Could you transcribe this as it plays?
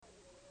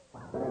This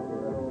is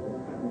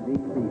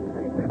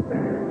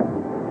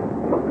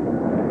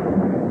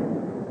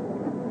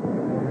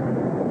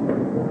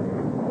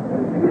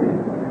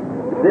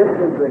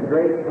a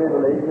great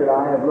privilege that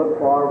I have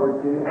looked forward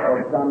to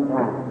for some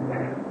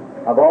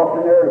time. I've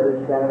often heard of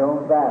this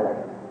Shenandoah Valley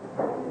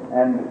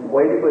and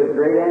waited with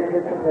great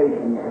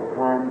anticipation for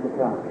time to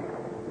come.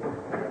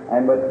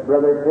 And with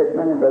Brother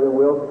Pittman and Brother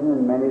Wilson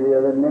and many of the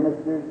other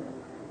ministers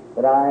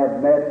that I have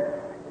met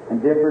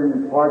in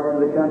different parts of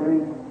the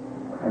country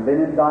and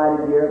been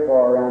invited here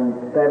for around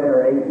 7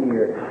 or 8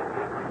 years.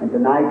 And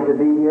tonight to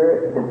be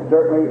here, it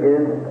certainly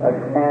is a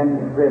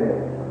grand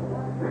privilege.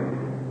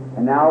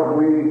 And now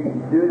we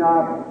do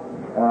not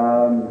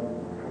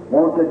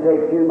want to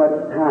take too much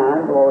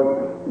time,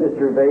 for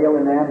Mr. Vail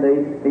and them,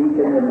 they speak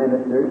and the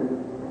ministers.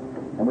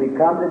 And we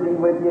come to be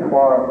with you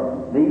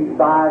for these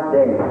 5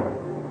 days.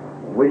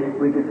 Wish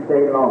we could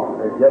stay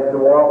longer, just to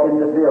walk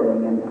in the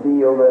building and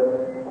feel the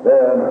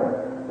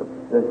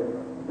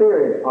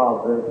spirit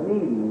of the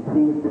meeting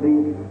seems to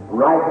be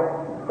right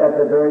at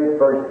the very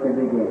first to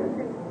begin.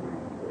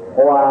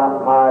 Oh,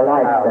 I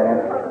like that.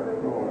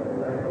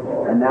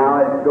 And now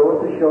it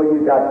goes to show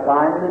you've got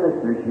 5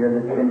 ministers here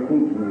that's been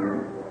teaching you.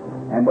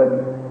 And with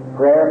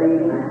prayer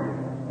meetings,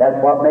 that's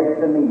what makes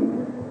the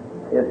meeting,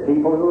 is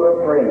people who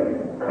are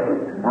praying.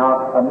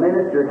 Now, a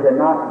minister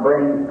cannot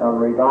bring a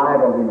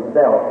revival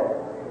himself.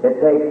 It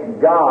takes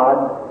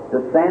God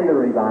to send a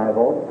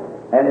revival,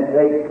 and it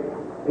takes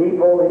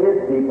people,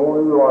 His people,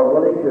 who are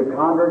willing to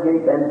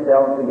congregate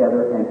themselves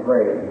together and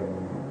pray.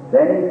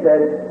 Then He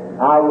said,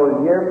 I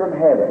will hear from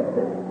heaven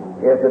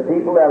if the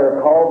people that are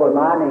called by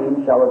my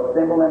name shall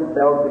assemble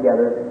themselves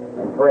together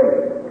and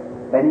pray.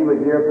 Then He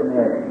would hear from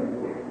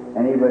heaven,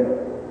 and He would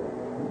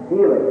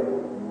heal it.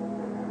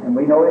 And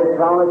we know His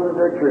promises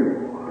are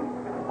true.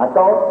 I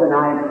thought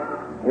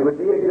tonight it would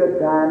be a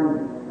good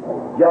time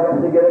just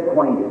to get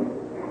acquainted.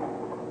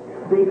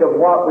 Speak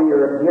of what we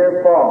are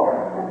here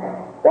for,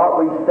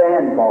 what we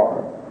stand for,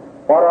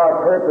 what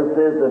our purpose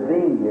is of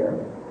being here.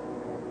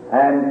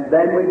 And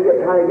then we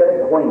kind of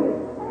get acquainted.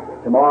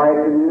 Tomorrow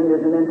afternoon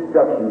is an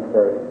instruction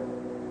service.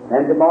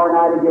 And tomorrow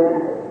night again,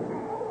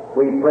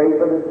 we pray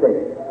for the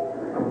sick.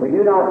 We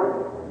do not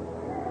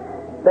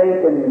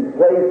think and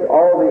place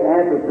all the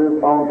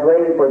emphasis on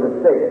praying for the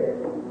sick.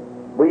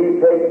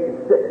 We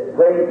take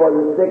praying for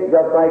the sick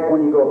just like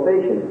when you go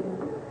fishing.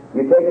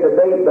 You take the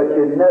bait, but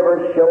you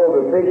never show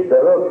the fish the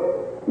hook.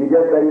 You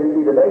just let him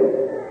see the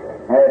bait.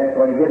 And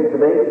when he gets the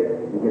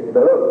bait, he gets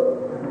the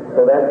hook.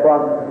 So that's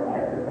what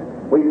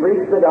we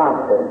preach the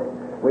gospel.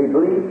 We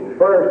believe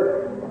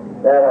first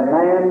that a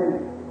man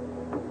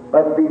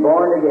must be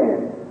born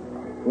again.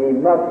 He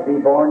must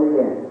be born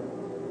again.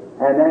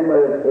 And then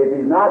if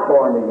he's not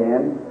born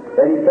again,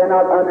 then he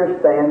cannot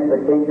understand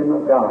the kingdom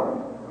of God.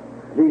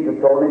 Jesus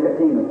told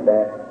Nicodemus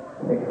that.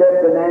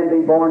 Except a man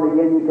be born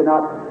again, he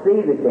cannot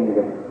see the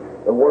kingdom.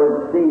 The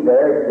word see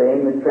there is the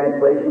English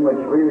translation, which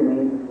really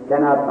means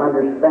cannot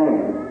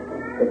understand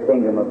the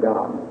kingdom of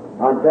God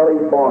until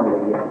he's born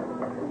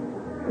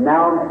again.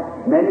 Now,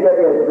 many of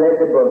you have read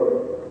the book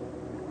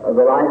of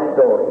the life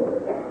story.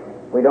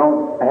 We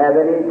don't have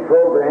any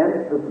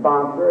programs to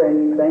sponsor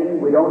anything.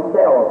 We don't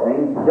sell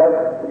things.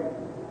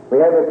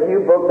 We have a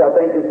few books. I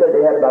think they said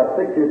they had about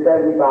 60 or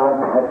 75.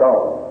 That's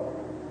all.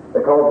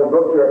 Because the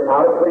books are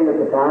out of print at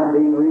the time,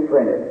 being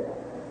reprinted.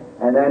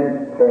 And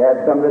then they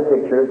have some of the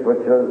pictures,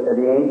 which are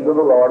the angels of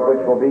the Lord,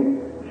 which will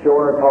be shown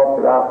or talked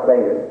about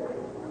later.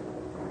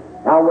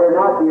 Now, we're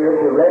not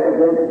here to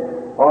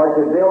represent or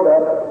to build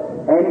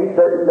up any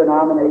certain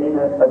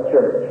denomination of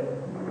church.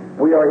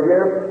 We are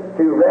here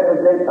to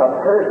represent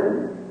a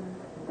person,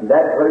 and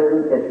that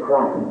person is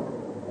Christ.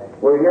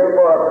 We're here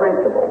for a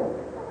principle,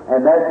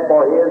 and that's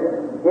for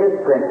His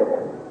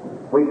principle.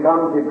 We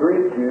come to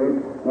greet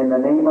you in the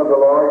name of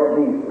the Lord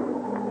Jesus.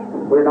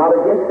 We're not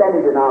against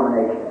any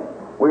denomination.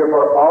 We're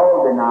for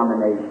all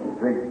denominations,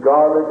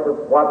 regardless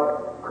of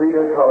what creed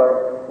or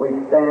color. We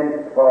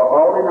stand for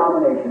all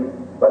denominations,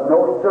 but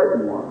no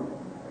certain one.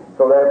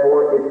 So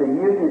therefore, it's a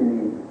union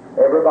meeting.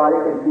 Everybody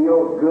can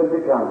feel good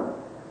to come.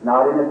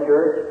 Not in a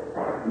church,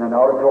 in an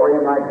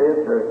auditorium like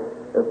this, or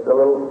just a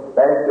little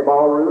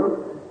basketball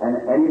room,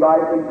 and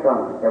anybody can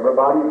come.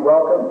 Everybody's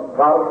welcome.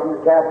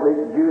 Protestant,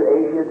 Catholic, Jew,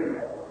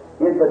 atheist,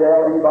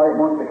 infidel, anybody who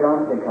wants to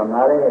come can come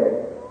right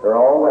ahead. They're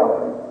all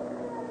welcome.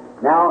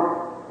 Now,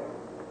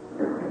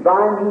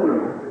 divine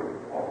healing.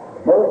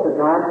 Most of the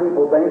time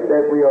people think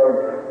that we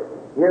are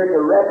here to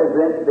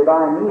represent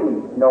divine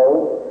healing.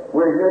 No,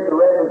 we're here to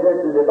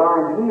represent the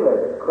divine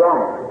healer,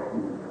 Christ,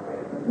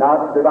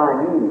 not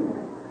divine healing.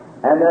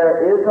 And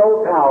there is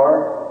no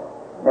power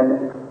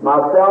in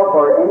myself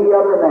or any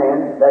other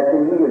man that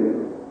can heal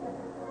you.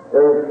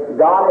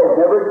 God has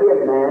never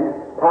given man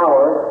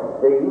power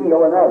to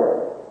heal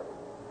another.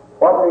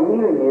 What the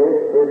healing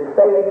is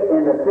faith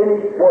in the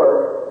finished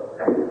work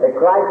that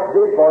Christ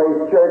did for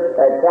His church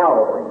at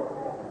Calvary.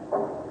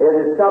 It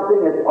is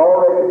something that's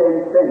already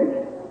been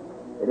finished.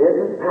 It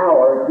isn't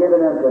power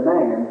given unto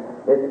man.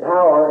 It's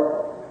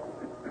power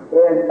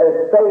in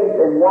faith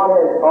in what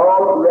has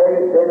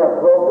already been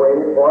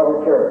appropriated for the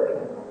church.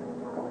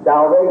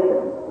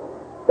 Salvation.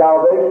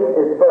 Salvation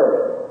is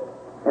first.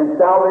 And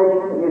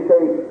salvation, you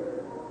say,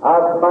 I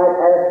might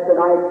ask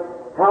tonight,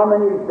 how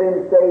many has been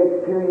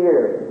saved 2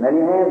 years?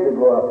 Many hands would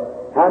go up.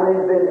 How many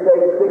has been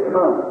saved 6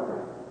 months?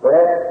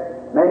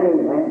 Perhaps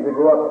many hands would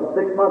go up to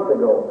 6 months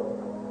ago.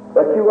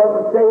 But you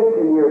wasn't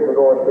saved 2 years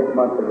ago or 6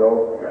 months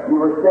ago. You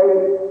were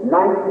saved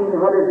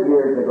 1900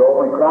 years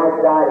ago when Christ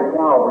died at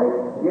Calvary.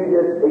 You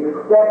just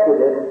accepted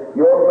it.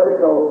 Your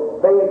personal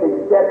faith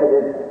accepted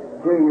it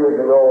 2 years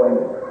ago and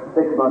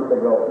 6 months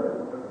ago.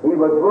 He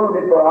was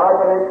wounded for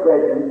our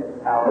transgressions.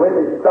 With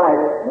His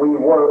stripes we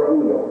were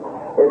healed.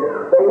 It's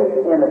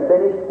faith in a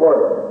finished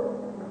work.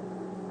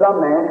 Some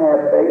men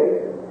have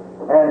faith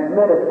and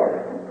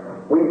ministers.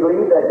 We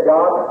believe that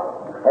God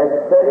has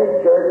set His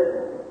church,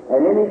 and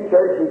in His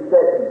church He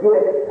set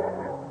gifts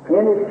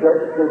in His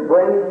church to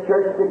bring His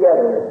church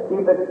together,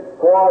 keep it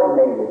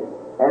coordinated,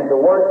 and to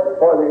work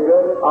for the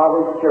good of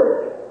His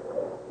church.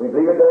 We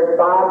believe that there's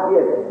 5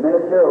 gifts,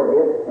 ministerial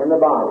gifts, in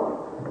the body.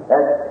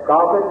 That's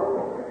prophets,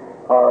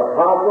 or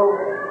apostles,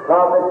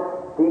 prophets,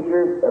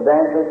 teachers,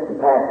 evangelists, and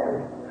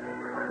pastors.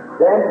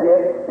 Them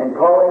gifts and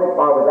callings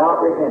are without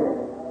repentance.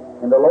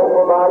 In the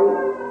local body,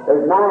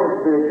 there's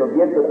 9 spiritual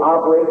gifts that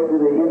operate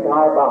through the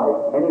entire body,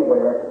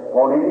 anywhere,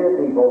 on any of the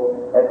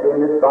people that's in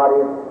this body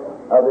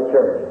of the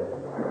church.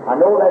 I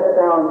know that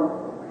sounds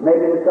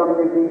maybe to some of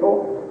you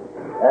people,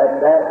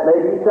 that may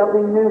be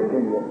something new to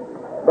you,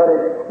 but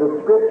it's the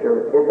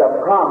Scripture. It's a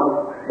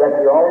promise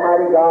that the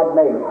Almighty God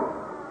made,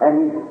 and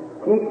He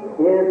keeps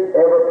His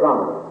ever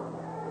promise.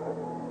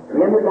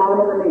 In the time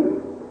of the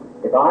meeting,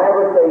 if I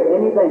ever say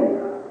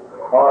anything,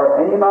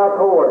 or any of my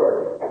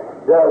co-workers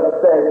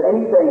says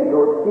anything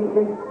towards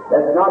teaching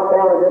that's not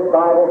found in this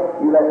Bible,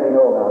 you let me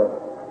know about it.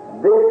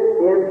 This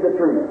is the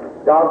truth,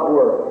 God's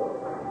Word.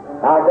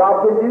 Now,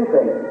 God can do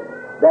things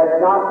that's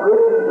not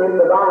written in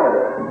the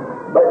Bible,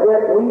 but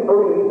yet we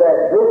believe that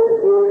this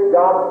is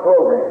God's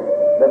program,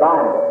 the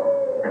Bible.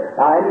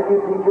 Now, any of you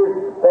teachers,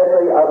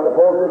 especially, I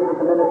suppose this is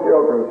the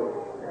ministerial group,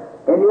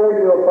 in here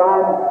you'll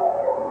find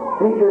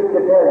teachers to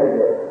tell you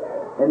this.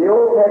 In the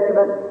Old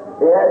Testament,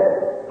 they had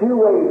 2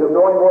 ways of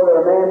knowing whether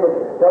a man was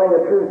telling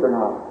the truth or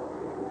not.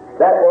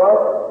 That was,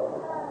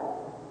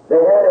 they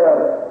had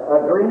a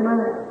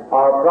dreamer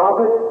or a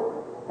prophet,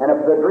 and if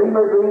the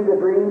dreamer dreamed a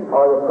dream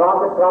or the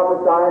prophet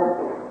prophesied,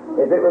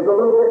 if it was a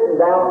little bit in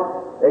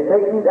doubt, they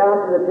take him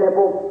down to the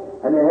temple,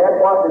 and they had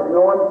what is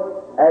known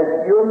as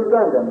Urim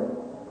Thummim.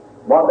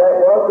 What that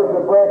was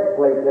the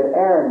breastplate that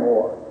Aaron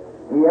wore.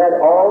 He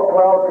had all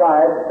 12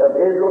 tribes of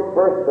Israel's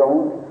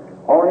birthstones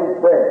on his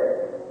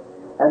breast.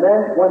 And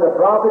then when the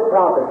prophet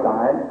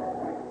prophesied,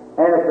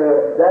 and if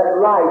that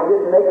light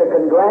didn't make a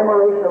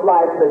conglomeration of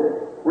light that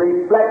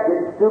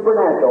reflected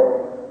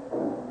supernatural,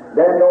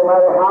 then no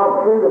matter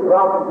how true the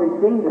prophecy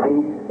seemed to be,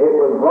 it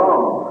was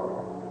wrong.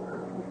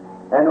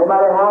 And no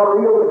matter how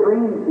real the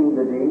dream seemed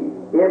to be,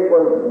 it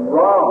was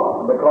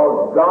wrong,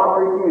 because God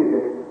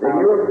refused it. The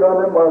Urim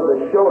Thummim was the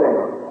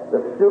showdown,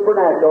 the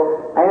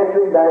supernatural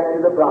answering back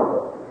to the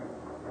prophet.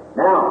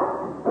 Now,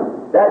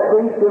 that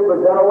priesthood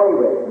was done away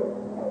with.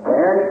 The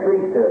Aaronic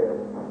priesthood,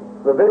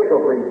 the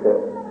Levitical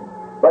priesthood.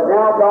 But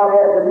now God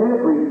has a new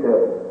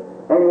priesthood,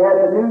 and He has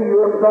a new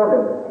Urim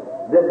Thummim.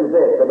 This is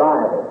it, the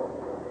Bible.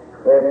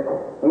 If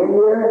in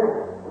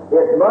here,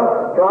 it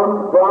must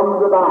come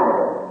from the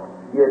Bible.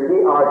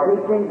 Our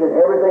teachings and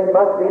everything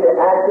must be the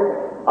action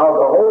of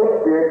the Holy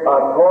Spirit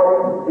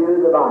according to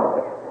the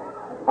Bible.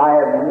 I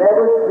have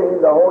never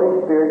seen the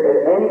Holy Spirit at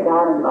any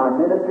time in my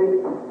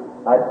ministry.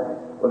 I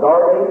was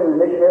ordained in the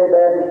Missionary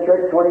Baptist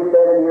Church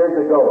 27 years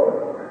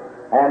ago.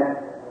 And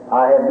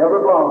I have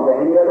never belonged to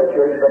any other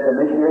church but the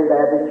Missionary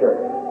Baptist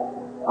Church.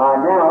 I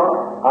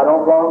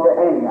don't belong to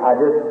any. I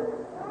just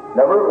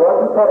never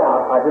wasn't cut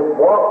out. I just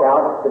walked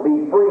out to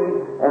be free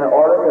in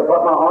order to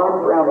put my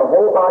arms around the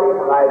whole body of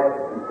Christ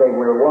and say,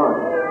 we're one.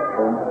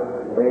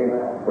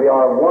 We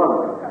are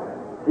one.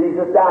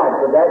 Jesus died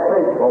for that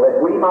principle, that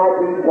we might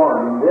be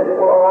one. This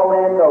will all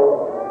men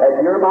know that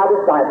you're my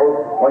disciples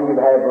when you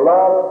have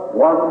love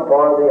one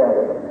for the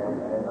other.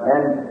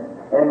 And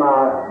in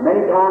my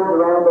many times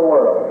around the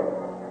world,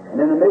 and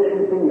in the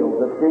mission fields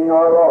of seeing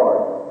our Lord,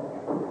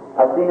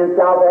 I've seen in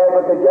South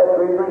Africa just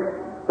recently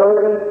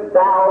 30,000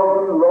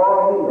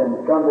 raw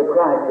heathens come to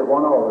Christ at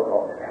one altar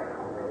call.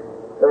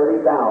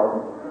 30,000.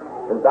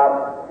 There's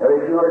about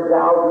nearly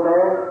 200,000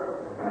 there.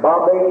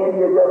 Bombay,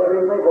 India, just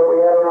recently, where we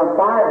had around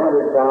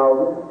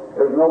 500,000.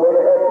 There's no way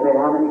to estimate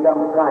how many come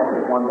to Christ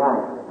at one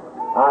time.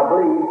 I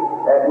believe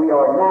that we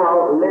are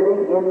now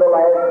living in the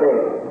last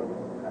days.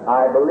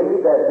 I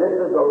believe that this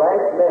is the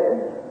last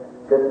message,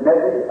 this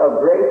message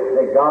of grace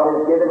that God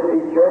has given to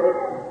His church.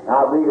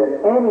 I believe that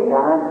any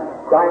time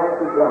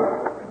Christ is coming.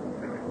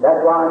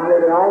 That's why I'm here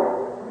tonight,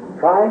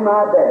 trying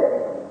my best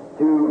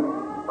to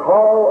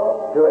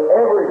call to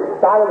every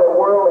side of the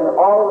world and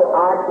all that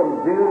I can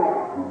do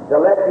to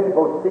let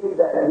people see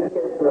that He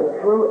is the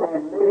true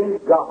and living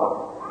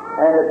God.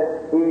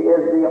 He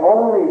is the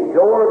only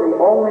door, the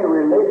only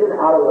religion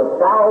out of the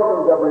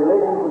thousands of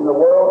religions in the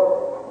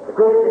world. The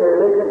Christian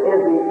religion is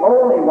the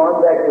only one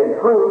that can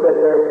prove that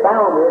their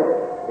founder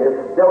is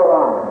still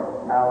alive.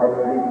 That's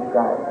Jesus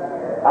Christ.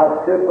 I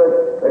stood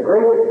with the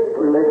greatest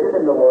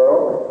religion in the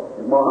world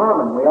is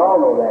Muhammad. We all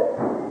know that.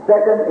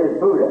 Second is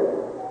Buddha.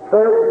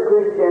 Third is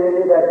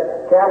Christianity,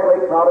 that's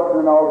Catholic,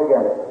 Protestant, all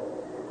together.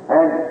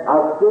 And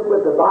I stood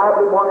with the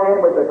Bible in one hand,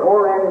 with the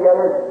Koran in the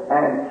other,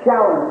 and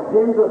challenged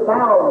tens of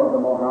thousands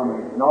of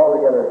Mohammedans and all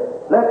together.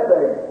 Let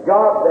the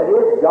God that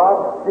is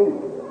God speak.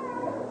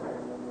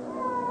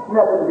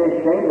 Nothing to be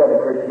ashamed of in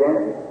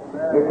Christianity.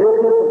 If this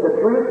is the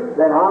truth,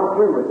 then I'm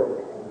through with it.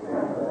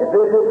 If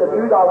this is the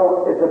truth,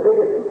 it's the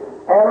biggest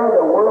error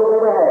the world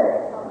ever had.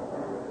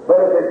 But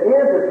if it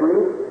is the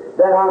truth,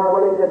 then I'm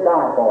willing to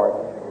die for it.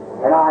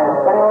 And I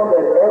have found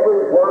that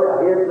every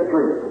word is the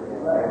truth.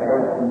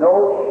 There's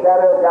no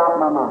shadow of doubt in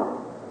my mind.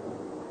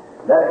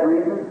 That's the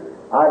reason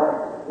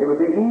it would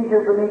be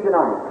easier for me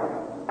tonight.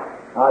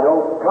 I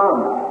don't come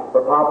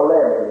for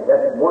popularity.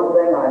 That's one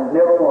thing I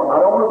never want.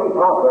 I don't want to be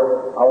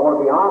popular. I want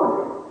to be honest.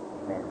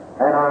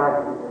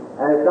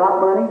 And it's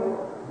not money.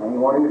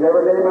 Anyone who's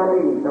ever been in my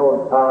meetings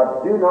knows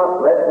I do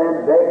not let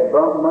them beg,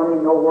 bum money,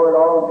 no word at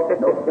all.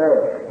 No,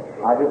 sir.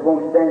 I just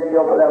won't stand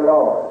still for that at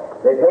all.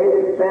 They pay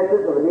the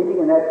expenses of the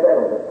meeting and that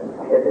settles it.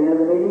 At the end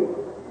of the meeting,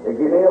 they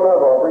give me a love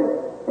offering.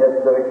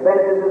 If the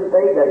expenses is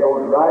paid, that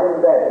goes right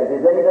into that. If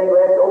there's anything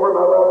left over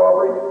my love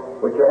offering,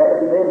 which there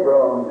hasn't been for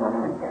a long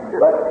time,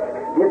 but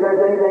if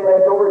there's anything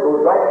left over, it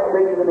goes right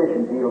straight to the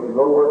mission field to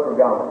go to work for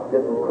God,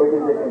 just as quick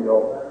as it can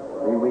go.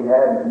 See, we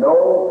have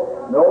no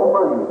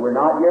money. We're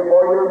not here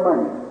for your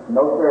money.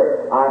 No,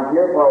 sir. I'm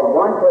here for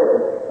one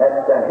purpose.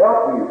 That's to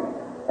help you.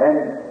 And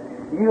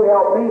you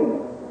help me.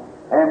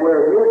 And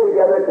we're here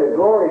together to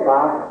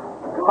glorify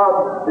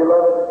God's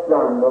beloved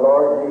Son, the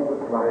Lord Jesus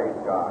Christ.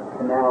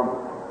 And now,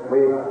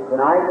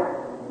 tonight,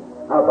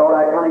 I thought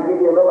I'd kind of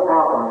give you a little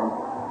outline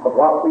of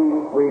what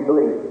we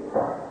believe.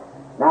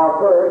 Now,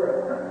 first,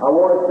 I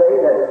want to say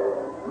that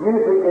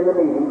usually in the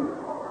meeting,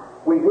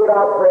 we give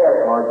out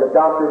prayer cards. If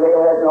Dr.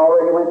 Vail hasn't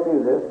already went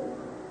through this,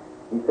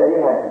 he said he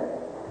hasn't.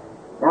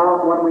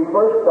 Now, when we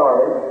first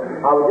started,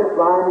 I was just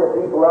lining the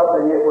people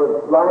up, and it was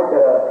like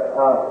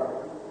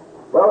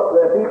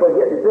the people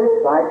getting this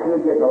side, you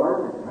would get in the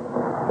line.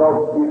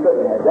 So you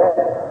couldn't have that.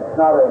 It's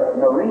not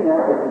an arena,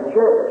 it's a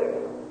church.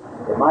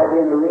 It might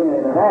be an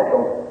arena in the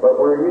natural, but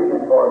we're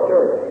using it for a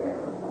church.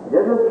 It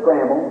isn't a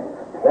scramble.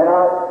 Then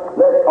I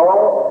let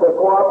all the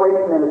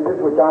cooperating ministers,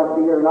 which I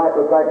see here tonight,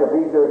 look like the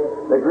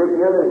group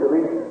here, there's at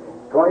least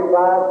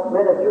 25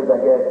 ministers, I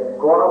guess,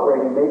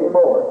 cooperating, maybe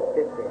more.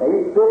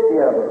 Each 50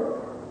 of them.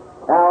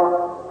 Now,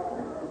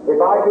 if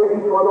I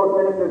give each one of those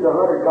ministers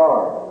 100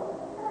 cards,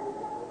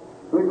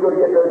 who's going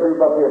to get their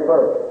group up here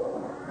first?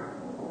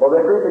 Well,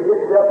 the group that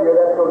gets up here,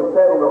 that's going to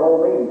settle the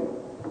whole meeting.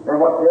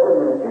 Then what's the other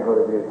minister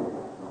going to do?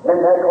 Then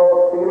that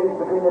causes feelings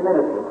between the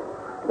ministers.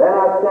 Then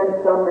I send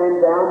some men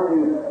down to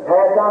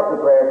pass out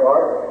the prayer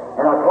card,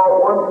 and I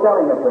call one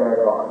selling a prayer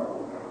card.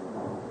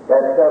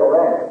 That settled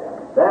that.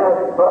 Then I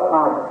put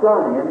my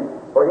son in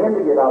for him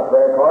to give out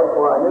prayer cards,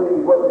 for I knew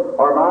he wouldn't,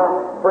 or my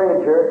friend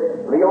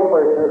here, Leo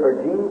Mercer, or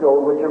Gene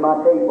Gold, which are my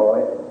tape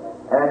boys,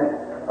 and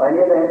any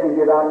of them can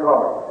give out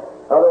cards.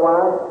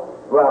 Otherwise,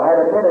 well, I had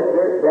a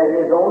minister that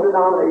his own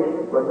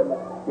denomination, but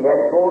he had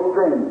to pull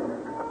strings.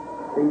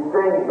 These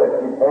strings, but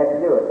he had to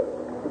do it.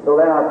 So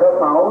then I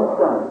took my own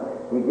son.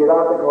 He'd give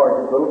out the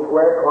cards, this little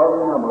square card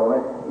with a number on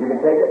it. You can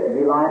take it and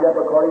be lined up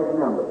according to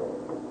number.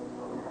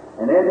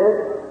 And then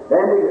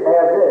we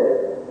have this.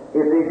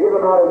 If they give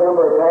them out a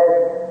number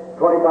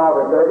past 25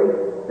 or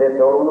 30, they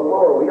throw it on the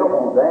floor. We don't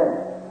want that.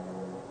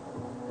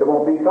 It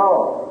won't be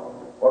called.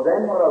 Well,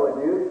 then what I would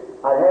do,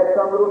 I'd have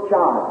some little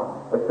child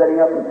was sitting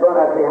up in front.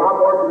 I'd say, how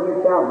far can you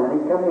count,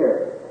 honey? Come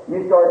here.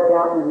 You start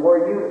counting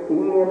where he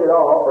ended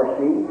off, or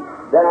she.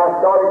 Then I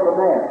started from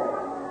there.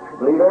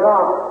 Believe it or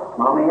not,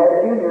 Mommy had a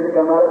junior to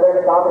come out of there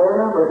and stop at her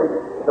number.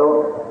 So,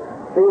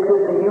 see, this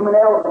is the human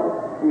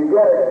element. You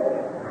get it.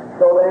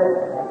 So then,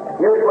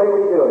 here's the way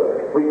we do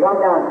it. We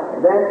come down.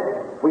 Then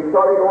we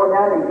started going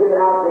down and giving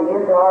out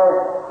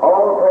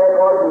all the prayer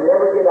cards we'd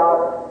ever get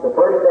out the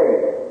first day.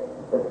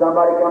 If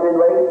somebody come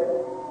in late,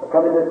 or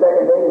come in the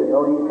second day, there's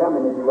no need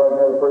coming. If you wasn't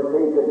there the first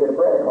day, you couldn't get a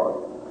prayer card.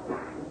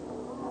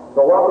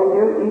 So what we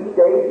do each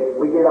day,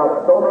 we give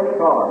out so many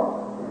cards.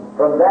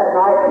 From that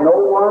night, no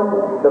one,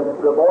 the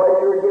boys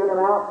who were giving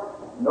them out,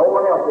 no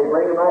one else. They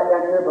bring them right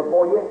down here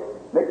before you,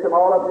 mix them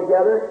all up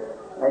together,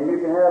 and you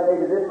can have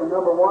maybe this one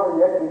number 1, and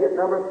you can get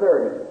number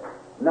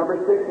 30, number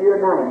 60 or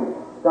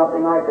 90,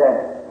 something like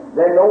that.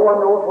 Then no one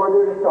knows where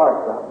to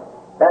start from.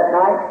 That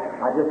night,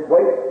 I just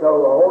wait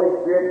till the Holy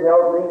Spirit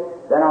tells me,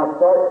 then I'll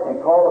start and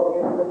call a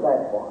few to the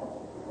platform.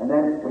 And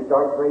then we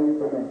start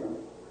praying for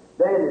them.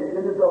 Then, as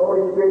soon as the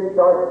Holy Spirit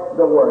starts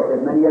the work,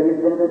 as many of you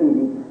have been in the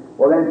meeting,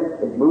 well then,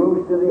 it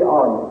moves to the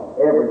audience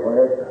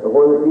everywhere, to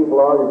where the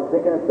people are that's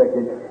sick and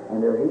afflicted, and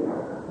they're healed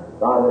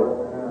by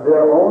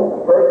their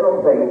own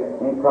personal faith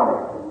in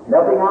Christ.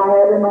 Nothing I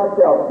have in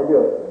myself to do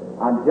it.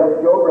 I'm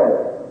just your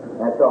brother.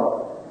 That's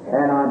all.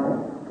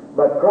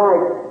 But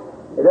Christ,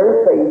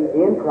 their faith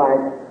in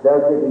Christ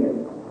does the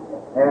healing.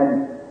 And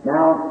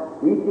now,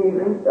 each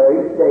evening, or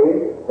each day,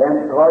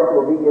 then cards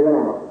will be given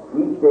out.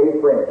 Each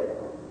day fresh.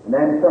 And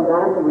then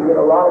sometimes if we get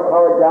a lot of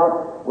cards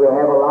out, we'll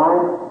have a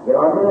line, get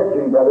our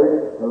ministering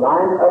brothers to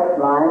line up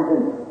lines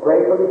and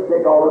pray for the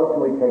sick all of us,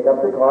 and we take up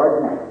the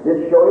cards and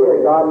just show you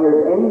that God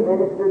hears any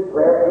minister's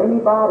prayer,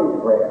 anybody's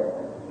prayer.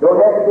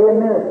 Don't have to be a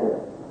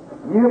minister.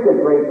 You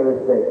can pray for the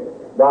sick.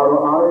 God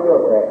will honor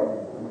your prayer.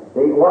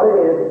 See, what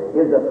it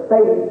is a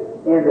faith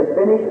in the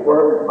finished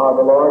work of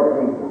the Lord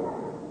Jesus.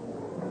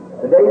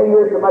 Today we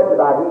hear so much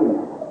about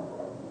healing.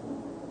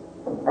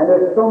 And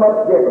there's so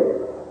much difference.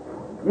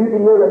 You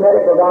can hear the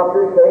medical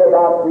doctors say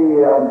about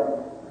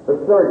the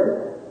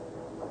surgeons.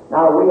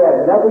 Now, we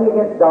have nothing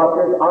against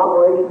doctors,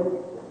 operations,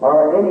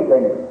 or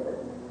anything.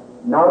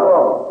 Not at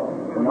all.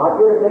 I'm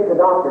not here to take the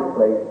doctor's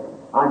place.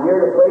 I'm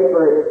here to pray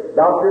for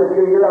doctors.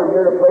 If you're here, I'm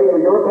here to pray for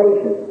your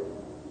patients.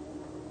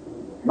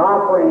 My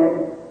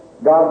friend,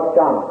 God's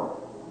child.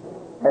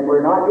 And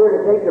we're not here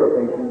to take your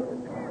patients.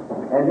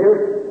 And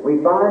here we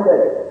find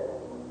that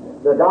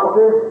the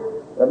doctor,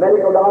 the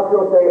medical doctor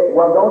will say,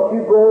 well, don't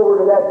you go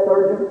over to that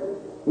surgeon.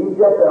 He's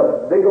just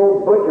a big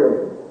old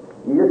butcher.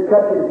 He just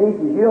cuts you to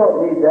pieces. You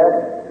don't need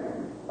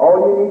that. All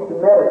you need is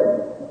some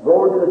medicine. Go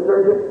over to the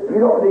surgeon. You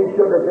don't need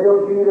sugar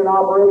pills. You need an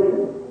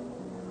operation.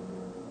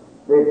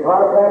 The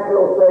chiropractor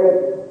will say,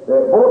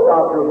 both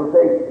doctors will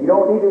say, you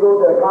don't need to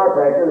go to a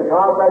chiropractor. The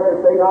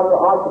chiropractor will say, not the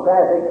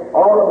osteopathic.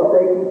 All of them will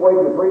say, keep away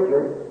from the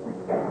preacher.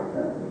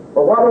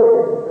 But what is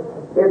it?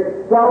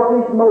 It's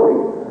selfish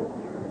motives.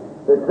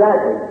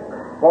 Exactly.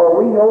 For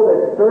we know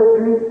that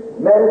surgery,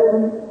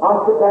 medicine,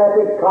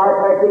 osteopathic,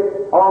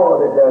 chiropractic, all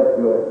of it does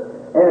good.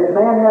 And if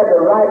man had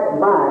the right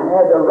mind,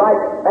 had the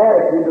right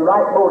attitude, the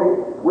right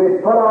motive,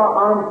 we'd put our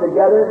arms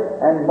together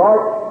and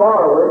march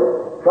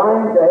forward,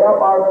 trying to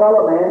help our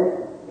fellow man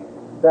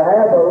to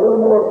have a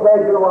little more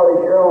pleasure while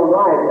he's here on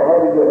life, to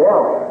have a good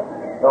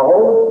health. The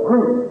whole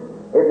group.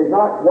 If it's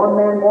not one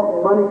man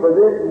wanting money for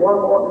this and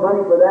one wanting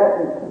money for that,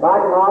 and if I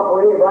can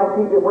operate, if I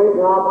keep him away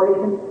from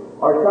operation,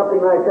 or something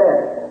like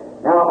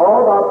that. Now,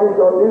 all doctors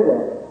don't do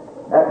that.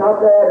 That's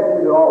not the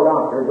attitude of all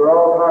doctors. They're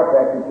all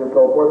chiropractors and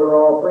so forth. They're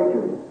all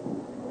preachers.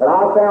 But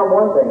I found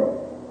one thing.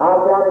 I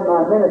found in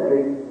my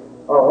ministry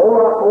a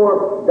whole lot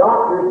more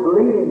doctors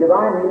believing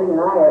divine healing than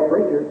I have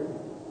preachers.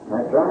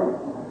 That's right.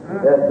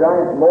 That's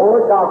right.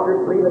 More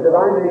doctors believe in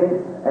divine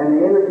healing and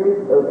the interviews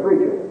of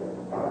preachers.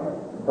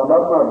 Some of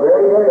them are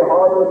very, very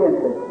horrible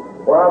against it.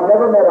 For I've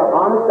never met an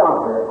honest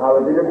doctor. I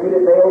was interviewed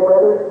at Mayo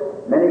Brothers,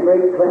 many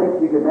great clinics,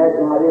 you can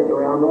imagine how it is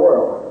around the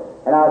world.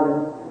 And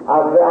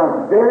I've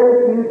found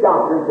very few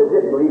doctors that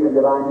didn't believe in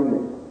divine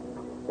healing.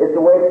 It's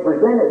the way it's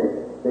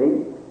presented,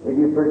 see? If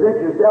you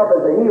present yourself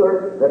as a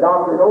healer, the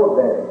doctor knows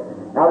better.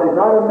 Now, there's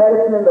not a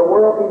medicine in the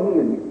world can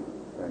heal you.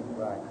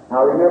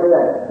 Now, remember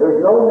that. There's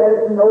no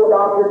medicine, no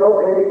doctor,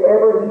 no clinic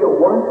ever heal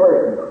one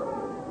person.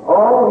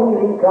 All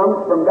healing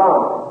comes from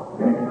God.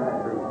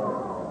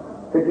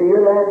 Could you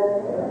hear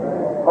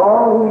that?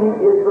 All healing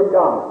is from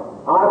God.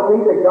 I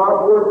believe that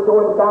God's Word is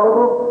so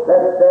infallible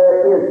that there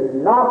is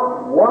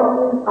not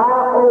one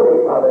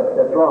iota of it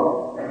that's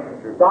wrong.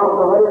 Psalms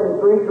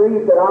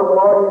 103:3 said, I'm the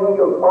Lord who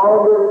heals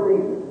all your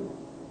diseases.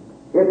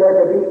 If there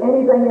could be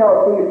anything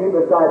else healing you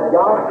besides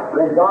God,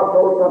 then God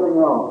told something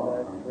wrong.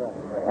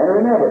 And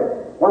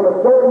remember, when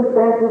the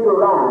circumstances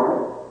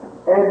arise,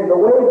 and the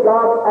way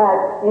God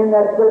acts in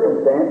that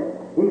circumstance,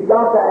 He's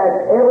got to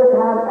act every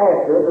time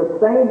after the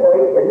same way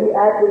that He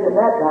acted in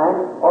that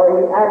time,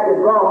 or He acted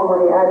wrong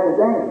when He acted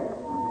then.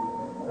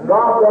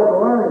 God doesn't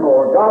learn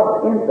more.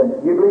 God's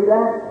infant. You believe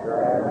that?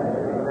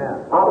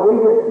 We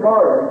get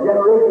smarter.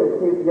 Generations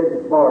keep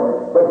getting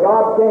smarter. But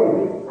God can.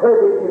 He's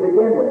perfect to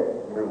begin with.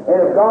 And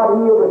if God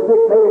healed the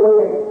sick made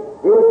away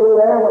in Israel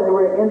there when they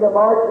were in the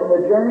march and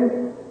the journey,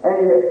 and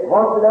He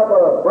haunted up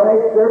a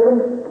brass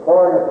serpent for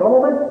an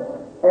atonement,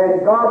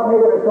 and God made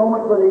an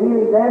atonement for the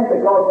healing then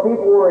because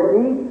people were in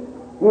need,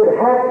 He'd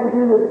have to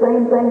do the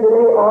same thing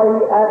today, or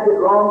He acted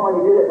wrong when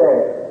He did it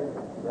there.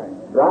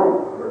 Right?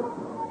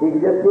 He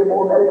could just give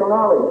more medical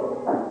knowledge.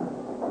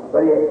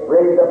 But He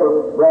raised up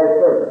a brass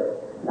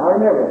serpent. Now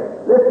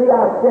remember, let's see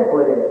how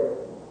simple it is.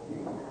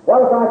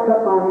 What if I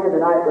cut my hand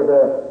tonight with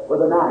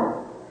a knife,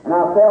 and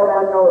I fell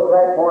down on the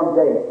platform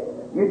dead?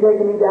 You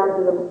taking me down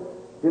to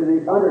the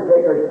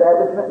undertaker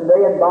establishment, and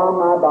they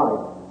embalm my body.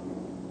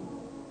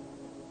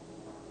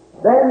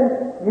 Then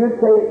you'd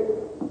say,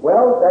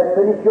 well, that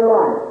finished your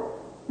life.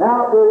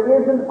 Now, there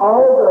isn't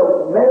all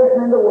the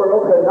medicine in the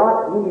world could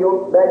not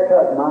heal that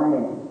cut in my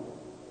hand.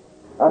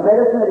 A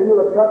medicine that heal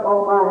a cut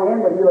on my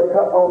hand would heal a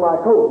cut on my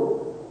coat.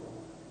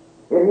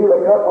 It heal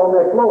a cut on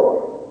that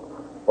floor.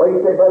 Well,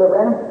 you say, Brother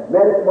Branham,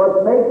 medicine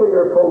wasn't made for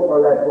your coat or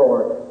that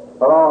floor.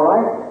 But all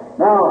right.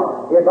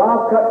 Now, if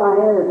I've cut my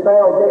hand and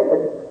fell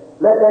dead,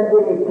 let them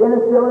give me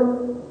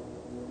penicillin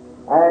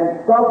and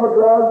sulfur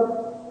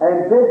drugs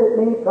and visit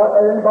me, put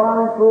an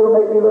embalming fluid to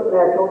make me look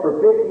natural for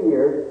 50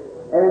 years,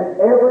 and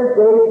every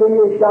day give me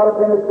a shot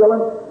of penicillin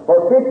for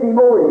 50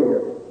 more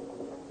years.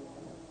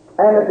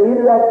 And at the end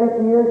of that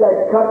 50 years,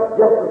 that cut's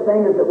just the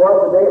same as it was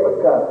the day it was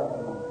cut.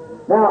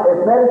 Now, if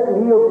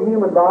medicine heals the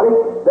human body,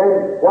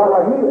 then why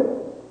not heal it?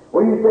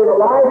 Well, you say the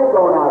life's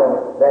gone out of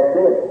it. That's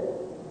it.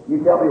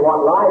 You tell me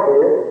what life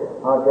is,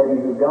 I'll tell you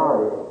who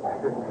God is.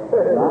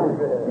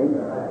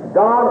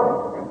 God,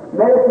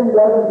 medicine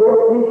doesn't build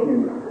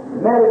tissue.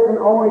 Medicine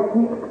only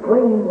keeps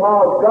clean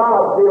while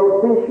God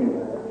builds tissue.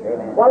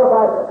 What if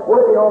I was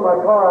working on my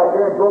car out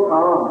there and broke my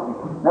arm?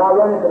 Now I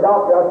run into the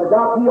doctor. I said,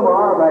 Doc, heal my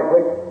arm right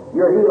quick.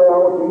 You're a healer, I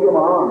want you to heal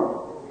my arm.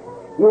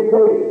 He'd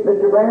say,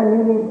 Mr.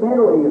 Brandon, you need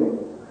mental healing.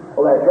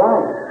 Well, that's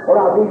right. Well,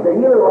 now, if he's a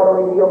healer, why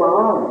don't he heal my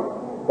arm?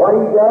 What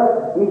he does,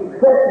 he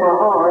sets my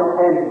arm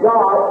and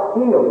God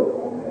heals.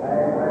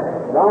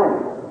 Right.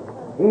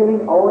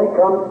 Healing only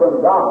comes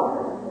from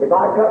God. If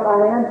I cut my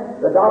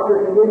hand, the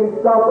doctor can give me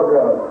sulfa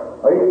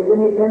drug, or he can give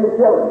me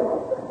penicillin.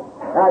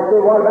 And I say,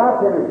 what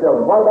about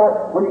penicillin? What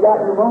about when you got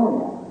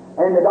pneumonia?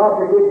 And the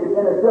doctor gives you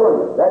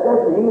penicillin. That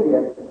doesn't heal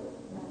you.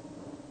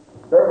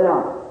 Certainly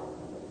not.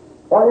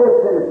 What is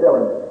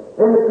penicillin?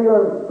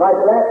 Penicillin like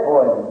rat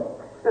poison.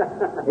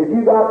 If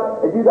you got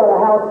a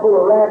house full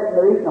of rats and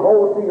they're eating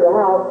holes through your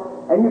house,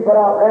 and you put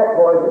out rat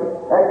poison,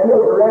 that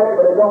kills the rats,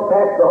 but it don't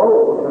patch the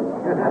holes.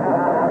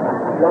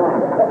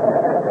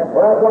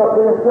 Well, that's what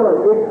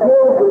penicillin.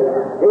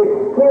 It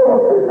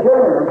kills the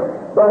germ,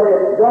 but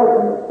it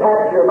doesn't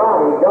patch your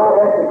body. God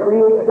has to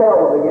create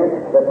cells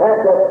again to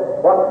patch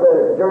up what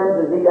the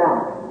germs has eat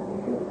out.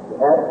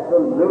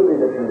 Absolutely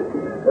the truth.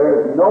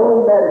 There's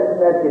no medicine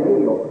that can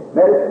heal.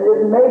 Medicine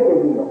isn't made to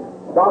heal.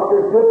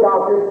 Good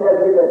doctors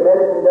tell you that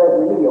medicine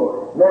doesn't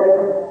heal.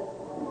 Medicine,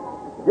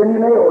 Jimmy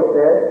Mayo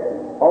said,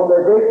 on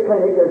their great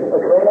clinic, there's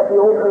right up the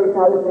old place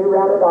now, this new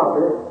round of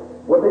doctors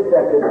was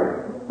accepted.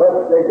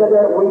 But they said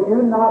that we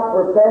do not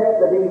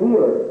profess to be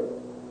healers.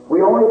 We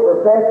only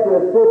profess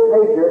to assist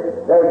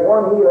nature. There's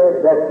one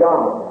healer, that's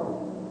God.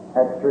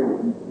 That's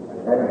true.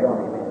 That's God.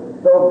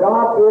 So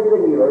God is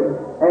the healer,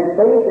 and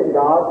faith in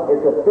God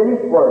is a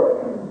finished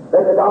work.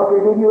 Let the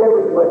doctor give you ever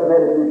so much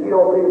medicine. If you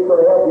don't believe it's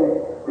going to help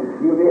you,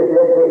 you'll be a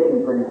dead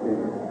patient pretty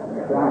soon.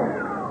 Right.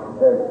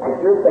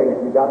 It's your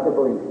faith. You've got to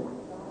believe it.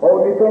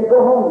 Oh, you can't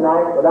go home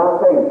tonight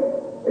without faith.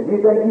 If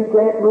you think you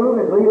can't move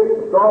and believe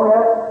it strong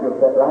enough, you'll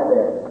sit right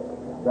there.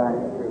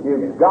 Right.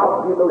 You've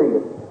got to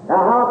believe it.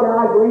 Now, how can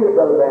I believe it,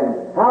 Brother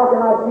Brandon? How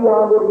can I see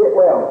how I'm going to get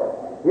well?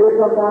 Here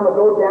some time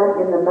ago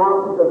down in the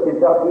mountains of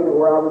Kentucky, to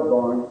where I was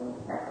born,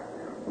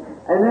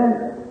 and then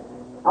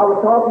I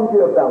was talking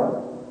to a fellow,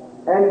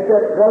 and he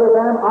said, Brother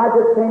Branham, I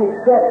just can't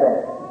accept that.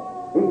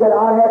 He said,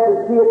 I have to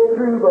see it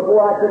through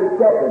before I could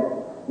accept it.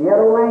 He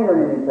had a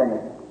lantern in his hand.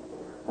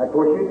 Of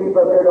course, you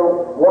people up there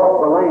don't walk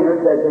with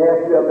lanterns as they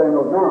have to up there in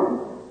those mountains.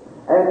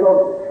 And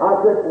so I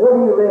said, where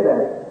do you live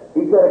at?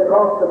 He said,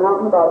 across the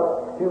mountain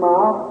about 2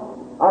 miles.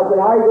 I said,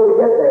 how are you going to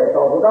get there? It's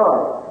awful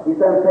dark. He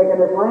said, I'm taking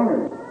this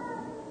lantern.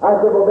 I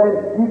said, well then,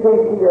 you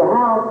can't see your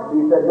house.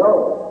 He said,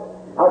 no.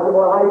 I said,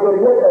 well, how are you going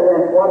to get there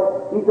then?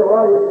 What? He said,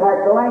 well, just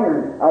pack the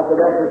lantern. I said,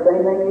 that's the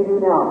same thing you do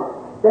now.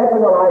 Step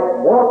in the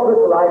light, walk with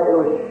the light, it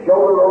will show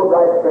the road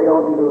right straight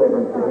on to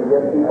deliverance if you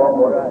just keep on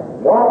going.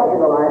 Walk in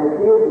the light, it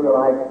is in the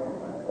light.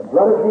 The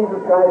blood of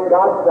Jesus Christ,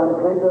 God's Son,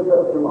 cleanses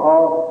us from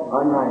all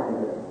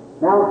unrighteousness.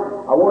 Now,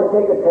 I want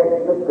to take a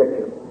text from the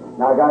Scripture.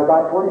 Now, I've got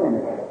about 20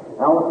 minutes.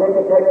 I want to take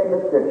a text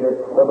from the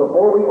Scripture, but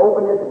before we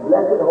open this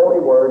blessed holy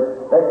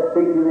word, let's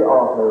speak to the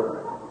author.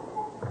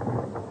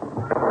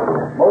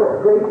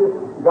 Most gracious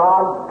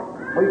God,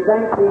 we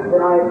thank Thee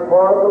tonight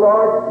for the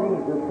Lord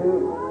Jesus,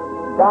 who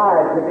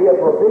died to be a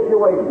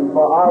propitiation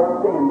for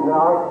our sins and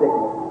our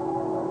sickness.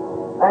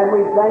 And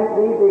we thank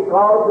Thee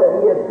because that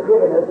He has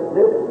given us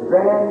this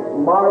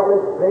grand,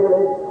 marvelous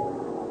privilege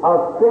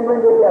of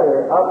assembling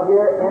together up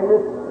here in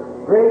this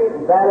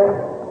great valley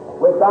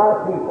with Thy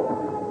people.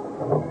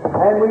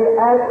 And we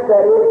ask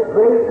that His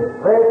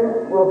great presence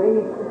will be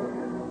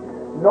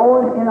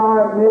known in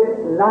our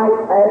midst night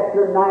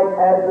after night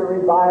as the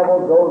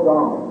revival goes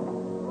on.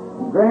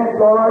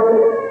 Grant, Lord,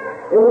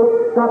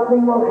 that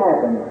something will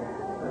happen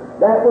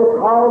that will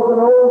cause an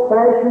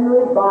old-fashioned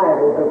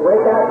revival to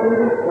break out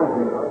through this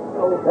country,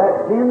 that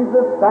tens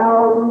of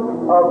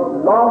thousands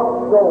of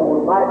lost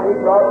souls might be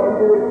brought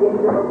into the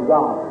kingdom of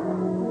God.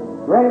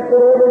 Grant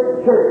that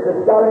every church that's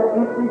got an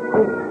empty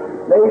seat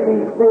may be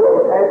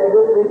filled after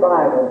this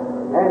revival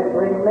and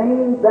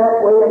remain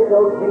that way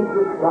until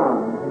Jesus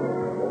comes.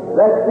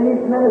 Bless these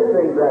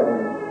ministering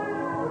brethren,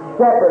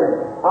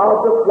 shepherds of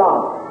the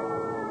flock.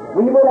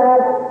 We would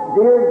ask,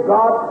 dear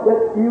God,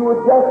 that You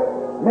would just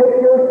make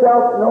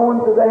Yourself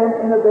known to them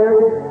in a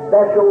very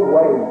special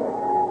way.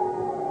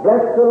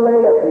 Bless the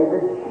laity,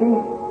 the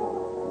sheep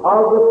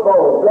of the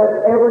fold. Bless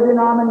every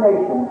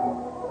denomination.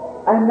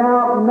 And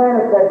now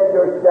manifest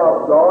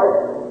Yourself, Lord.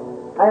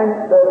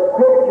 And the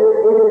Scripture,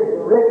 it is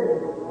written,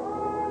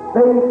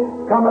 faith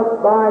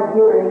cometh by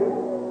hearing,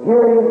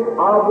 hearing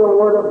of the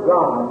Word of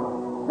God.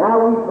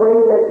 Now we pray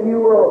that You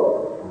will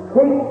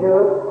speak to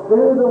us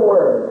through the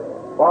Word.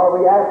 For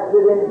we ask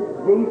it in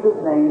Jesus'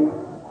 name.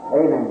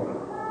 Amen.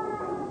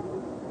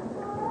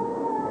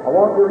 I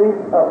want to read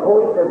a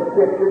portion of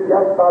Scripture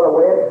just by the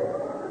way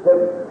to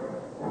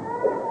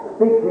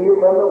speak to you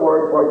from the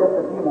Word for just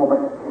a few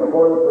moments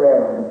before the prayer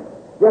line,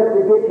 just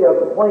to get you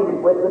acquainted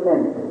with the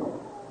ministry.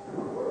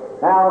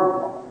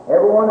 Now,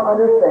 everyone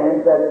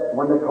understands that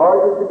when the card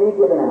is to be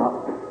given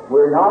out,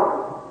 we're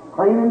not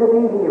claiming to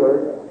be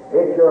healers.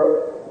 It's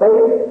your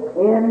faith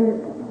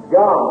in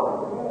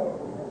God.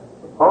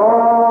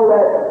 All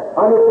that,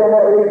 understand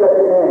that, leave that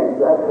in the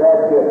end.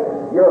 That's good.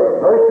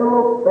 Your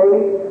personal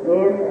faith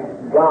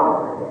in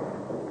God.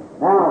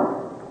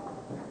 Now,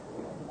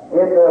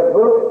 in the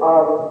book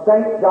of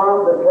St.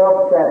 John, the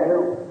 12th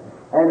chapter,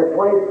 and the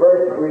 20th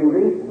verse, we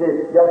read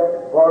this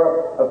just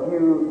for a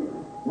few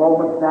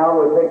moments now.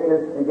 We'll take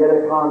this and get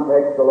a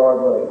context, the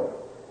Lord willing.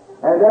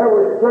 And there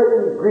were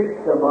certain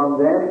Greeks among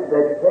them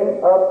that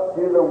came up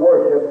to the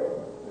worship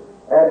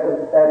at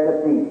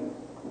the feast.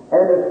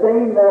 And the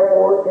same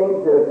therefore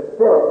came to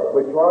Philip,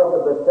 which was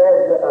of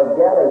Bethsaida of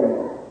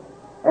Galilee,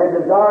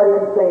 and desired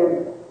him, saying,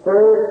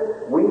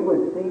 Sir, we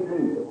would see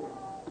Jesus.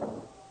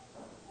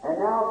 And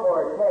now for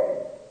our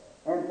text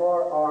and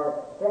for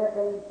our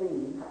campaign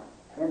theme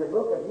in the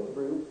book of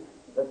Hebrews,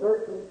 the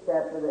 13th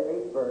chapter,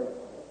 the 8th verse,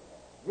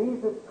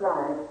 Jesus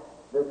Christ,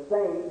 the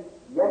same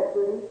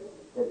yesterday,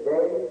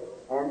 today,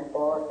 and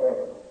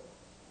forever.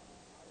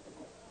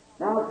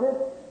 Now this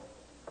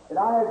that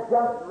I have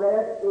just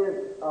read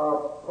is a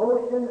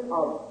portion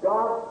of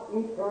God's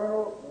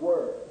eternal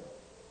Word.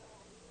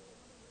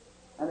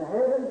 And the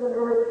heavens and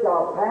earth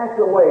shall pass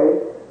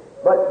away,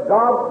 but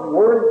God's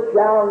Word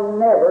shall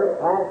never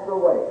pass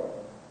away.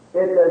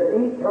 It's as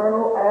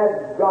eternal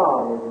as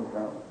God is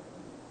eternal.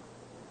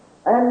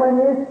 And when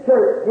His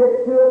church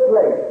gets to a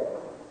place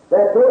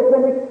that they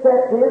can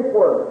accept His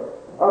Word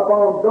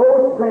upon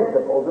those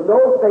principles and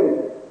those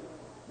bases,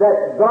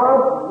 that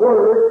God's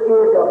Word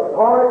is a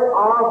part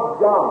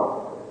of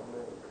God.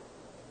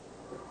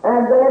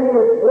 And then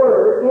His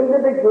Word, in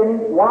the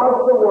beginning, was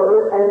the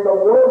Word, and the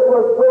Word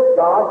was with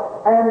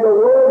God, and the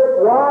Word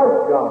was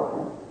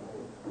God.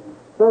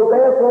 So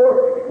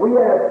therefore, we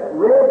have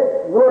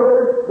read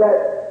words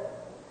that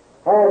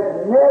has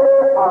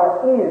never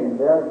an end.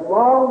 As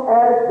long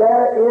as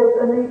there is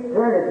an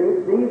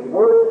eternity, these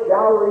words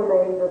shall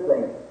remain the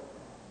same.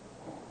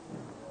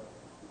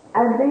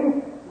 And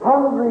these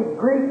hungry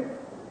Greeks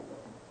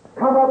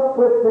come up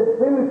with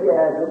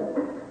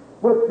enthusiasm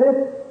with this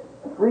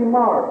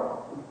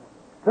remark,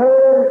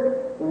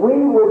 Sir,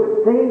 we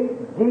would see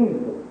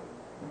Jesus.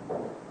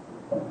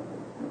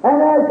 And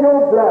as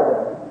your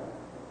brother,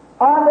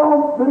 I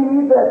don't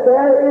believe that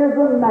there is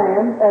a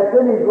man that's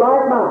in his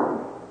right mind,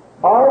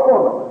 or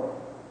woman,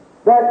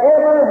 that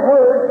ever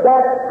heard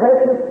that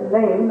precious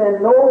name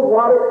and know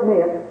what it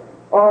meant,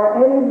 or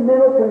any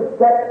mental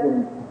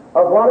conception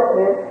of what it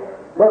meant,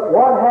 but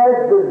what has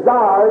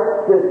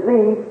desired to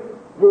see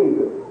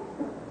Jesus.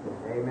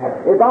 Amen.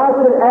 If I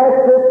could ask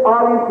this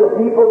audience of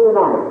people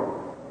tonight,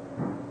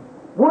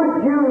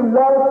 would you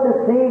love to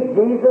see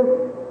Jesus?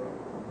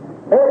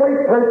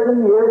 Every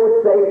person here would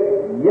say,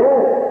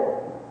 yes.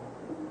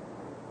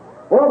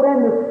 Well,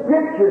 then the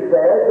Scripture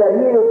says that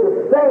He is the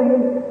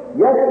same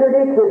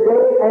yesterday,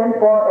 today, and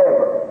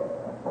forever.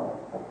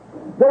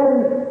 Then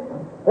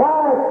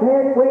why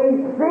can't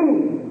we see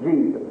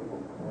Jesus?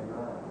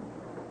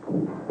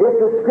 If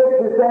the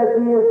Scripture says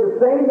He is the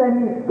same, then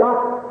He's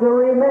got to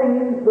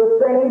remain the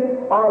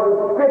same, or the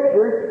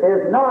Scripture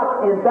is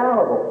not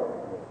infallible.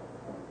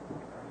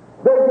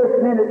 They just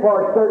meant it for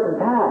a certain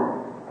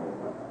time.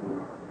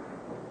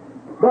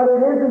 But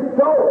it isn't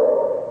so.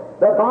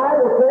 The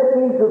Bible says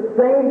He's the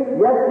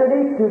same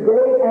yesterday,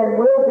 today, and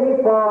will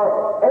be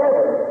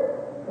forever.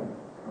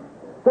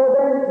 So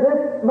then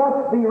this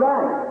must be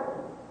right.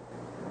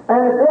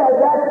 And if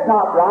that's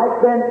not right,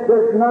 then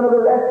there's none of the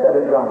rest of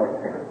it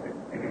right.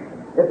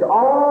 It's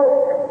all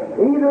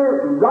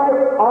either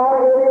right or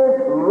it is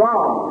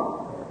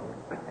wrong.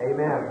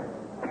 Amen.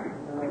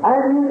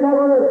 And you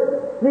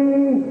never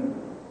see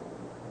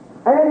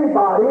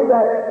anybody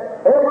that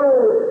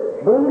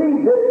ever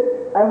believed it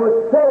and was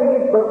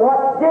saved, but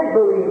what did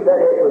believe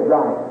that it was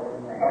right.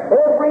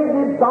 Every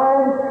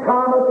divine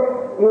promise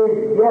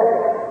is yes.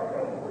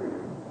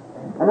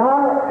 And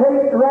I'll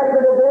take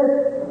record of this.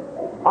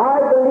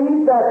 I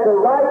believe that the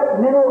right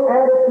mental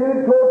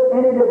attitude towards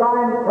any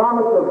divine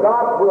promise of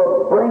God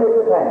will bring it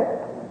to pass.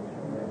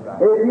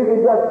 If you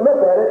can just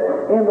look at it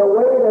in the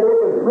way that it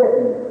was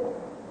written.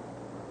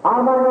 I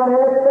might not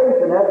have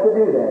faith enough to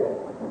do that.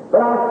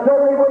 But I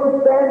certainly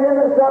wouldn't stand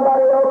in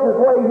somebody else's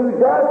way who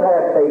does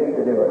have faith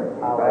to do it.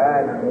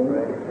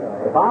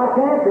 If I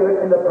can't do it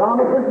and the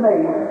promise is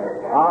made,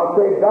 I'll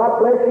say,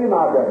 God bless you,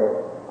 my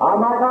brother. I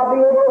might not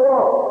be able to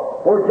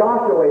walk where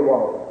Joshua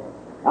walked.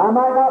 I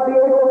might not be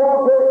able to walk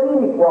where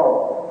Enoch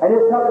walked. And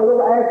just took a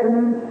little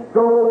afternoon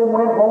stroll and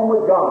went home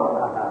with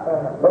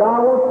God. But I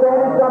won't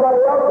stand in somebody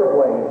else's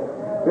way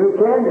who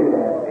can do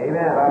that.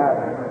 Amen.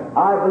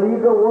 I believe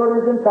the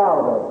Word is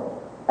infallible.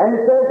 And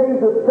it says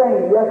He's the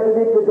same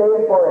yesterday, today,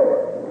 and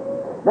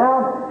forever.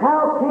 Now,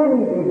 how can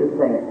He be the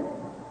same?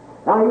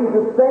 Now, He's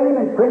the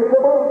same in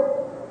principle,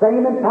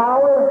 same in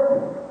power,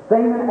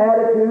 same in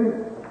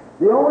attitude,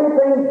 The only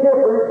thing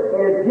different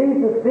is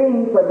Jesus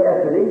seen from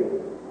yesterday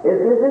is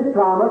this His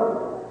promise.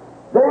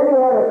 Then He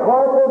had a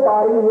corporal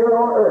body here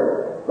on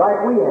earth, like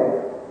we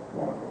have.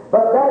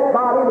 But that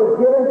body was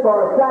given for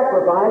a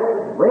sacrifice,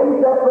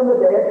 raised up from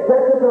the dead,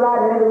 set at the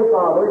right hand of the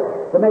Father,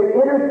 to make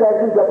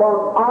intercessions upon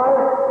our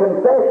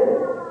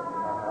confession.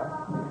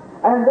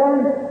 And then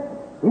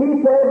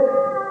He said,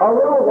 a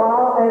little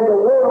while, and the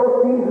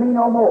world sees me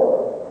no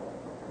more.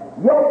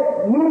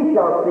 Yet ye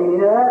shall see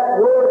me. Now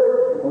that word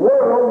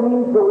world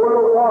means the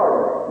world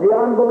order, the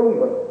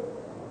unbeliever.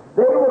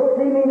 They will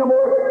see me no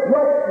more,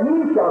 yet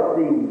ye shall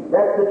see me.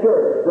 That's the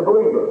church, the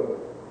believer.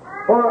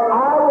 For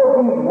I will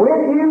be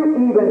with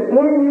you, even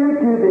in you,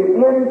 to the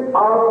end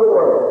of the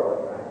world.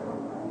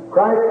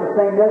 Christ the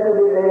same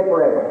yesterday, today, and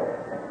forever.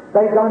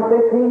 St. John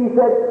 15, He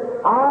said,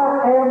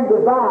 I am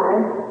the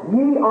vine,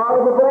 ye are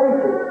the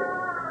branches.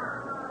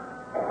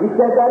 He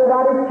said that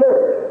about His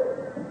church.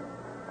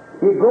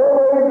 He go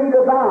away and be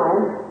the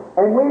vine,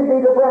 and we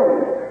be the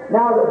branch.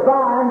 Now the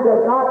vine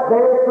does not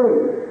bear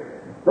fruit.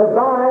 The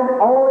vine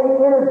only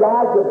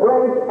energizes the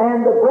branch, and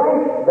the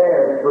branch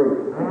bears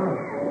fruit.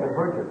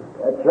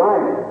 That's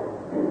right.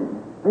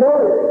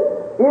 Notice,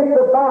 if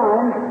the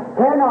vine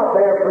cannot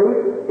bear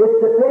fruit, it's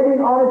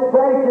depending on its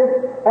branches,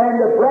 and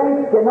the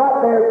branch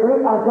cannot bear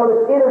fruit until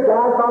it's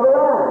energized by the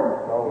vine.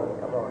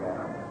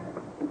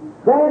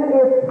 Then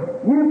if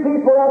you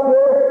people up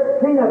here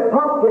seen a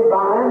pumpkin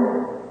vine,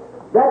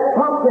 that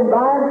pumpkin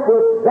vine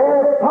would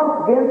bear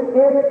pumpkins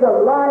if the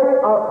life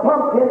of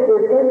pumpkin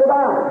is in the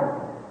vine.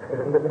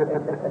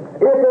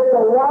 If it's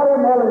a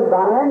watermelon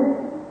vine,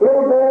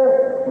 it'll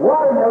bear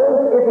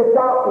watermelons if it's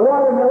got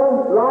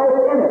watermelon life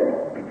in it.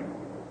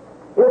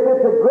 If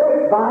it's a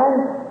grapevine,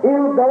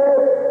 it'll bear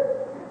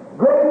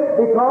grapes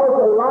because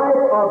the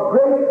life of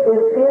grapes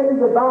is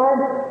in the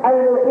vine, and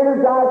it'll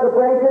energize the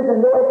branches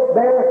and they'll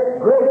bear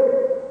grapes.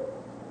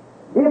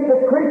 If the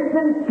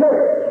Christian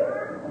church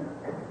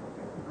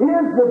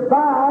is the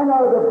vine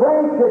or the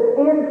branch that's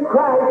in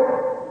Christ,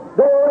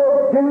 they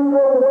will do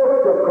the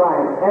works of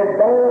Christ and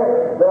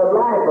bear the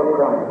life of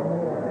Christ.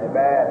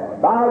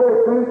 Amen. By their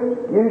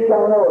fruits you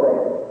shall know them.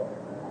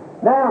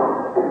 Now,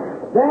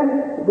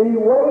 then the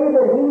way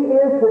that He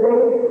is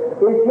today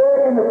is here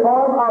in the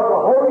form of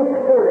the Holy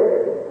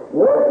Spirit,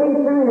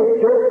 working through His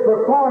church,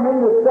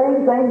 performing the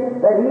same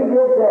thing that He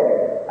did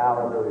there.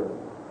 Hallelujah.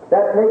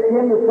 That makes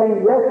Him the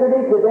same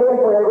yesterday, today, and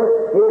forever.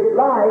 His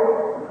life,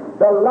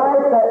 the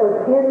life that was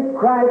in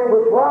Christ,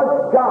 which was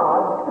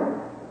God,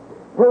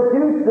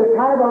 produced the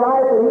kind of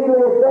life that He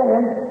lived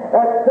then.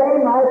 That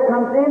same life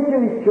comes into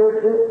His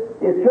churches,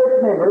 His church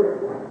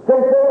members,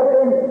 since they have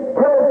been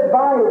purged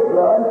by His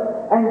blood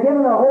and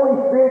given the Holy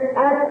Spirit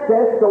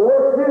access to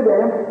work through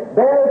them,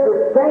 bears the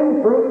same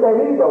fruit that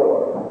He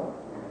bore.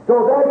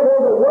 So therefore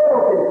the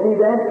world can see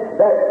then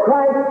that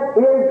Christ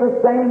is the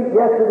same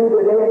yesterday,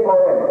 today, and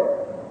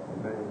forever.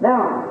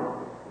 Now,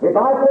 if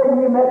I say to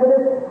you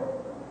Methodists,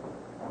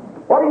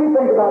 what do you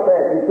think about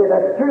that? You say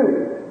that's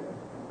true.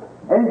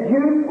 And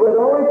Jude was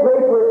the only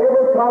place where it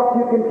ever taught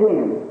to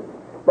contend.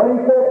 But he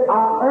said,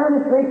 I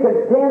earnestly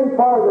contend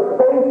for the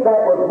faith that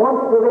was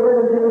once delivered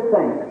unto the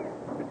saints.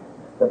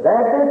 The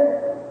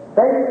Baptists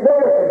think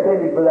they're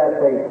contending for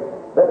that faith.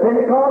 The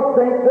Pentecost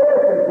think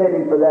they're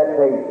contending for that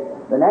faith.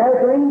 The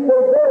Nazarenes say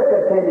they're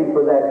contending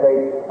for that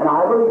faith. And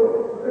I believe it.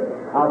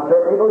 I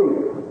certainly believe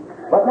it.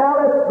 But now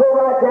let's go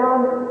right down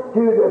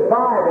to the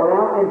Bible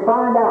now and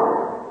find out.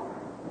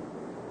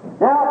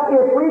 Now,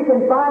 if we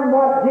can find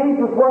what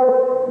Jesus was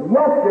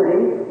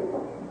yesterday,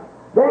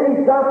 then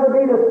He's got to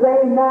be the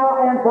same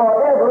now and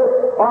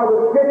forever, or the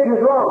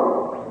Scripture's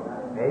wrong.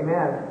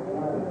 Amen.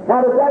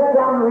 Now, does that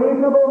sound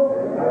reasonable?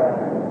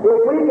 If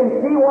we can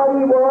see what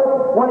He was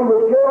when He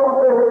was here on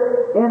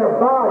earth in a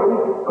body,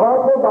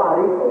 corporal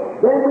body,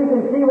 then we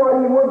can see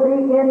what He would be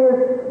in His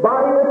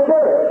body, the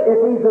church, if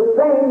He's the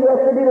same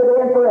yesterday,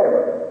 today, and forever.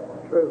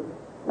 True.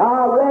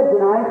 Now, I read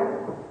tonight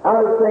out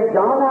of St.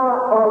 John.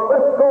 Now,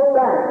 let's go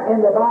back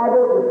in the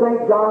Bible to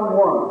St. John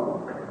 1.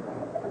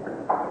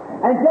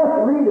 And just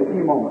read a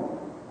few moments.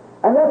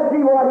 And let's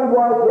see what He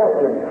was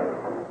yesterday.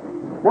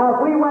 Now, if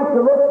we went to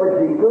look for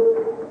Jesus,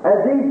 as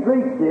these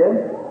Greeks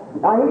did,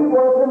 now He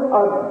wasn't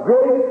a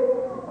great,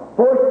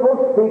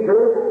 forceful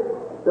speaker.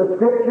 The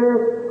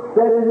Scripture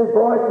said in His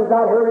voice was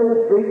not heard in the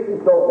streets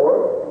and so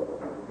forth.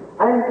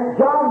 And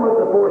John was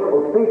the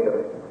forceful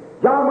speaker.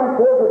 John went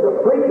forth as a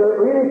preacher,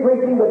 really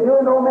preaching but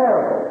doing no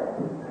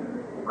miracles.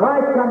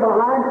 Christ come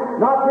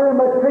behind, not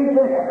doing much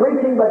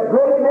preaching but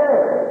great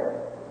miracles.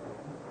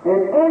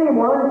 And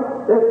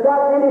anyone that's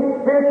got any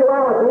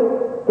spirituality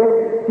can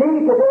see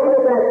today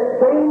that that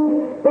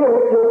same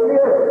Spirit is the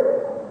earth.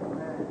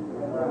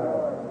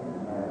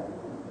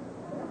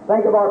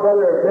 Think of our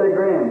brother Billy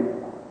Graham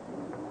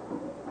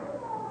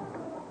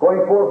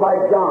going forth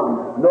like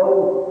John.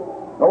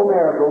 No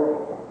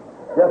miracles,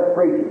 just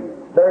preaching,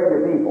 stirring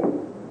the people.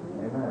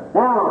 Amen.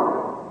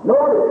 Now,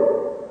 notice.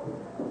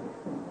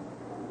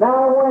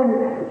 Now,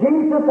 when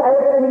Jesus,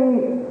 after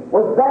He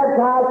was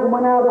baptized and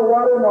went out of the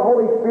water and the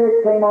Holy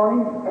Spirit came on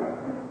Him,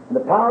 and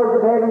the powers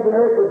of heavens and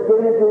earth was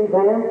given into His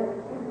hands,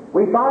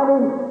 We find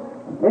him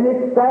in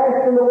his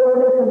fast in the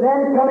wilderness, and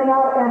then coming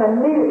out, and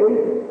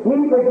immediately he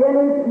began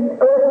his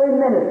earthly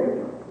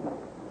ministry.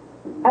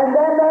 And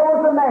then there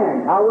was a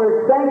man. Now,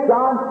 we're St.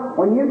 John.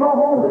 When you go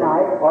home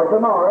tonight or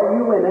tomorrow,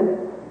 you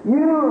women,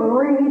 you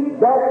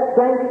read that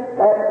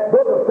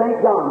book of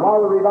St. John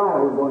while the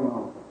revival is going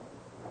on.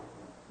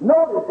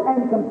 Notice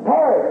and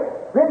compare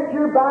it,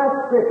 Scripture by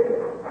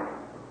Scripture,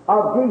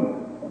 of Jesus.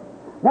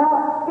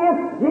 Now,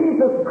 if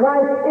Jesus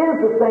Christ is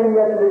the same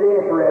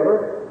yesterday and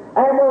forever,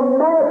 and will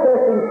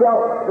manifest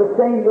Himself the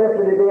same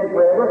yesterday and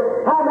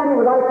forever, how many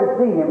would like to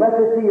see Him? Let's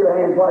just see your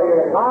hands while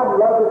you're at it. I'd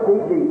love to see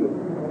Jesus.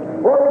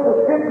 Well, if the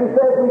Scripture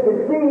says we can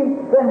see Him,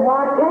 then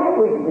why can't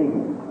we see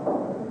Him?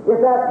 If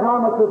that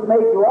promise was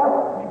made to us,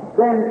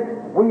 then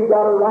we've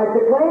got a right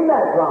to claim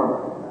that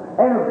promise.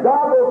 And if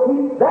God will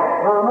keep that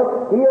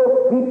promise, He'll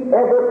keep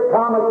every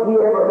promise He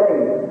ever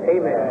made.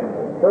 Amen.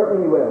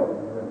 Certainly He will.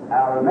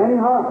 Many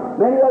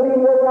of you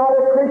here are not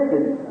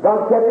Christians.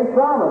 God kept His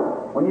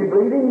promise. When you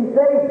believe Him, He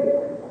saves you.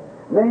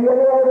 Many of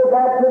you have the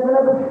baptism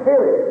of the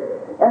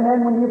Spirit. And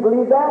then when you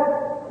believe that,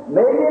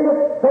 maybe in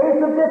the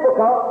face of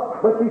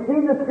difficult, but you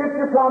see the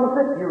Scripture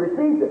promises, you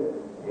received it.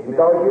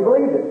 Because you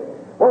believe it.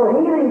 Well,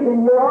 healing's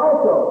in you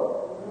also.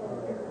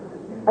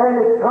 And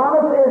His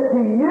promise is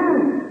to you.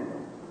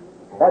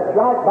 That's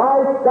right. By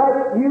His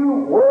stripes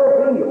you were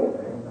healed.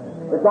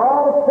 It's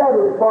all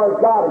settled as far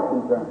as God is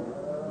concerned.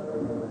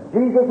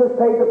 Jesus has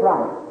paid the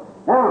price.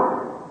 Now,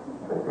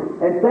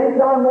 in St.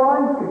 John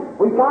 1,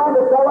 we find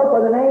a fellow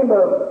by the name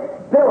of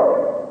Philip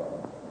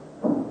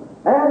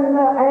and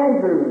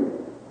Andrew.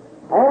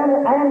 And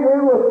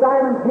Andrew was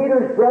Simon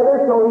Peter's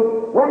brother, so he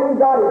went and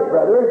got his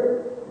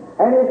brother,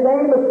 and his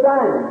name was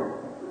Simon.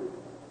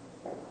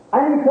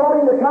 And he told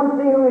him to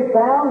come see who he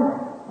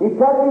found. He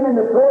took him in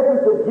the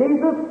presence of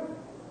Jesus.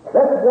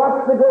 Let's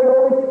watch the great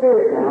Holy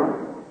Spirit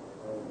now.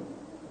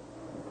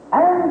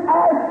 And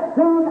as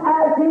soon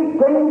as he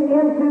came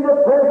into the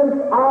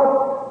presence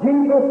of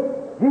Jesus,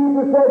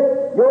 Jesus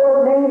said,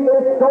 "Your name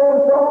is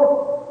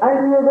so-and-so,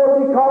 and you're going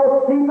to be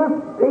called Cephas,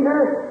 Peter,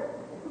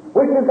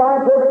 which is thy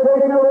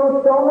interpretation of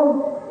little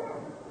stone,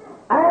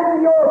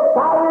 and your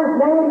father's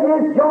name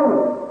is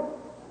Jonas."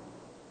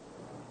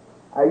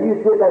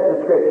 You said that's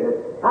the Scripture.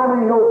 How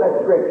many know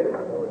that's Scripture?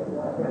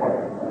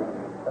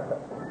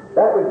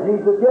 That was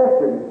Jesus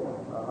yesterday.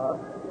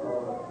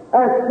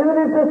 As soon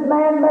as this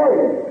man met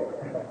him,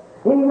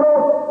 he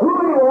knows who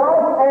he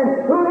was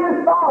and who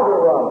his father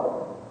was.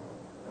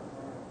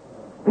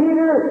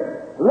 Peter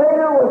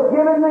later was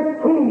given the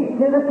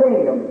key to the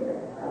kingdom.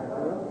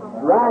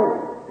 Right.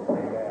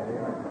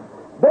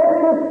 Then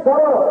this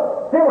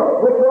fellow, Philip,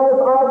 which was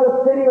of the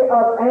city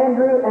of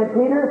Andrew and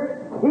Peter,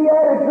 he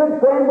had a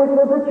good friend which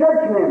was a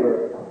church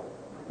member.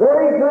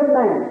 Very good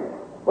man.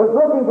 Was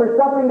looking for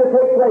something to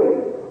take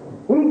place.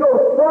 He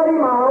goes 30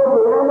 miles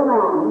around the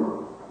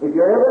mountain. If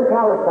you're ever in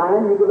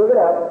Palestine, you can look it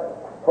up.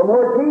 From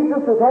where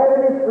Jesus was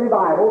having his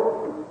revival,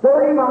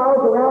 30 miles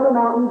around the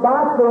mountain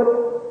by foot,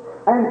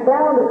 and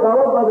found a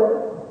fellow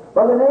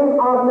by the name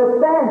of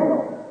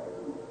Nathaniel,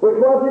 which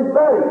was his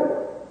buddy.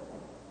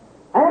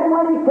 And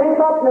when he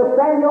came up,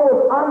 Nathaniel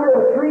was under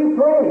a tree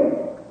praying.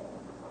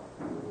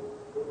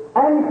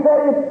 And he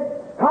said,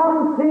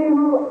 "Come see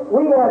who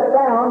we have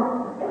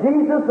found,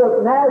 Jesus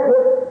of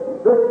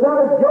Nazareth, the son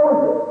of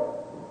Joseph."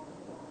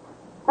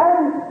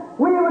 And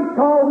we would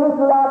call this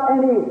without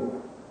any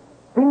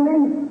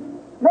feeling.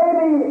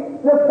 Maybe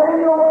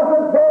Nathaniel was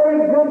a very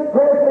good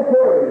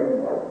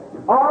Presbyterian,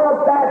 or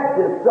a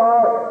Baptist,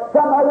 or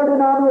some other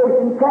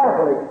denomination,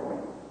 Catholic.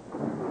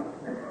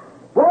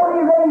 Well, he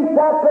raised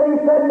up and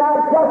he said,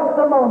 "Now, just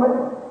a moment,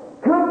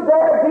 could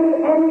there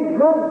be any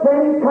good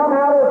thing come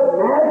out of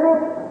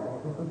Nazareth?"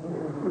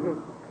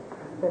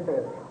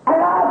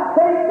 And I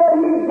think that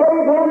he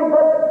gave him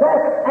the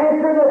best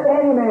answer that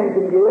any man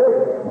can give.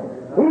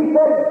 He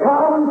said,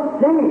 "Come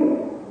see."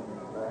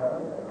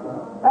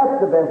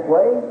 That's the best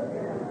way.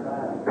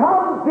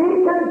 Come be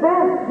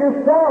convinced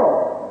yourself.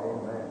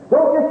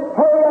 Don't just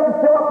hurry up and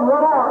fill up and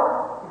run out.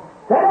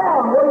 Sit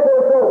down, wait till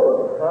it's over.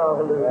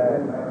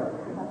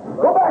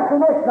 Go back the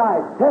next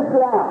night, test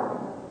it out.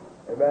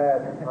 Amen.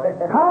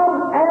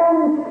 Come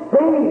and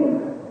see.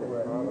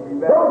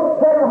 Don't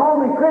sit at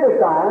home and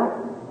criticize,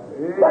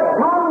 but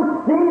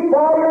come see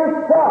for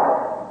yourself.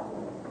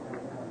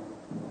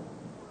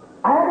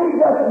 And he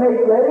just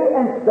made ready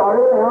and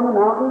started around the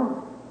mountain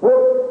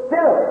with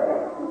Philip.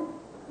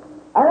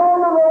 And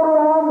on the road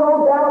around,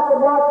 no doubt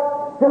but what,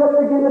 Philip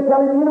began to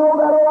tell him, "You know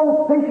that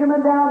old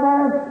fisherman down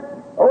there?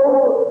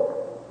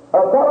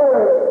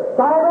 Brother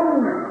Simon?"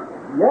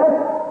 "Yes."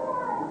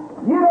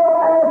 "You know,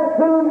 as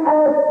soon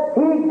as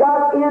he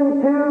got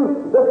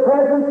into the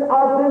presence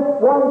of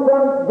this one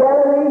from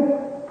Galilee,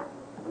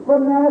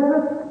 from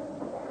Nazareth,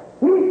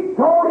 he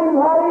told him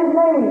what his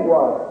name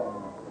was,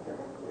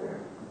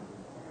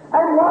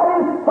 and what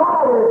his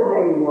father's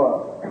name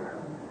was."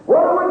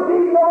 Well, it would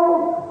be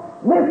no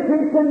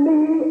mystery to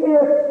me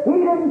if he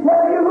didn't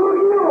tell you who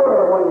you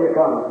were when you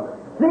come.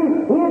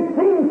 See, he had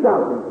seen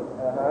something.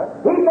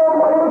 He knew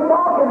what he was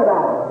talking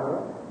about.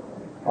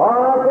 Oh,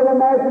 I can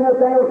imagine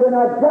Nathaniel said,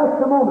 now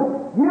just a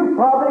moment. You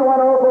probably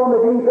went off on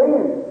the deep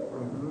end.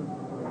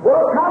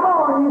 Well, come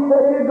on, he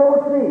said, he'd go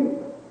see.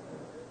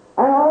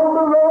 And on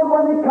the road,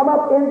 when they come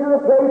up into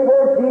the place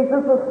where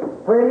Jesus was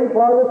praying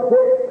for the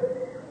sick,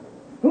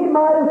 he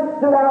might have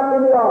stood out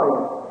in the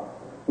audience.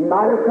 He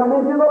might have come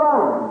into the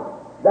line.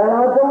 That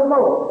I don't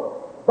know.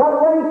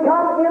 But when he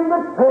come in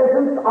the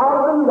presence of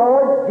the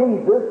Lord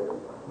Jesus,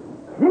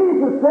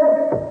 Jesus said,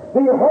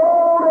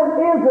 behold an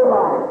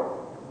Israelite,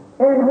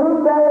 in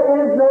whom there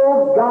is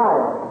no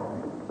guile.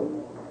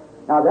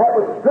 Now that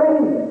was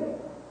strange.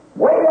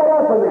 Wait that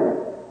up a minute.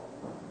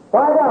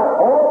 Find out.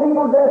 All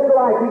people dressed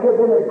alike. He could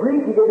have been a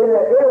Greek, he could have been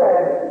an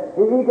Arab,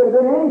 he could have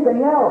been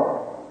anything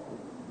else.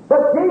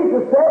 But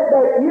Jesus said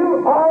that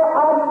you are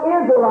an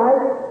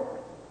Israelite,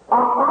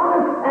 an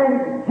honest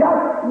and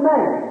just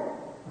man.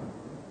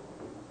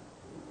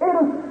 It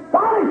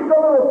astonished the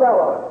little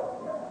fellow.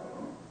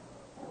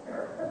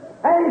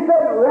 And he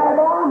said,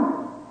 Rabbi,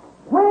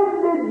 when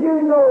did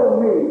you know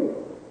me?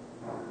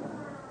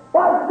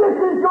 Well, this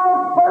is your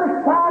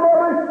first time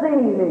ever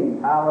seeing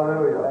me.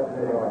 Hallelujah.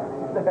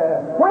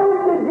 When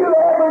did you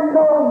ever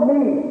know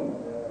me?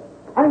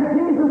 And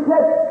Jesus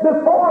said,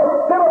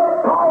 before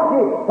Philip called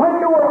you, when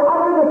you were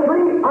under the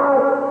tree, I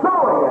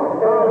saw you.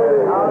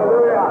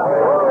 Hallelujah.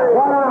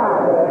 One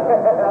eye.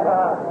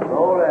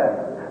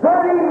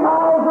 30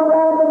 miles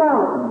around the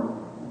mountain.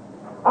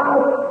 I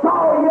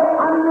saw you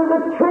under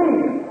the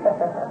tree.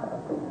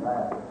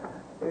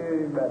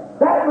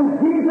 That was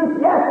Jesus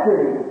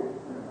yesterday.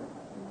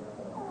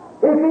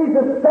 If He's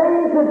the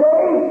same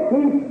today,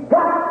 He's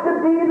got to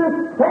be the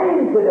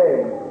same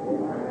today.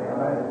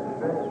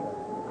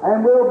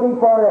 And will be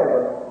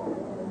forever.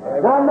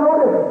 Now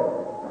notice,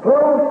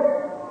 close.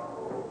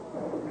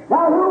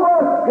 Now who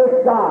was this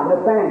guy,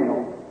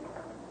 Nathaniel?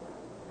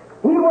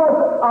 He was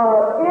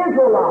an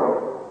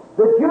Israelite,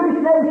 the Jewish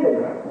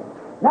nation.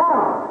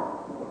 Now,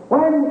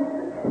 when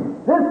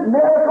this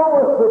miracle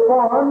was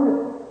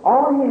performed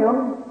on him,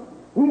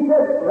 he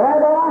said,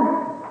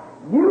 Rabbi,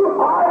 you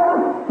are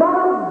the Son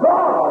of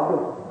God.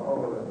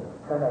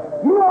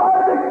 You are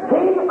the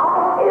King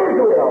of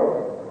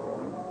Israel.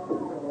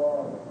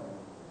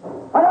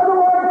 In other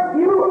words,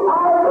 you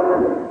are the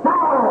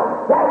Messiah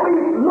that we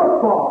look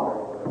for.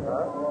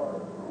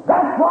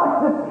 That's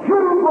what the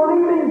true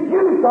believing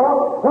Jew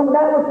thought when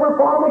that was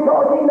performed,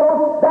 because he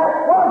knows that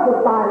was the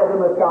sign of the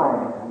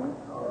Messiah.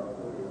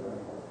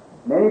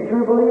 Many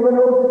true believers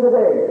knows it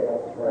today.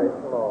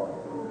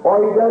 Or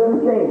he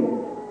doesn't change.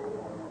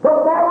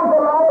 But there was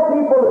a lot of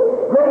people,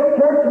 great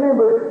church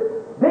members,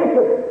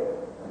 bishops,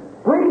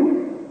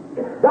 priests,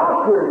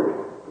 doctors,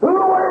 who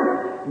were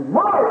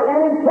smart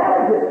and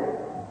intelligent.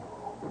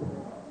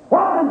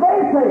 What did they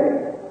say?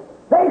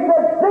 They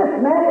said, this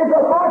man is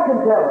a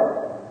fortune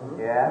teller.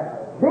 Yeah.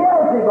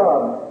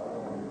 Beelzebub,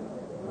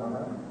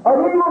 an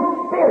evil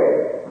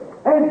spirit.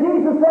 And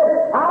Jesus said,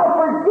 I'll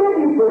forgive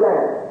you for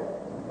that.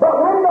 But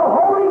when the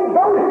Holy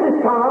Ghost has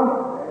come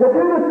to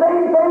do the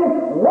same thing,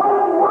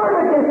 one word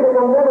against it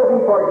will never be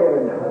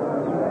forgiven.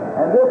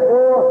 And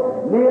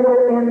therefore, neither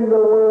in the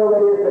world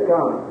that is to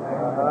come.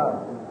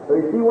 So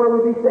you see where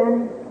we'll be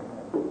standing?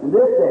 In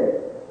this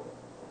day.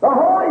 The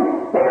Holy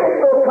Spirit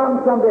will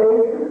come someday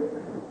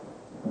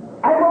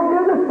and will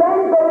do the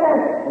same thing,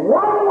 as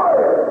one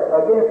word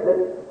against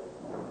it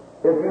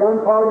is the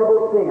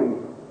unpardonable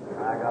sin.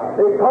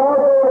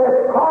 Because it has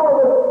called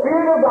the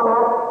Spirit of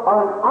God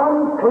an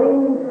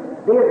unclean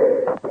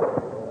spirit.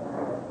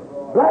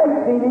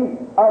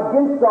 Blasphemy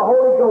against the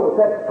Holy Ghost,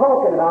 that's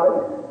talking about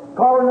it.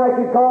 Calling like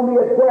you call me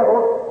a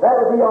devil, that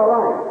would be all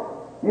right.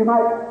 You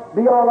might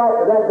be all right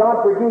with that,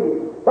 God forgive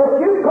you.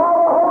 But you call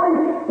the Holy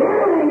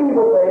Spirit an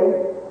evil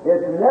thing,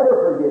 it's never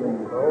forgiven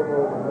you.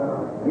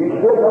 You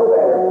should know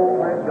that.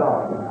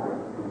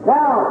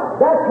 Now,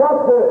 that's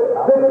what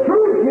the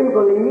true Jew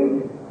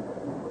believes,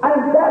 and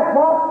that's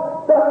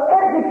what the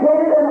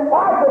educated and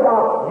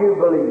orthodox Jew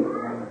believes.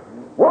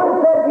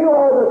 One said you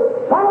are the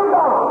Son of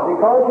God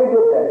because you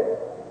did that.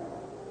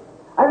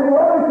 And the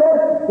other said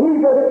he's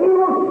an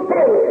evil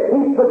spirit.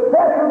 He's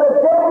possessed with the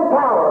devil's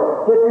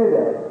power to do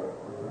that.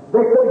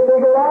 They couldn't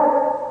figure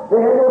out.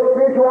 They had no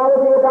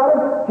spirituality about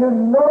him. To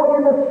know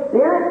in the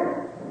Spirit,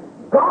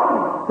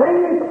 God's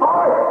things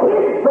are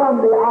hid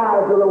from the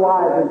eyes of the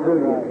wise and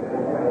prudent.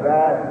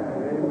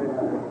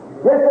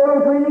 Yes, they were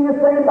reading the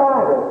same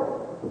Bible.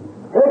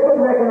 They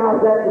couldn't recognize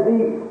that to be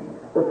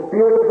the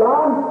Spirit of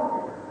God.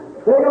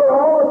 They know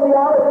all the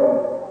theology.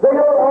 They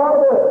know all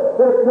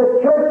the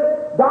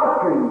church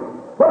doctrine.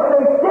 But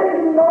they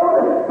didn't know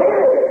the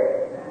Spirit.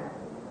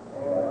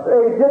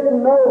 They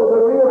didn't know the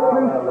real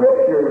true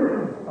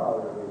Scriptures.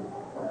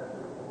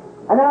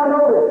 And now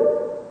notice,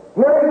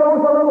 here he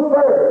goes a little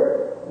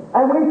further.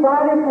 And we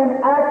find him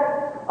in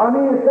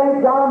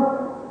St. John,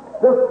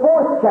 the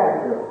 4th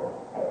chapter.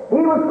 He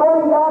was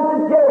going down to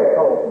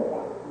Jericho,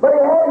 but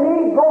he had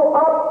need go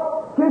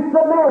up to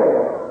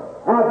Samaria.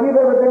 Now, if you've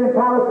ever been in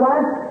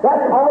Palestine,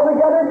 that's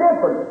altogether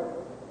different.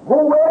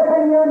 Go way up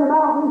in here in the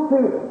mountains to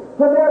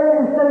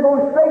Samaria instead of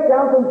going straight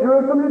down from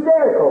Jerusalem to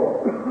Jericho.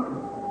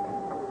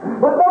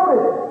 But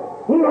notice,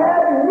 He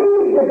had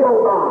need to go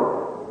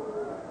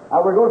by.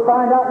 We're going to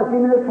find out in a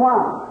few minutes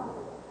why.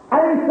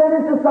 And He sent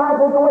His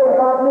disciples away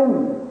about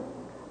noon.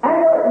 And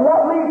a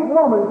lovely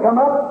woman come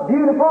up,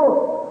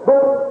 beautiful,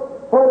 but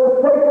for the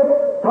sake of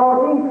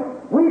talking,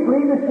 we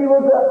believe that she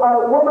was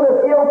a woman of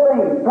ill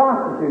fame,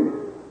 prostitute.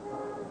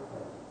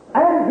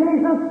 And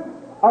Jesus,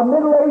 a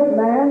middle-aged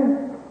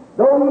man,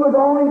 though he was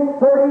only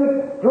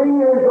 33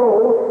 years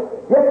old,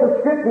 yet the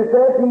Scripture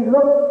says he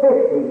looked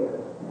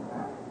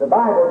 50. The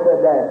Bible said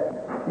that.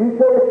 You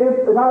say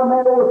if you're not a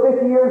man over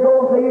 50 years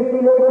old, say you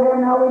see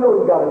Abraham, now we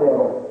know he got a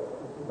devil.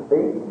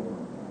 See?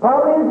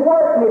 Probably his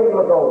work made him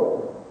look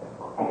old.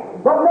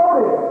 But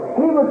notice,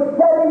 he was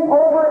setting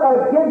over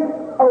against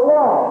a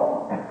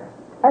wall.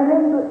 And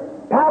in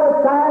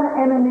Palestine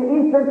and in the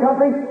eastern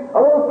countries, a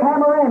little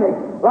panoramic,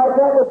 like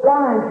that with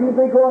vines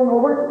usually growing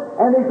over it,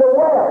 and there's a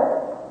well.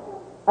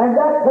 And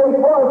that place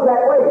was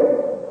that way.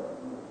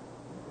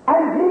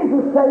 And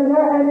Jesus sitting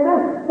there, and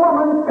this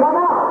woman come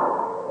out.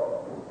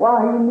 Well,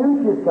 he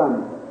knew she was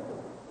coming.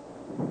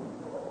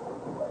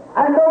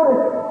 And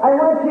notice, and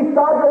when she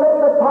started to let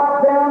the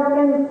pot down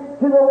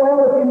into the well,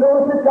 if you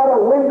notice it's got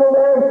a window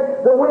there,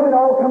 the women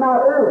all come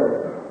out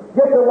early.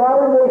 Get the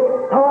water, they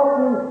talk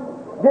and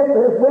get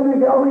this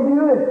women can only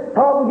do is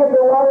talk and get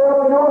the water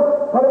up, you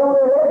know, put it on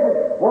their head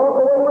and walk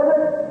away with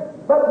it.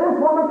 But this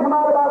woman come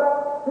out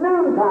about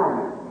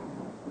noontime.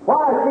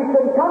 Why? She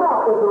couldn't come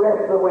out with the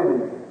rest of the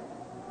women.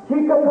 She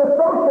couldn't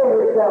associate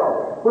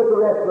herself with the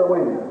rest of the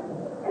women.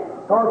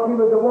 Because she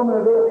was a woman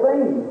of ill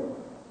fame.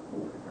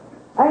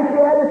 And she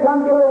had to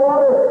come get her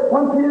water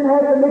when she didn't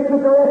have to mix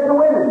with the rest of the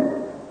women.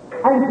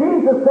 And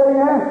Jesus sitting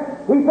there,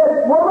 He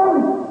said,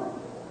 "Woman,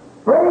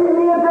 bring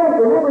me a drink."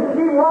 Remember,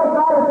 she was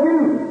not a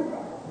Jew.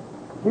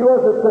 She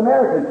was a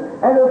Samaritan.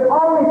 And there's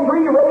only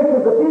three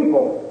races of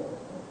people: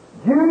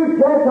 Jew,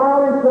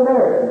 Gentile, and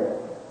Samaritan.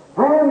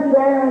 Ham,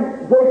 Shem,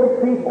 and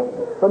Jacob's people,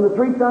 from the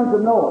three sons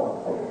of Noah.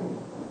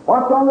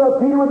 What's on the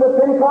Peter with the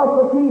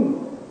Pentecostal keys?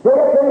 Day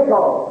of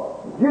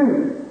Pentecost,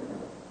 Jews,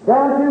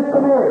 down to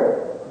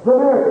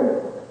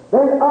Samaritans,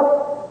 then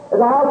up at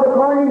the house of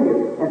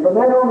Cornelius, and from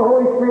then on the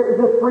Holy Spirit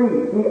was just free.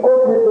 He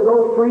opened it to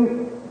those three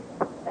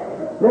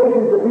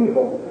nations of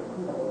people,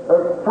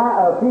 or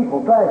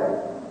classes.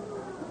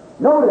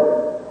 Notice,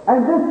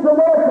 and this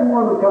Samaritan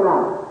woman come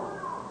out,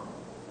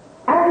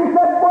 and he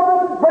said,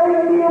 "Woman, bring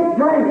me a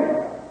drink."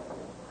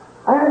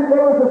 And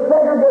there was a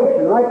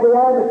segregation like we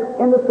had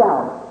in the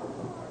South.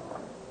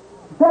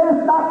 He said,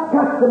 "It's not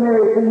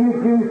customary for you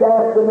Jews to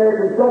ask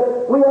Samaritans such.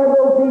 We have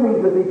no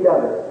dealings with each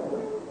other."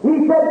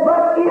 He said,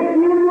 "But if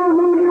you knew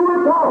who you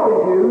were talking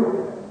to,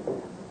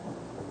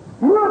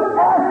 you'd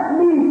ask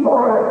me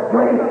for a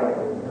drink.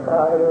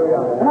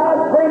 And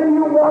I'd bring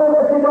you water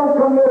that you don't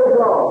come here to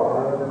draw."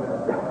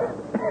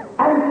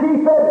 And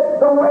she said,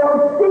 "The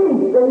well's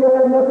deep, and you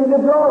have nothing to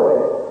draw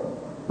with."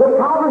 The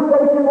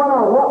conversation went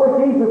on. What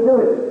was Jesus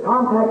doing?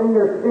 Contacting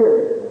her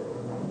spirit.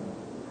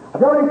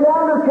 Until He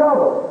found her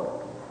trouble.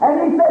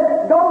 And He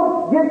said,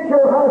 "Don't get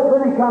your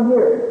husband and come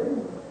here."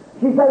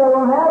 She said, "I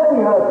don't have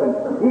any husband."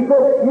 He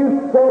said,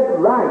 "You said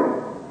right.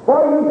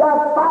 For you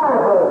got 5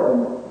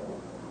 husbands.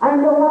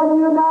 And the one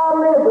you now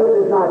live with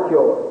is not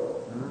yours."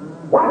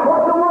 Watch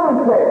what the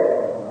woman said.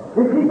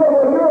 Did she say,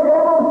 "Well, you're a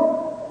devil"?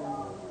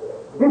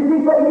 Did she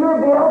say, "You're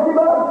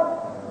Beelzebub"?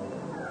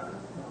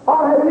 Or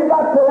have you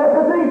got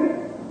telepathy?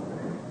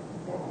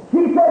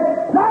 She said,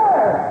 "Sir,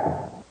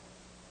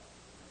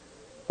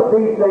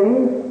 these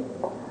things,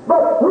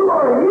 but who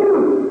are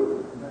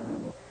you?"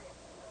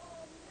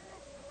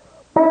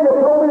 And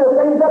they told me the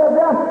things that I've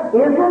done.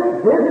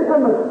 Isn't this the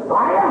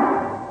Messiah?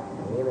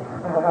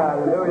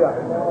 Hallelujah.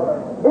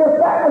 If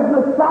that was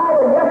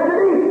Messiah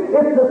yesterday,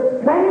 it's the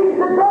same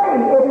today.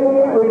 It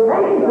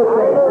remains the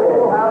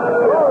same.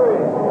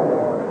 Hallelujah.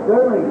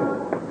 Certainly.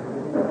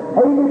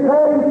 And He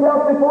declared Himself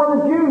before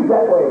the Jews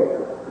that way.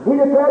 He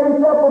declared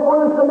Himself before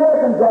the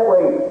Samaritans that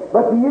way.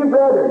 But to you,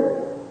 brethren,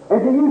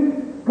 and to you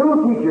school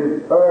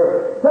teachers,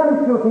 or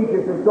Sunday school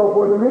teachers and so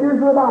forth, the readers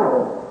of the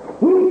Bible,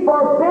 He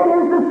forbid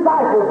His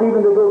disciples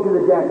even to go to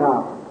the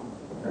Gentiles.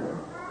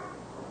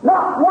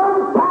 Not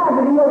one time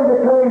did He ever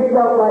declare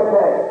Himself like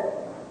that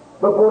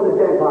before the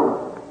Gentiles.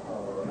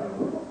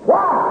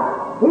 Why?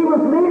 He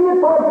was leaving it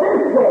for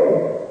this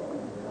day.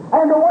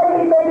 And the way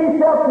He made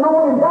Himself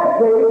known in that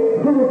day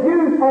to the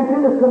Jews and to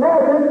the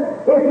Samaritans,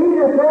 if He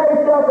declared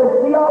Himself as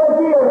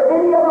theology or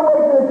any other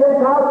way to the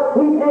Gentiles,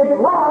 He did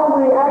wrong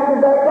when He acted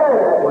back there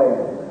that way.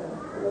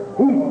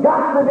 He's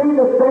got to be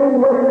the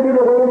same yesterday,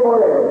 today, and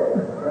forever.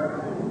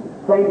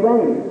 Same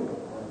thing.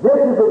 This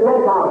is the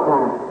Gentile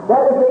time.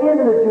 That was the end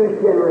of the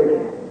Jewish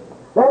generation.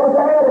 That was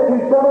the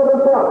attitude some of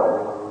them felt.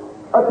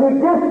 To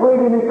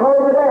disbelieve Him and call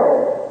Him the devil.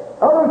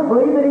 Others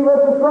believed that He was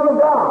the Son of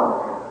God.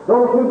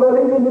 Those who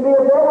believed Him to be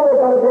a devil, they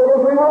got a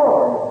devil's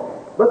reward.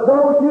 But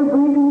those who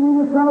believed Him to be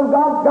the Son of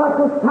God got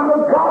the Son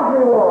of God's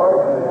reward.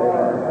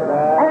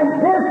 And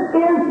this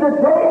is the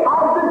day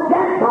of the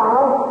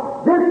Gentiles.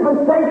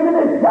 Dispensation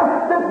is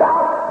just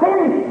about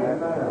finished.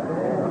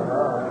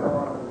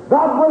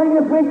 God willing,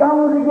 this week I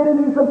want to get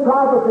into some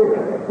prophecies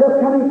just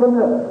coming from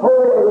the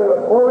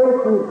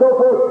Orient and so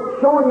forth,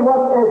 showing you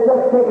what has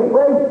just taken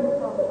place.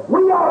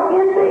 We are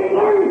in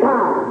the end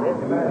time.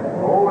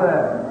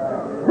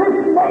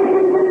 This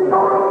nation can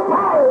go to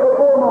fire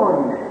before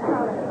morning.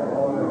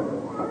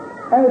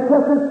 And it's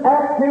just as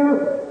apt to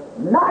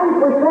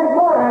 90%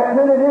 more apt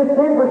than it is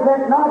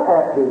 10% not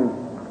apt to.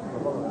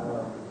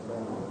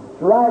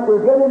 Right,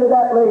 we'll get into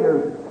that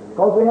later,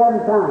 because we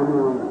haven't time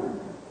now.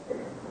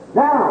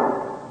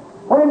 Now,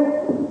 when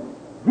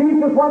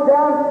Jesus went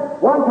down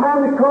one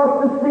time to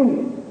cross the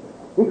sea,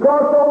 he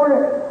crossed over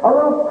and a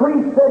little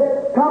priest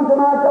said, "Come to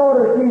my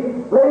daughter, she's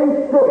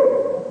laying sick."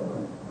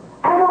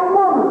 And a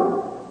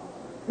woman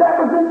that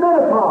was in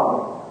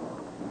menopause,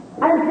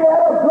 and she had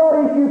a blood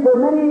issue for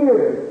many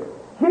years,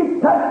 she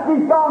touched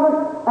his garment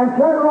and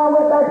turned around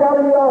and went back out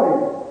in the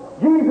audience.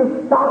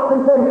 Jesus stopped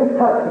and said, "Who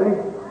touched me?"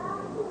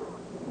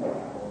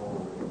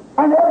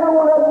 And every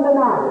one of them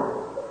denied it.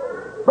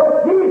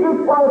 But Jesus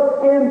was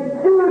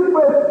endued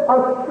with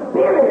a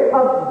Spirit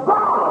of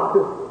God.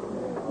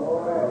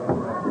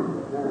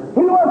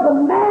 He was a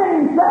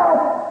man himself,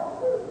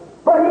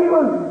 but he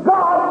was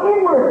God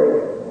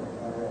inwardly.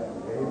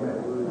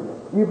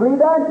 You believe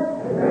that?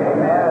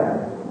 Amen.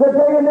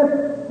 Today in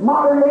this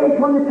modern age,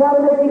 when you try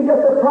to make him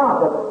just a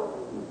prophet,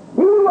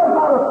 he was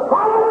not a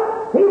prophet,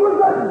 he was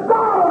the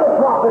God of the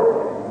prophet.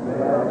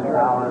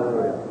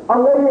 Hallelujah. A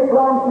lady that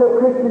belongs to a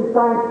Christian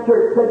Science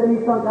church said to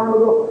me some time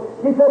ago,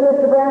 she said,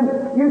 "Mr. Branham,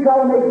 you try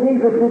to make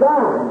Jesus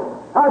divine."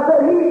 I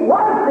said, "He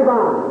was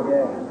divine."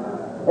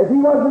 If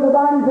he wasn't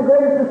divine, he's the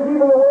greatest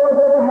deceiver the world has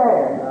ever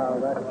had.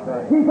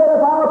 She said,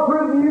 "If I'll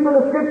prove to you from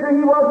the Scripture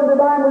he wasn't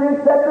divine, will you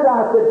accept it?"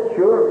 I said,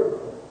 "Sure."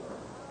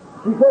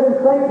 She said in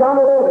St. John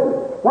 11,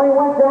 when he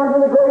went down to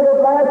the grave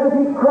of Lazarus,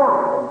 he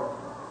cried.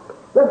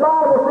 The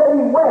Bible said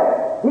he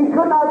wept. He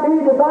could not be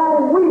divine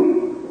and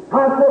weep.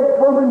 I said,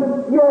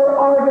 "Woman, your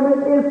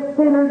argument is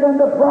thinner than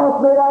the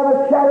frost made out of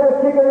a shadow of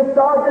a chicken and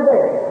starved to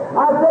death."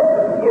 I said,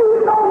 "You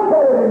know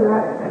better than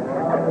that."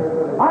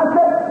 I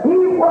said, "He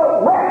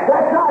was wept,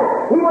 that's right.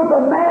 He was a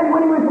man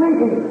when he was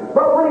weeping.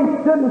 But when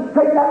he stood and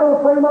straightened that little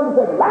frame up and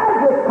said,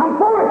 'Lazarus, come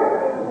forth!'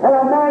 and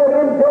a man had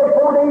been dead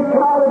 4 days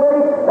come out of the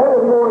grave, that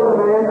was more than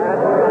a man.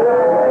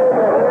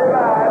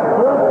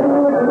 Trust in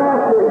his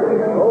master.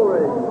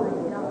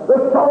 The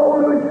soul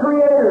of his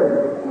creator.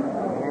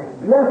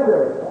 Yes,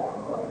 sir.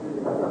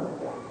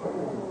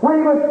 When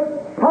he was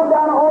come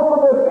down off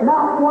of the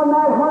mountain one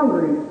night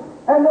hungry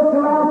and looked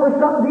around for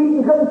something to eat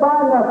and couldn't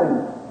find nothing.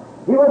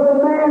 He was a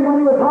man when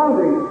he was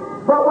hungry.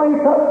 But when he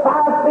took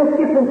 5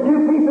 biscuits and 2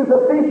 pieces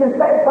of fish and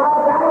fed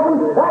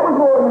 5,000, that was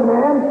more than a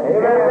man.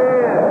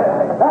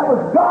 Amen. That was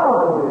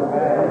God,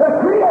 the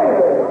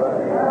Creator.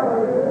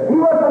 He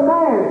was a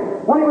man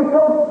when he was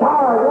so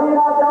tired, laying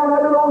out down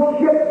that little old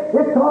ship,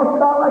 it tossed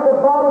about like a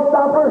bottle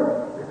stopper.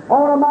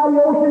 On a mighty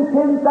ocean,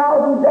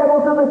 10,000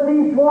 devils of the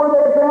sea swore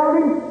they drowned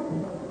him.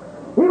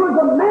 He was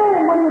a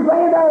man when he was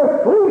laying there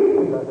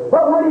asleep.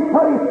 But when he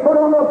put his foot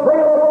on the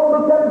brail of the boat,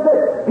 looked up and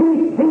said,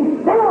 "Peace,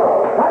 be still."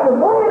 That was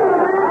more than a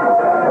man.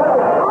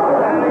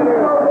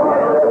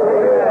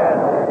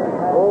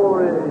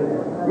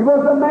 He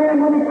was a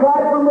man when he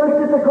cried for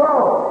mercy at the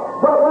cross.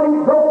 But when he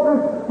broke the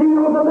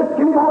seals of the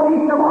tomb on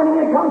Easter morning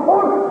and come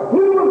forth,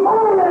 he was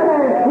more than a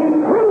man. He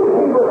proved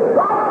he was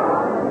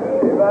God.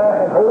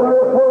 Oh,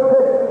 the poor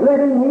said,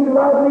 "Living he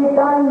loved me,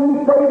 dying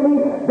he saved me,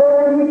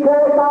 buried he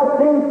carried my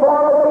sins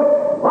far away,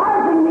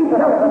 rising he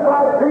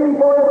justified, freely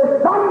forever.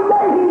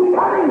 Someday he's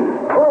coming."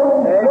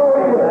 Oh,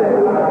 glory to God.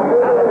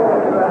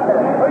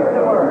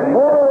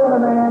 More than a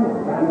man,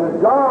 he was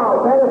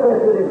God,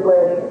 manifested in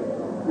flesh.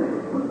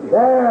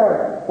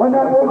 There, when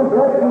that woman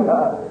touched him,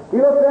 he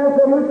looked there and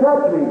said, "Who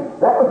touched me?"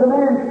 That was the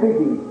man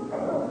speaking.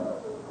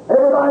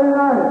 Everybody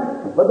denied,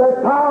 but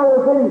that power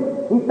was in him.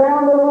 He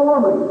found the little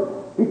woman.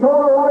 He told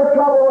her what her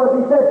trouble was.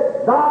 He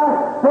said, "Thy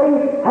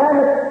faith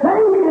hath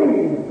saved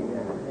thee."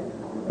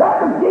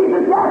 That was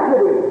Jesus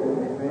yesterday.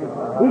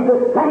 He's the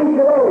same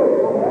today.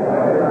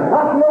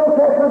 Not the Old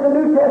Testament, the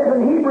New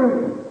Testament, Hebrews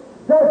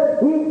says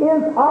he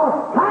is our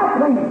high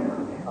priest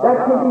that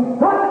can be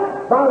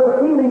touched by the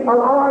healing of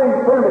our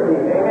infirmity.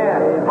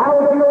 Amen. How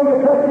would you know you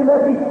touched him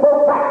as he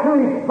spoke back to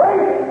his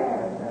faith?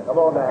 Come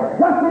on now.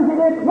 Just as he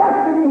did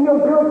yesterday, he'll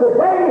do it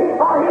today,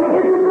 or he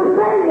isn't the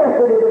same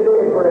yesterday, today,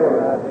 and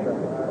forever.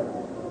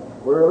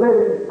 We're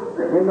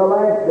living in the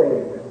last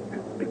days.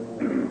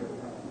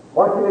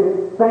 Watch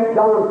it, St.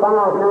 John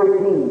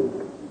 5:19.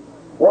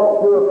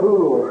 Walked through a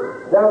pool.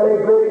 There lay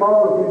great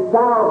multitudes,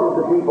 thousands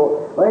of people,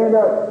 laying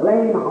there,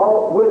 lame,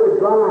 halt, withered,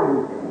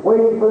 blind,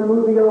 waiting for the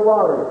moving of the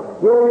water.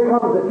 Here he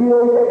comes, a few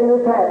days after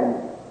this happened.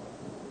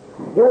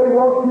 Here he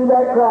walks through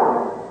that crowd.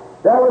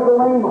 There was a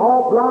lame,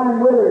 halt,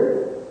 blind,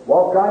 withered.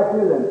 Walked right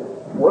through them.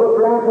 Looked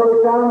around till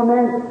he found a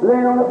man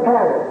laying on a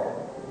pallet.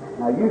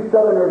 Now you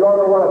Southerners don't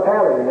know what a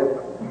pallet is.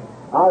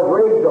 I was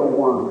raised on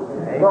one.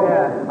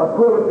 Amen. So,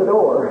 equivalent to the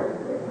door.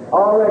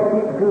 All right,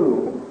 keep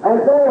cool. And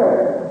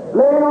there,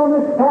 laying on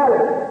this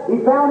pallet, he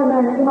found a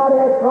man. He might have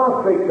had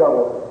prostrate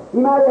trouble. He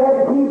might have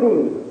had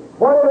TB.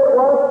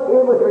 Whatever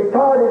it was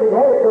retarded. It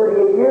had it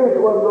 38 years.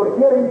 It wasn't going to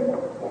kill him.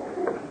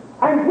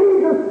 And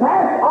Jesus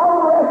passed all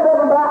the rest of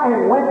them by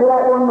and went to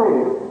that one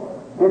man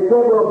and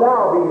said, "Will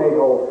thou be made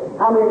whole?"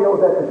 How many knows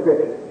that's the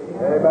Scripture?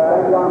 St.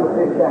 John the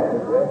 5th chapter.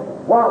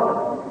 What?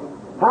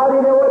 How do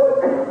you know it?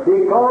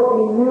 Because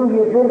he knew he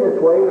had been this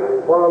way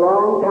for a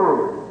long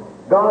time.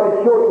 God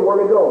had showed him where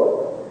to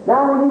go.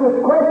 Now when he was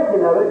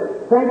questioned of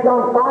it, St.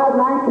 John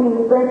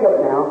 5:19, think of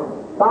it now.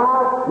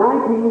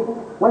 5:19,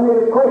 when they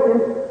were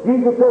questioned,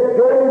 Jesus said,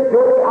 "Verily,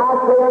 verily, I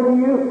say unto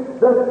you,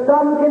 the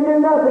Son can do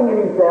nothing in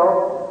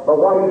himself, but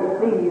what he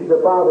sees the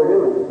Father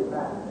doing."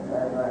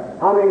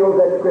 How many knows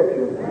that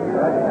Scripture?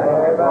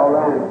 All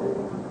right.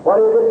 What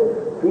is it?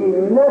 He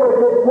never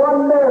did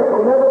one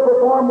miracle, never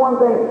performed one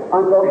thing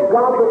until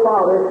God the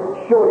Father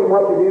showed him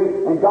what to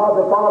do, and God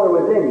the Father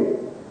was in him.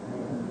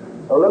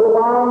 "A little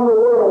while and the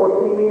world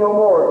will see me no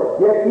more,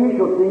 yet ye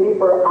shall see me,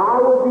 for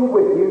I will be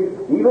with you,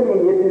 even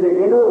in you, to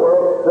the end of the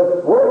world.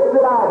 The works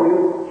that I do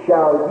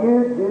shall you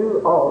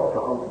do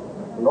also.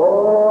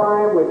 Lo,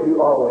 I am with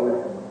you always."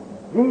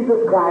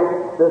 Jesus Christ,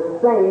 the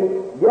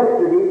same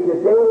yesterday,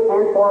 today,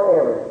 and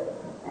forever.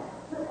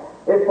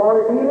 As far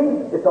as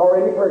healing, it's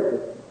already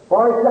purchased. As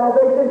far as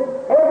salvation,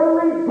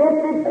 every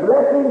redemptive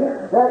blessing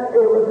that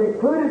it was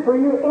included for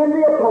you in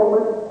the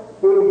atonement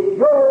is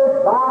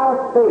yours by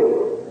faith.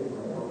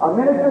 A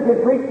minister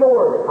could preach the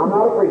Word. I'm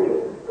not a preacher.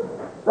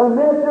 The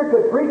minister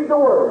could preach the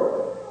Word,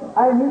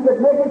 and he could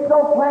make it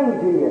so plain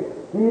to you.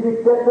 You'd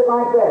accept it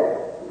like that.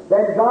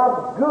 Then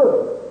God's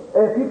good.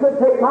 If you could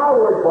take my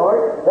word for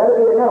it, that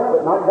would be enough,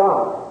 but not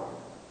God.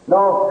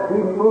 No,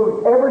 He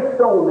moves every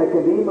stone that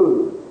can be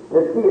moved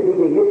to see if He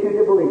can get you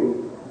to believe.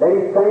 Then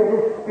He sends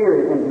His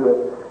Spirit into it.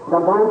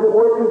 Sometimes it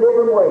works in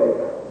different ways.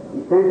 He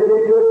sends it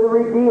into us to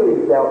reveal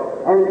Himself.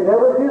 And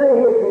never through the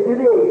history, through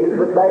the ages,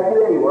 but back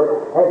to anywhere,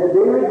 has it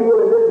been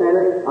revealed in this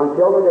manner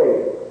until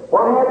today.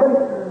 What happens?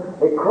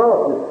 It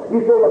crosses.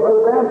 You say, "Well,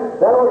 Brother Branham,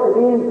 that ought to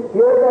be in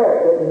here or there."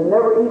 It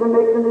never even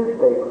makes a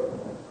newspaper.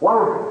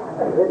 Why?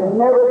 It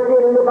never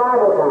did in the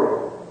Bible time.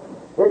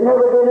 It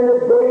never did in the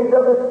days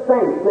of the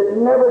saints. It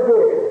never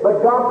did.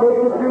 But God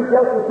takes it through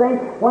just the same.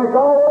 When it's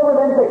all over,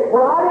 then say,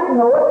 "Well, I didn't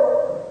know it."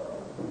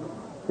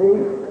 See,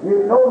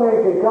 no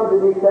man can come to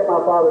me except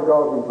my Father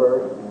draws him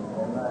first.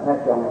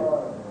 That's right.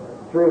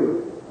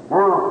 True.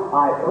 Now,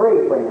 I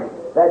pray, friends,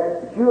 that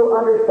you'll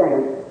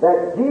understand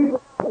that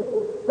Jesus is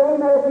the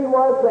same as He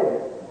was then.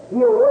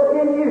 He'll work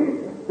in you,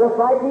 just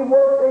like He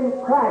worked in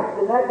Christ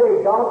in that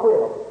day, God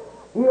will.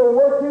 He'll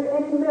work in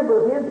any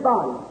member of His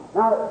body.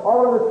 Now,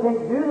 all of us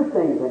can't do the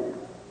same thing.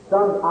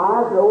 Some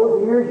eyes,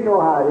 nose, ears, you know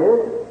how it is.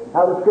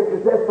 How the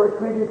Scripture says, 1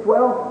 Corinthians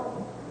 12,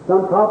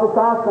 some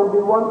prophesy, some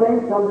do one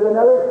thing, some do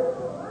another.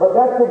 But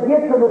that's the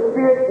gift of the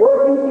Spirit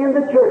working in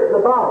the church, the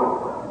body.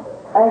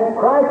 And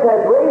Christ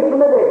has raised from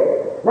the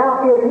dead. Now,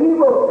 if He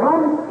will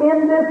come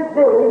in this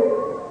village,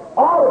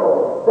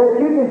 audible, that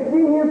you can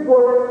see His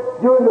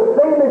work doing the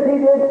same as He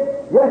did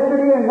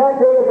yesterday and that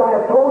day, as I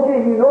have told you,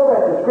 and you know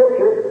that's the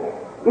Scripture.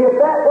 If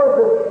that was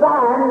the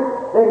sign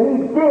that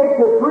He did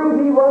to prove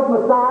He was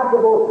Messiah to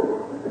both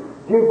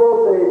the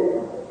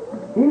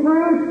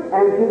Hebrews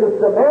and to the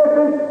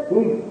Samaritans,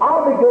 He's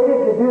obligated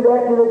to do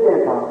that to the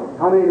Gentiles.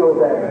 How many know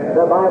that?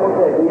 The Bible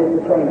says He is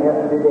the same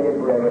yesterday, today,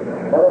 and forever.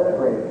 Let us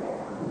pray.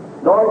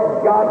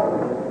 Lord God,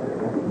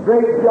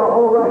 great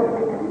Jehovah,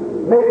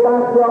 make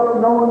Thyself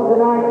known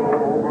tonight.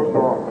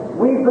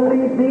 We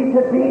believe Thee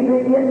to be the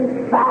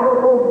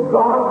infallible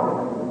God,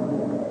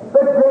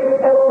 the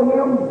great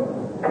Elohim,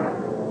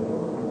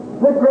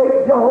 the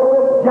great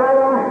Jehovah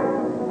Jireh,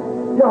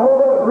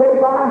 Jehovah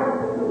Rabbi,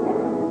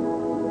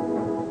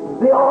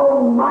 the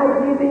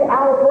Almighty, the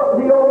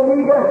Alpha, the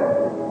Omega.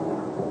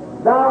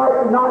 Thou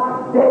art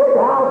not dead.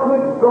 How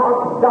could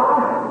God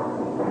die?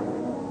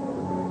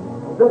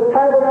 The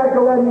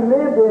tabernacle that He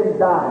lived in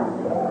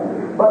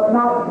died, but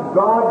not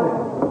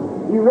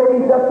God. He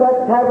raised up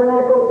that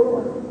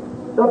tabernacle,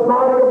 the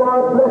body of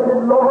our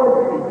blessed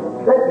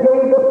Lord, that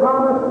gave the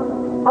promise,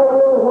 "A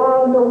little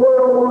while and the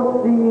world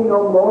won't see me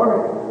no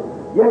more,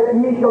 yet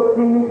ye shall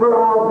see me, for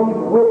I'll be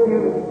with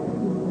you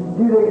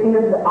to the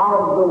end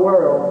of the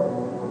world."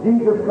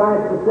 Jesus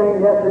Christ the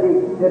same yesterday,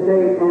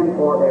 today, and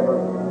forever.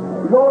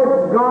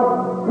 Lord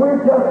God, we're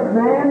just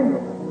men.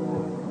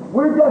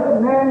 We're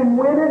just men and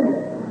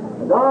women.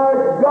 And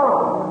our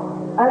God.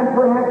 And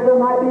perhaps there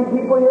might be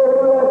people here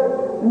who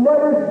have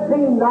never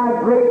seen Thy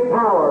great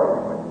power,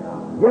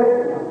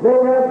 yet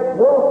they have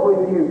walked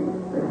with You.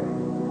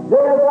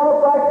 They have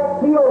walked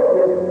like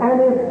Theophilus and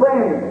his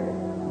friends.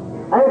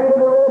 After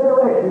the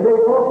resurrection, they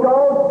walked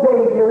all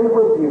day nearly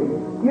with You.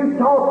 You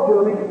talked to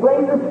them,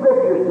 explained the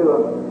Scriptures to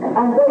them,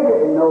 and they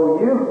didn't know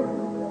You.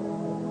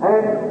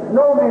 And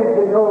no man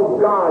can know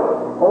God,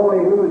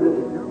 only who the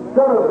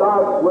Son of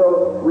God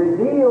will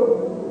reveal.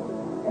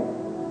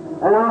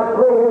 And I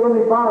pray,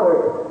 Heavenly Father,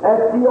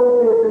 as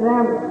Theophilus and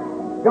them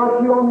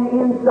got You on the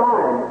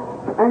inside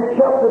and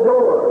shut the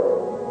door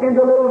in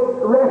the little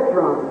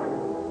restaurant,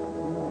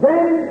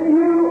 then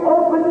You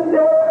opened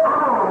their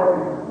eyes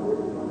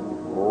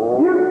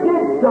You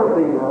did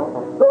something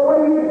the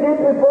way you did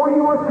before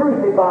you were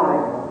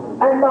crucified.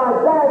 And by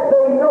that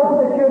they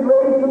know that you'd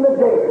raised from the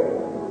dead.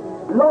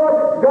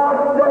 Lord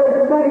God,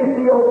 there's many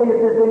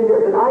Theophiuses in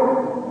here tonight.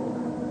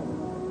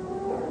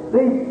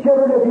 These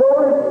children of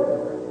yours,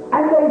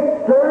 and they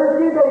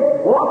served you,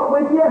 they walked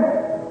with you,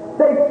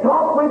 they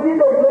talked with you,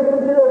 they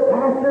listened to their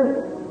pastors.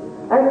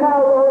 And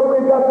now, Lord,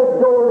 we've got the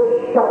door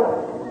shut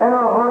and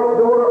our heart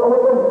door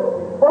open.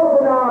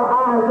 Open our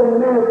eyes and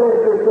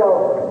manifest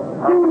yourself.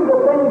 Do the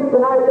things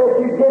tonight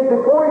that you did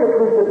before your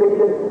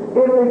crucifixion.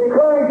 It'll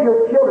encourage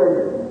your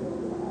children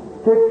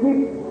to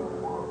keep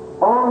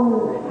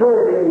on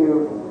serving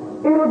you.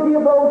 It'll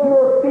give those who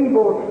are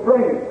feeble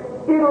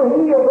strength. It'll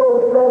heal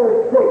those that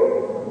are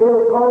sick.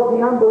 It'll cause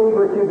the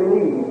unbeliever to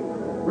believe.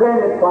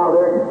 Grant it,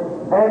 Father,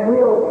 and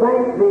we'll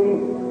thank Thee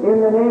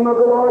in the name of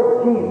the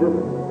Lord Jesus.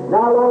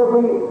 Now, Lord,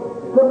 we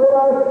submit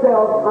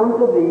ourselves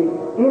unto Thee.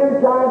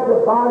 Energize the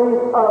bodies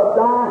of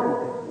Thy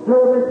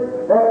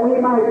servants that we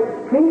might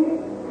speak,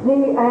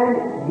 see, and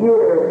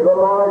hear the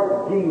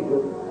Lord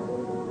Jesus.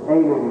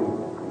 Amen.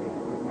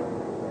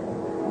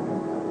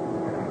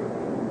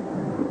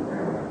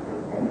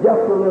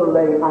 Just a little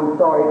late, I'm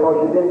sorry,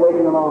 because you've been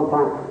waiting a long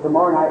time.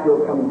 Tomorrow night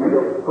will come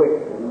real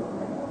quick.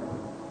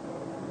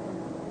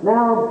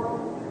 Now,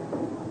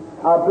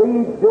 I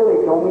believe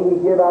Billy told me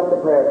he'd give out the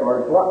prayer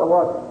cards. What?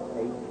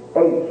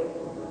 H.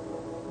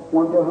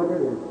 1 to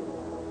 100.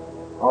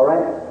 All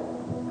right?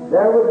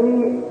 There would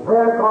be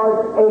prayer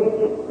cards H.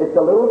 It's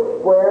a little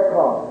square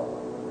card.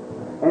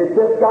 And it's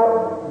just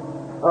got,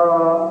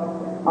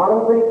 I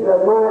don't think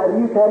that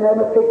you can have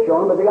a picture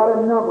on them, but they got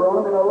a number on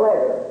them and a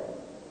letter.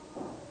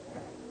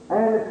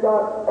 And it's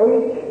got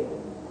H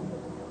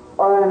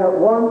and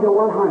 1 to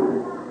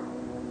 100.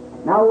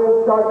 Now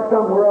we'll start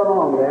somewhere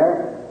along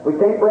there. We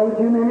can't bring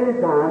too many at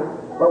a time,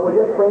 but we'll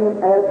just bring them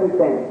as we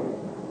can.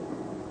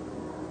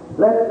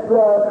 Let's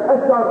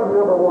start from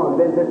number 1.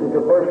 Then this is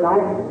the first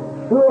night.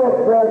 Who has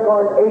prayer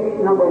card H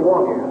number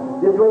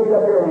 1? Just raise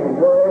up your hand,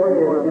 wherever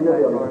it is in the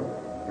building.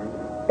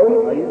 H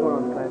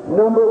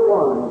number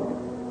 1.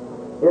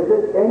 Is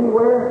it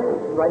anywhere?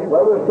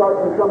 Well, we'll start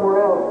from somewhere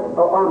else.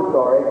 Oh, I'm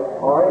sorry.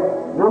 All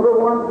right. Number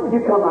 1,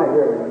 you come right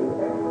here.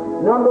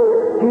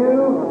 Number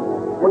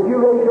 2, would you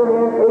raise your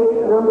hand?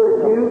 H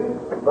number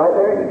 2. Right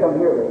there, you come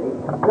here, lady.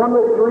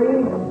 Number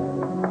 3,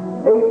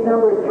 H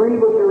number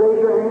 3, would you raise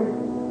your hand?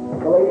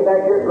 The lady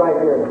back here, right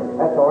here.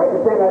 That's all right.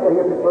 Just stand right there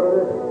here for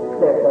the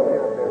steps up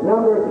there.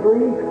 Number 3,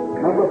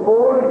 number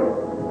 4.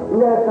 Who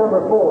has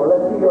number 4?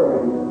 Let's see your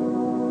hand.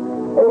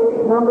 H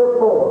number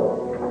 4.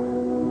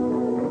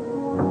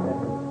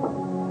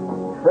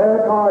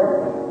 Prayer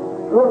card.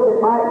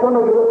 Look,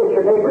 somebody look at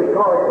your neighbor's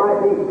card. It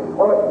might be,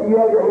 or you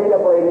have your hand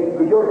up, lady.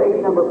 Is yours H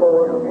number 4?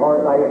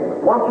 Or right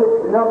here. Watch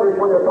your numbers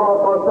when they're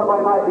called for.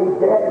 Somebody might be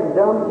deaf and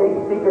dumb,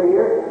 can't speak or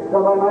hear.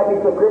 Somebody might be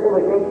so crippled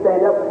they can't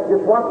stand up.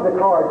 Just watch the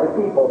cards, the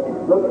people.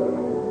 Look.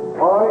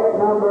 All right,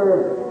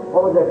 number,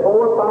 what was it,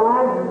 4,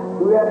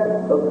 5? Who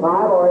has 5?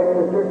 All right,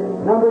 sister.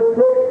 Number 6.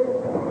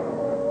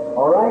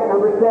 All right,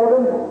 number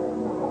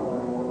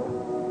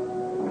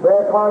 7.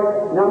 Prayer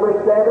card number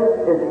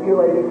 7 is you,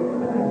 lady.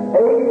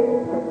 8.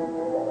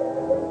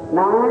 9,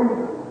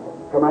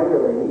 come out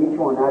here, lady, each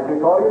one. Now, if you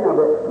call your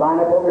number,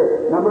 line up over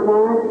here. Number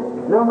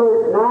 9,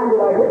 number 9, did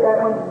I hit that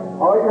one?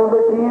 All right,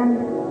 number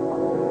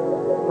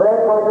 10,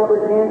 prayer card number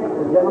 10,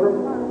 the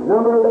gentleman.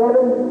 Number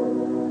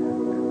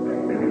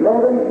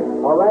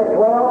 11, all right,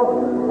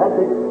 12, that's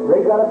it.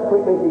 Raise that up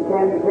quickly if you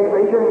can. If you can't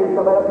raise your hand,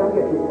 somebody else come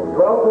get you.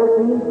 12,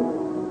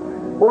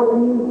 13,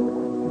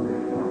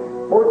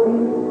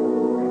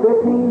 14,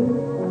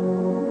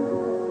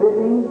 15,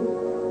 15,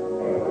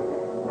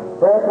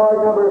 prayer card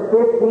number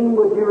 15,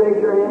 would you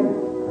raise your hand?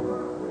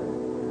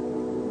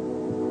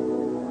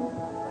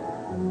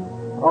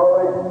 All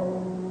right.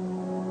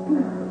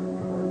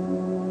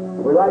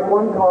 We like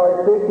one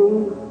card,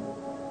 15.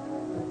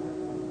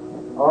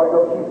 All right,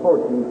 no, she's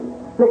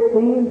 14.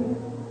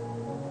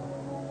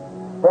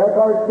 16. Prayer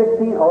card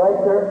 16. All right,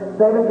 sir.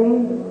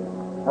 17.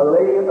 A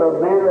lady, a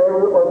man,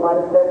 or might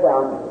have stepped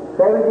down.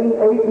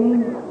 17,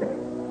 18.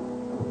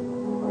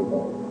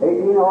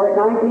 18, all right,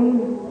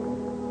 19.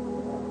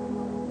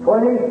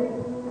 20.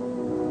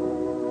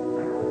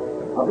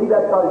 I believe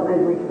that's about as many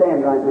as we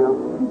stand right now.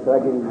 So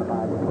I give you my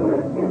Bible.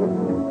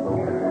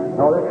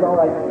 No, that's all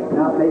right.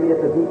 Now, maybe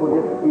if the people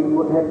just even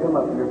wouldn't have to come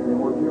up here if they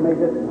want to. Maybe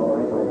this is all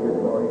right. This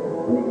is all right.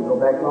 And you can go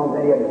back along.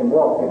 Then you can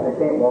walk. If they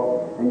can't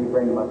walk, then you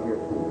bring them up here.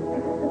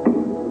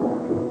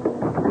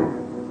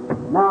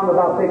 Now I'm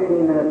about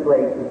 15 minutes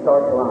late to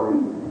start the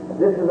line.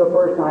 This is the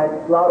first night.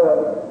 A lot of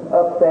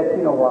upsets.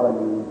 You know what I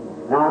mean.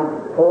 Now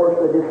I'm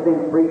forced to just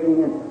been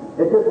preaching and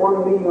it's just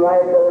one meeting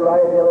right at the other,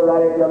 right at the other, right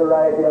at the other,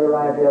 right at the other,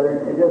 right at the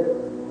other. It's just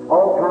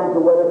all kinds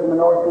of weather from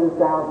the north to the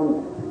south,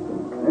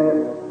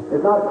 and it's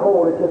not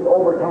cold, it's just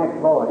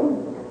overtaxed body.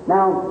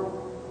 Now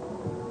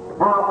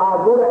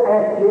I'm going to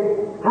ask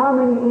you, how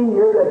many in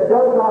here that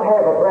does not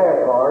have a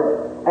prayer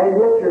card, and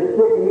yet you're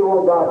sick and you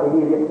want God to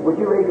heal you? Would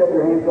you raise up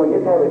your hand so you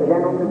just have a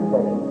general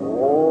confession?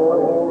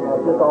 Oh,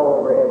 it's just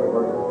all over every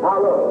person. Now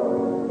look.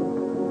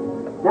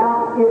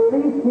 Now, if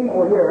these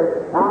people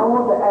here, now I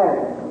want to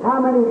ask, how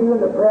many of you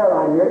in the prayer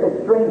line here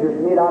is strangers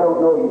to me and I don't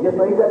know you? Just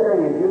raise up your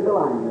hands. Here's the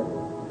line here.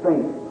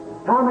 Strangers.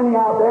 How many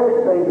out there are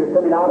strangers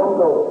to me and I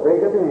don't know? Raise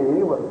up your hand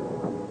anywhere.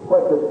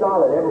 What's the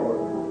solid everywhere?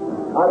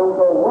 I don't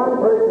know one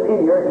person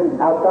in here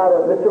outside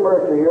of Mr.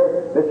 Mercer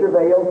here, Mr.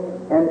 Vale,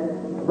 and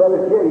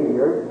Brother Jerry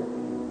here.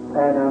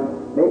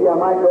 And maybe I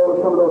might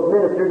know some of those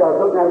ministers. I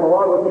was looking at them a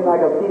lot. It seemed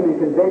like I've seen them in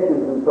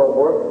conventions and so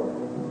forth,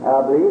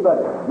 I believe,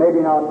 but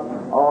maybe not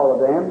all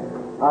of them.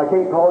 I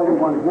can't call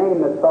anyone's name.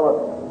 This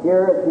fellow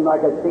here, it seemed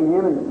like I'd seen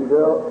him, and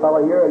the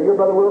fellow here. Are you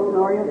Brother Wilson,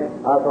 are you? Yes.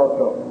 I thought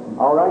so.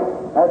 All right.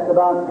 That's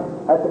about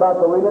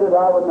the limit that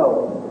I would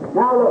know.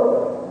 Now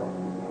look.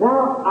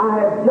 Now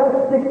I have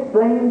just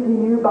explained to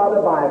you by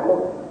the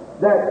Bible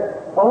that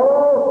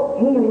all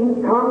healing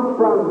comes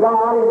from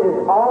God and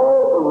is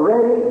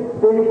already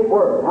finished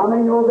work. How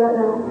many know that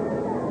now?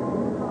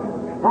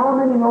 How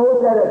many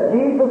know that if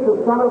Jesus, the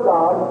Son of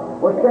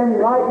God, was standing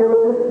right here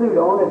with this suit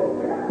on, as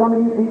some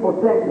of you people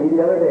sent me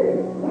the other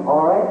day,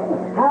 all right?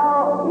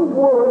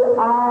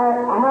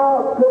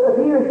 If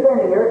he was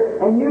standing here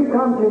and you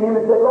come to him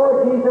and said,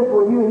 Lord Jesus,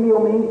 will you heal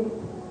me?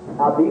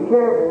 Now be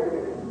careful.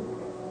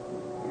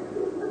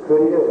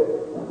 Could he do it?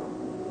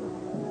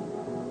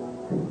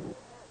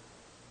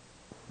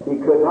 He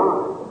could not.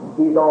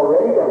 He's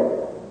already done it.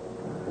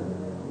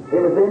 It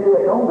was in the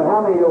atonement.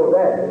 How many know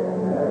that?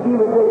 He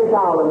was a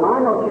child of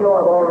mine. Don't you know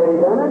I've already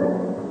done it?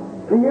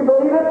 Do you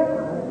believe it?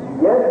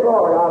 Yes,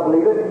 Lord, I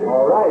believe it.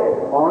 All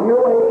right. On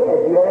your way,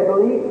 as you had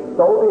believed,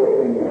 so be it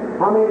for you.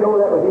 How many know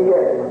that was he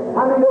here?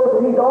 How many know that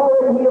he's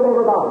already healed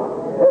everybody?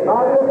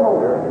 Everybody at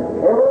home.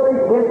 Every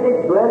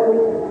redemptive blessing,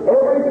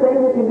 everything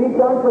that can be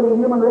done for the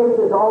human race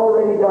is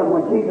already done.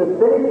 When Jesus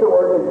finished the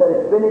work and said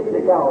it's finished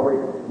at Calvary,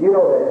 you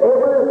know that.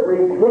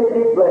 Every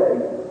redemptive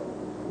blessing.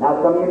 Now,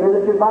 some of you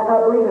ministers might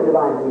not believe in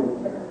divine healing.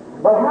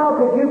 But how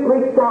could you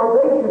preach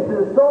salvation to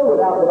the soul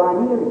without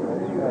divine healing?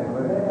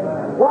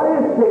 What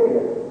is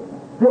sickness?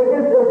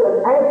 Sickness is an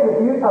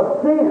attribute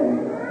of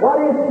sin. What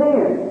is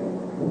sin?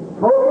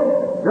 Smoking?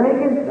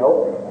 Drinking?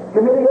 No.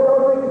 Committing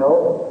adultery?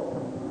 No.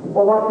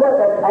 Well, what's that?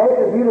 That's an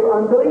attribute of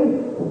unbelief.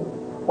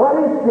 What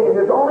is sin?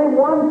 There's only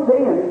one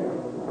sin.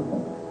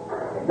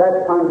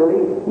 That's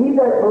unbelief. He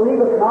that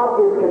believeth not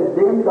is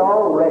condemned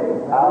already.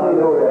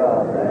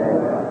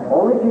 Hallelujah.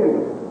 Only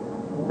two.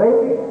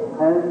 Faith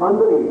and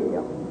unbelief.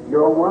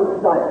 You're on one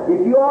side.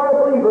 If you are a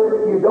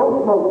believer, you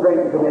don't smoke,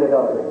 drink, and commit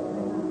adultery.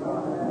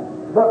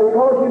 But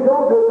because you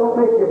don't do it, don't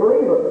make you a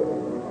believer.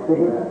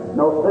 See?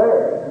 No,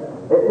 sir.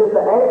 It's just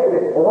an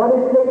attribute. Well, what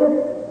is sickness?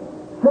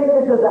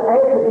 Sickness is an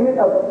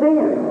attribute of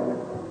sin.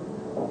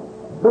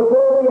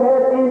 Before we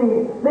had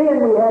any sin,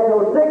 we had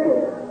no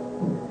sickness.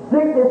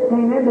 Sickness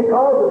came in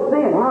because of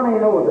sin. How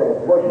many know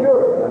that? Well,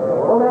 sure.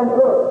 Well, then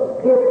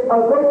look. If a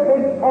great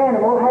big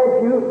animal had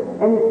you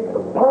and it's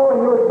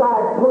pawing your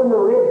side, pulling the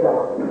ribs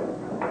out.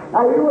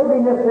 Now, it wouldn't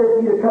be necessary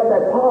for you to cut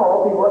that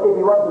paw if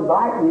he wasn't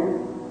biting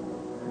you.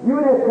 You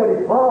would have to cut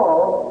his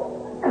paw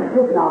and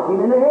just knock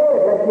him in the head.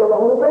 That'd kill the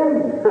whole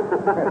thing.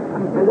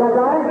 Is that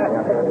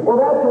right? Well,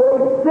 that's the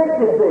way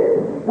sickness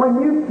is.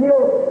 When you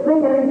kill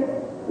sin,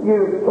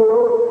 you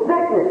kill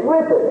sickness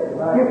with it.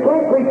 You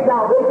can't preach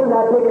salvation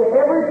without taking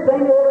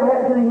everything that ever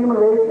happened to the human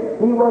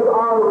race. He was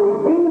our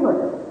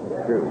Redeemer.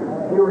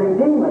 Your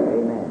Redeemer.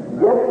 Amen.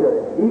 Yes,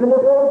 sir. Even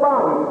this old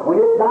body,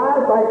 when it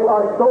dies, like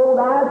our soul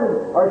dies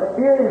and our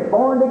spirit is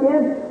born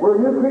again,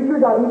 we're new creatures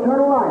of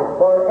eternal life.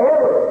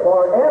 Forever,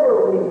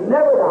 we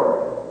never die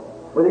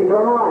with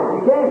eternal life.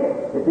 You can't.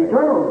 It's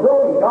eternal.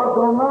 Zoe, God's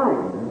own mind.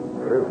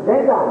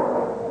 Can't die.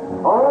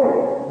 All right.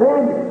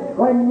 Then,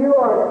 when you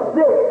are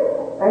sick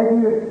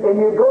and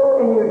you go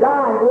and you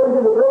die and go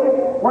into the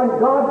grave, when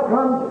God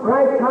comes,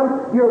 Christ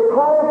comes, you're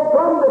called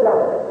from the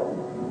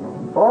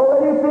dust.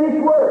 Already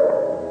finished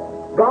work.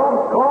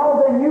 God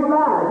calls and you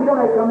rise. You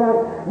don't have to come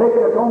down, make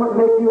an atonement,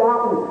 make you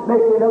out, and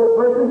make you another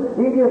person.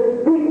 He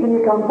just speaks and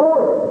you come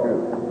forward.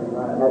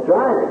 That's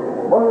right.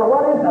 Well, now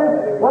what is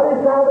this? What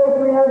is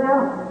salvation we have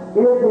now?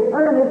 It is the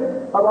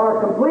earnest of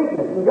our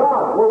completeness in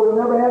God, where we'll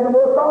never have the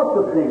more thoughts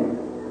of sin.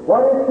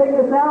 What is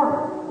sickness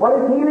now?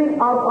 What is healing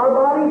of our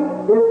body?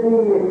 Is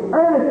the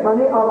earnest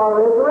money of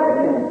our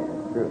resurrection.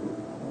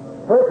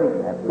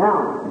 Perfect.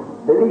 Now,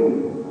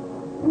 believe.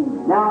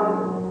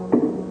 Now,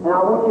 and I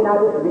want you now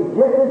just to be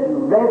just as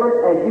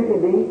reverent as you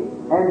can be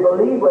and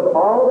believe with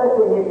all that's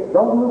in you.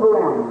 Don't move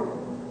around.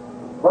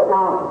 But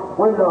now,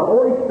 when the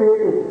Holy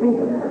Spirit is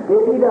speaking,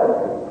 if He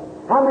does,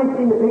 how many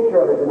seen the picture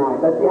of it tonight?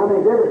 Let's see how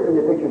many's ever seen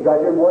the picture right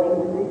here in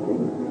Washington, D.C.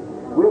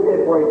 We'll get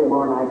it for you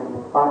tomorrow night.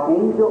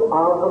 An angel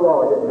of the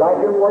Lord. It's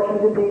right here in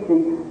Washington, D.C.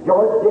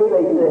 George J.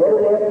 Lacey, the head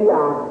of the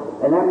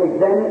FBI, and I'm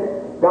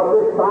examining, got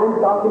this signed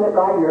document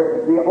right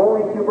here, the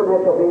only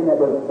supernatural being that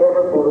was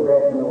ever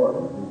photographed in the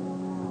world.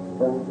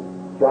 So,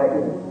 right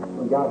here.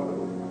 We got it.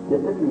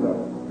 Just a few of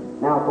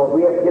them. Now, of course,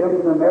 we have to get them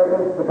from the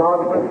American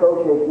Photography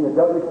Association, the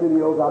Douglas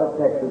Studios out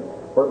of Texas,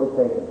 where it was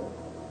taken.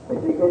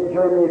 They see in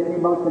Germany a few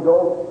months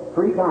ago,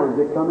 3 times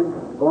it coming,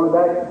 going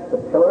back,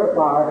 the pillar of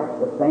fire,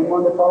 the same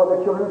one that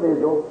followed the children of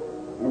Israel,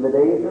 in the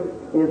days of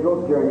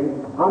Israel's journey.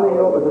 How many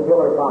know it was a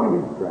pillar of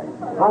fire?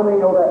 How many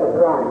know that was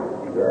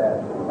Christ?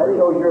 That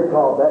shows you're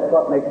taught.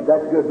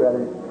 That's good,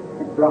 brother.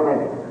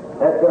 Right.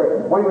 That's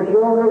right. When he was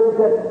here on earth,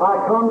 he said,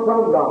 I come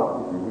from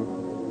God.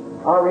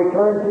 I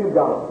return to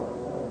God.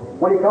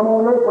 When he come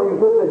on earth, when he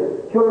was with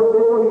the children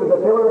of Israel, he was a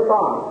pillar of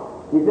fire.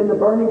 He's in the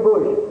burning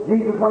bush.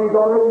 Jesus, when he's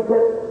on earth, he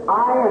said,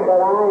 I am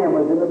that I am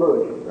was in the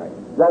bush.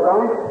 Is that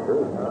right?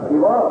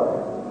 He was.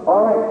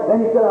 All right.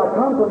 Then he said, I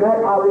come from that,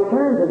 I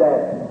return to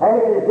that.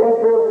 After his death,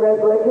 burial, and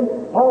resurrection,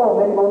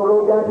 Paul met him on the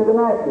road down to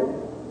Damascus.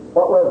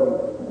 What was he?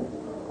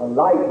 A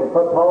light that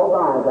put Paul's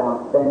eyes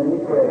out, standing in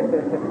his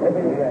presence.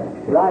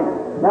 Right.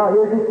 Now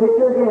here's his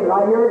picture again,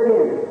 right here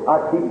again.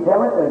 I keep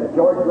telling it, and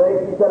George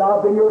Lacey said,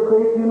 I've been your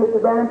critic to you, Mr.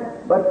 Branham,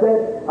 but I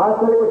said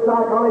it was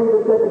psychology,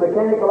 but said the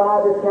mechanical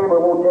eye of this camera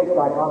won't take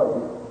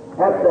psychology.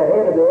 That's the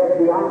head of the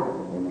FBI.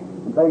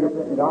 And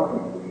fingerprint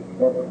doctor.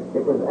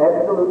 It was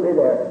absolutely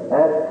there.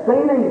 That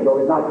same angel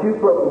is not 2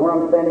 foot from where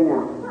I'm standing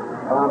now.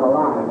 I'm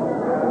alive.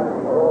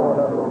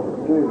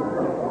 Oh, true.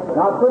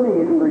 Not for me,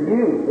 it's for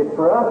you. It's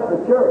for us, the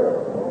church,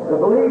 the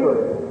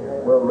believers.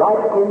 We're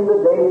right in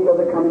the days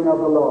of the coming of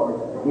the Lord.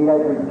 He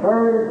has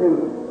returned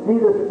to see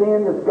the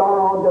sin that's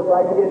gone on just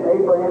like he did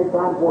in Abraham's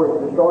time for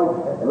it's destroying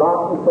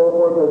Lot and so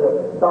forth of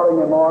the Sodom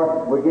and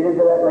Gomorrah. We'll get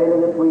into that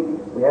later this week.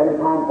 We haven't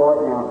time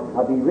for it now.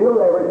 I'll be real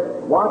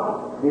reverent.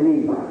 Watch,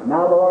 believe.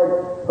 Now,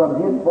 Lord,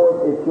 from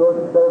henceforth it's your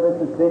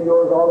service. It's been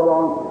yours all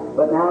along.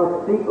 But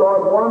now speak,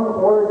 Lord,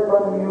 one word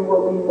from you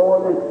will be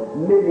more than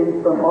millions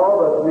from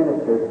all us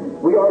ministers.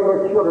 We are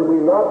your children.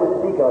 We love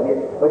to speak of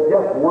you. But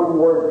just one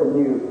word from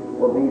you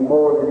will be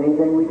more than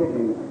anything we could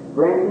do.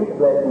 Grant these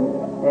blessings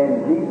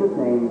in Jesus'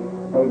 name.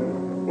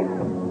 Amen.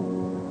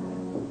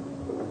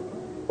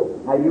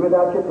 Now you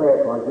without your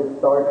prayer card, just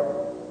start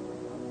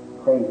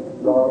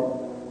saying, Lord,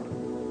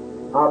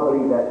 I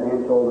believe that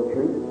man told the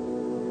truth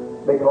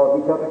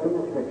because he took it from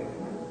the Scripture.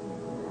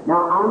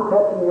 Now I'm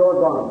touching your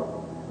garment.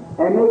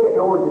 And make it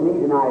known to me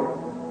tonight,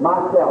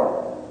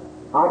 myself.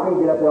 I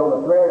can't get up there on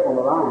the prayer on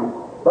the line,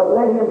 but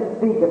let him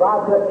speak. If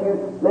I touch you,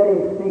 let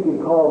him speak and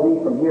call me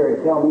from here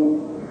and tell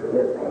me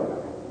that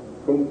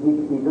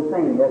he's the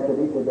same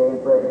yesterday, today,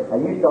 and forever.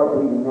 Now you start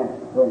believing that.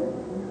 But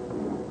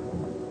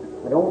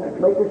don't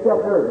make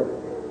yourself nervous.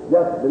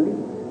 Just believe.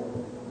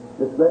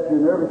 Just let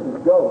your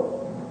nervousness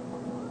go.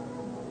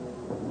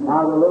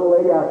 Now the little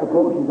lady, I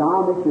suppose she's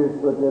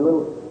Amish, with the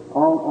little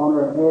on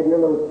her head,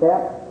 your little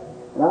cap.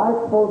 And I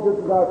suppose this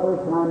is our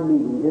first time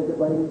meeting, is it,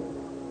 lady?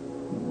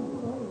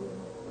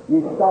 You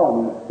saw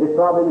me. It's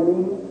probably in a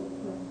meeting?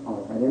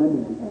 All right, in a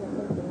meeting.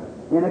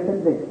 In a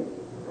convention.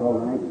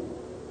 All right.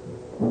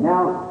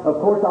 Now,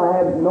 of course, I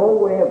have no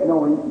way of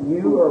knowing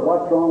you or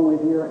what's wrong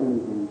with you or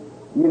anything.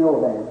 You know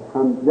that.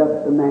 I'm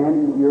just a man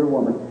and you're a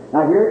woman.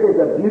 Now, here is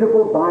a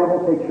beautiful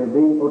Bible picture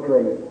being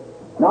portrayed.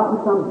 Not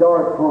in some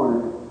dark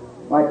corner,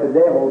 like the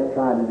devil's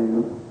trying to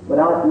do, but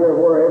out here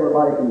where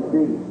everybody can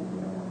see.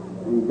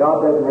 And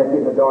God doesn't have to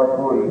get in the dark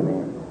corner.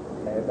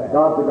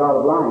 God's the God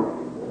of light.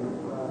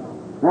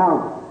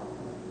 Now,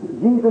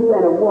 Jesus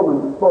and a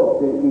woman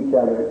spoke to each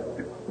other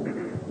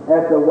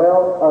at the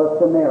well of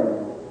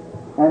Samaria.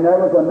 And there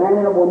was a man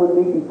and a woman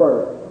meeting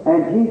first.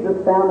 And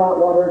Jesus found out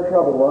what her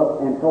trouble was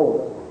and told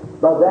her.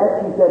 But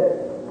that she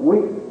said,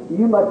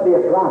 you must be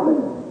a prophet.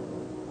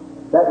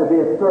 That would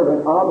be a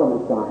servant of the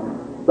Messiah.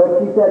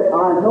 But she said,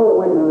 I know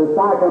when the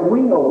Messiah comes,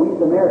 we know, we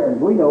Samaritans,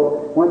 we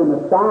know when the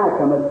Messiah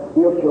cometh,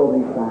 he'll show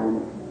these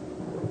signs.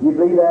 You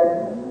believe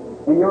that?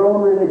 In your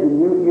own religion,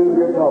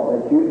 you're taught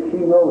that.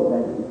 She knows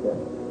that, she said.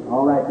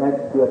 All right,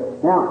 that's good.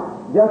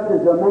 Now, just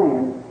as a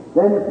man,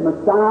 then if the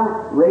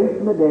Messiah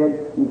raised from the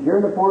dead, he's here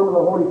in the form of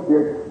the Holy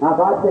Spirit. Now, if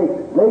I say,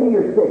 lady,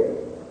 you're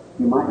sick,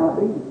 you might not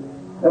be.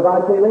 If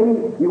I say,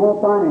 lady, you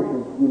want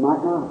finances, you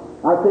might not.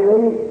 I say,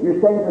 lady,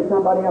 you're staying for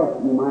somebody else,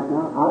 you might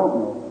not. I don't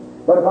know.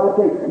 But if I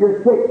say, you're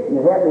sick,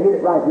 you have to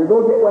hit it right, you're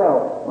going to get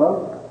well,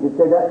 well, you'd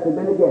say that's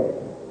been a guess.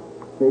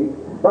 See?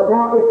 But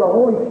now if the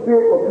Holy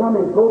Spirit will come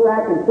and go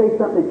back and say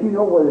something that you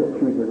know whether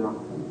it's truth or not,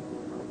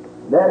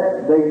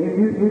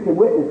 you can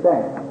witness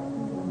that.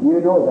 You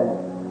know that.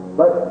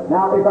 But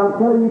now if I'm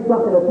telling you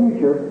something in the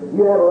future,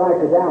 you have a right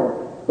to doubt it.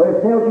 But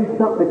if it tells you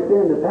something that's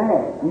been in the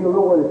past, you'll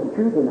know whether it's the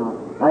truth or not.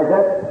 Is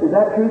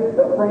that truth,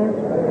 friends?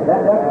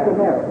 That's the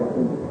miracle.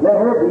 Let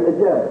her be the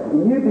judge,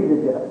 and you be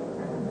the judge.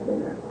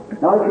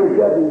 Not that we're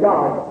judging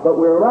God, but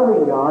we're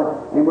loving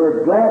God, and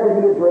we're glad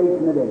that He is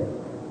raised from the dead.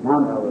 Now,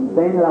 I'm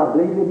saying that I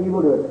believe that He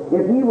will do it.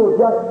 If He will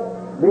just,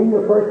 being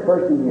the first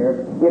person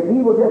here, if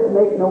He will just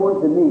make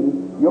known to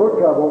me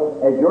your trouble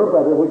as your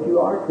brother, which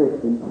you are a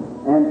Christian,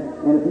 and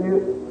if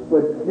you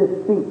would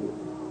just speak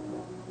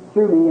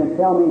through me and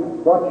tell me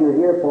what you're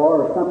here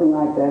for or something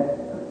like that,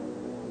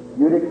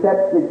 you'd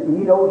accept that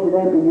He knows you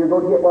then and you're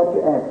going to get what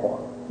you ask for.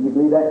 You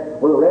believe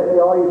that? Will the rest of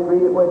the audience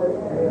believe it with it?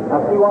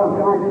 I see what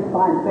I'm trying to do is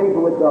find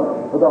favor with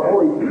the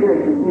Holy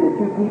Spirit to see that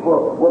two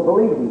people will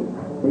believe you.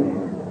 See?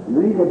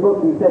 Read the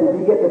book, he said, if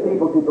you get the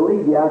people to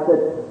believe you, I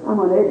said, I'm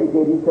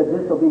uneducated. He said,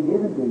 this will be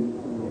given to you.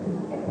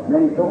 And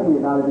then he told me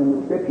about it in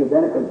the Scripture.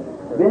 Then it was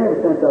been ever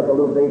since I was a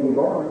little baby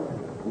boy.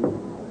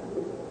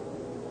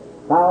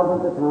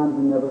 thousands of times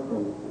and never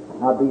fail.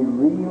 I'll be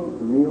real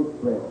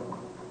thrilled.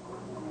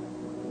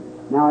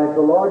 Now, if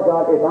the Lord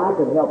God, if I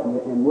could help you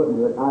and wouldn't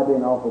do it, I'd be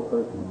an awful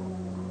person.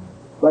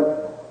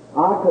 But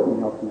I couldn't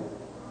help you.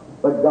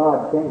 But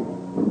God can.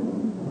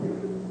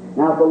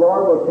 Now, if the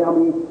Lord will tell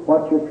me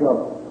what's your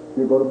trouble,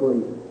 you're going to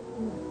believe it.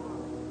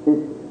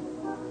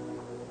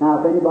 Now,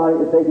 if anybody,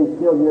 if they can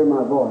still hear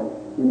my voice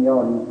in the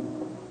audience,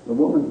 the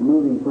woman's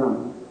moving from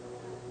me.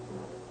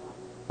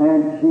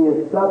 And she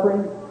is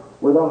suffering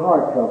with a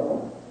heart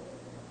trouble.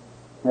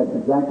 That's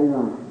exactly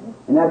right.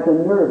 And that's a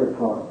nervous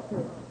heart.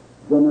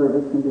 The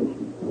nervous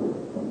condition.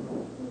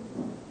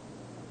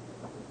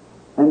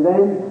 And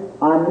then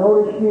I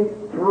notice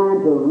you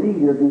trying to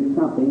read or do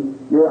something.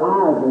 Your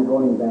eyes are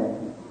going bad.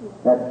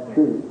 That's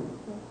true.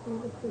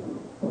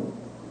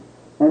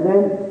 And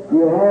then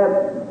you have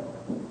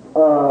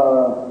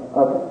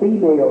a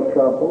female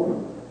trouble,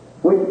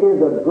 which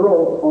is a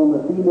growth on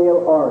the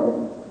female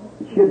organ.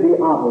 It should be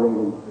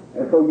operated.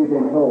 And so you've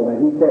been told that.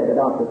 He said, the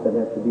doctor said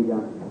that should be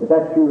done. If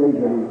that's true, raise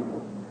your hand.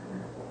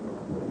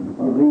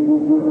 You believe in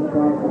Jesus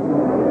Christ?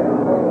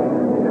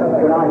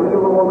 Can I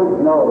heal the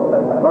woman? No.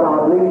 But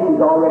I believe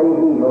she's already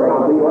healed.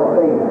 I believe her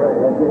faith.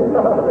 That's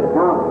it.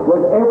 Now,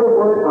 was every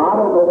word, I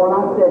don't know what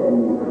I said to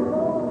you.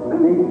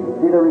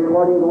 See the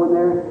recording going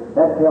there?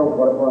 That tells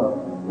what it was.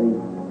 See?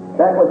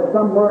 That was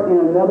somewhere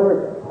in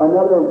another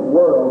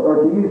world,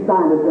 or to you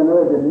scientists,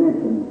 another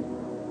dimension.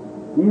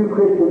 You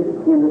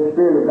Christians in the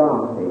Spirit of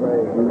God.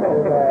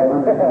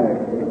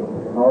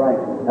 All right.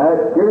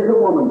 Here's a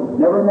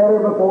woman. Never met her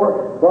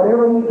before.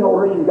 Whatever he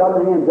told her, she's got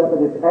her hands up,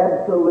 and it's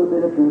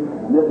absolutely the truth.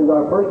 And this is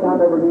our first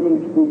time ever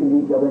meeting and speaking to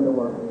each other in the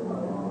Word.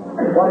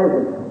 What is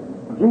it?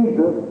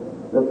 Jesus,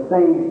 the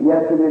same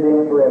yesterday,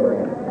 today, and forever.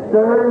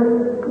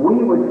 Sir, we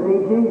would see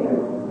Jesus.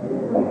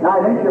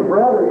 Now, I think your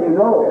brother, you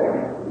know.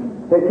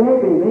 It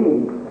can't be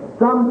me.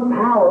 Some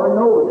power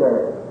knows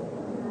her.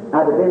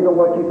 Now, it depends on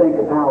what you think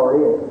the power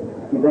is.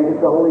 You think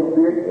it's the Holy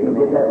Spirit, you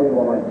get that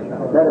reward.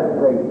 Let us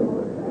pray.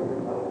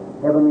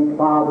 Heavenly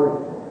Father,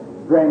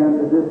 grant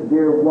unto this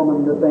dear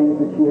woman the things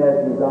that she has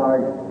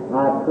desired.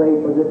 I pray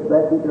for this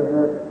blessing to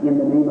her in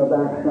the name of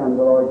thy Son,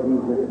 the Lord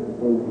Jesus.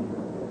 Amen.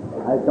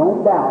 I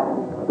don't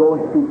doubt. Go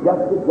and see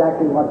just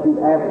exactly what you've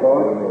asked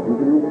for, you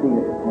can receive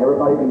it.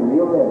 Everybody be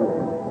real reverent.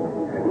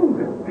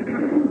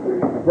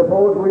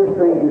 Suppose we're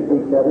strangers to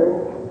each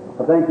other.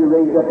 I think you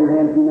raised up your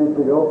hand a few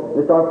minutes ago.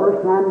 It's our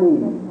first time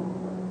meeting.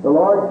 The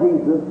Lord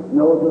Jesus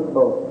knows us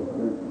both.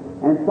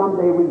 And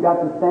someday we've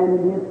got to stand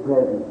in His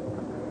presence.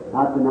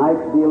 Now tonight,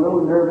 be a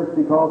little nervous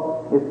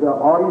because it's an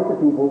audience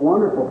of people,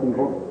 wonderful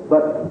people,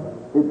 but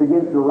it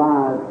begins to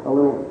rise a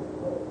little.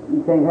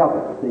 You can't help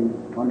it, see,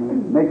 when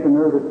it makes a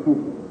nervous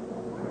tension.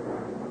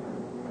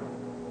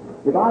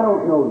 If I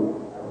don't know you,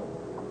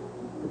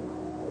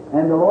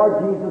 and the Lord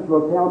Jesus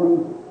will tell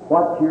me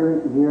what you're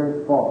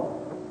here for,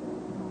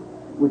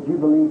 would you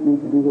believe me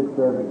to be His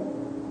servant?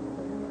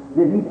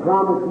 Did He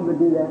promise He would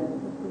do that?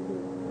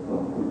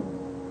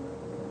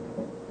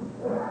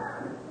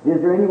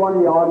 Is there anyone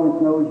in the audience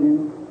knows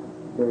you?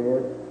 There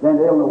is. Then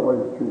they'll know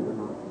whether it's true or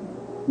not.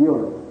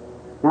 You'll know.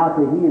 Now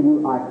to heal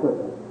you, I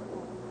couldn't.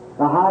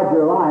 To hide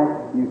your life,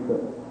 you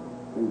couldn't.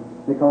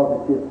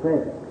 Because it's His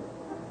presence.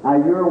 Now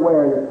you're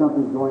aware that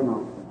something's going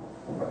on.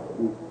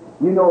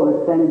 You know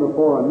that standing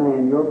before a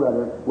man, your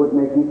brother, would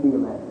make you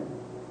feel that.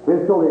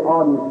 But so the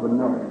audience would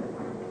know.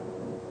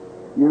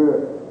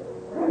 You're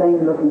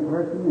sane-looking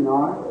person in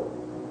art,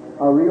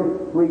 a real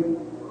sweet,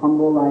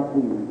 humble-like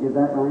being. Is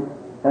that right?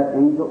 That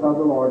angel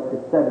of the Lord is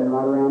sitting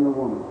right around the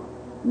woman,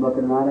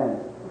 looking right at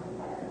her.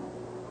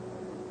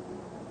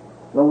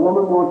 The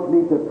woman wants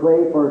me to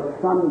pray for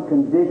some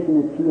condition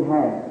that she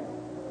has,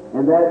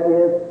 and that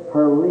is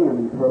her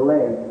limbs, her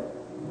legs.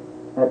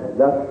 That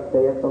thus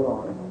saith the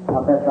Lord.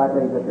 Now, that's right,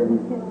 raise up your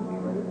hand.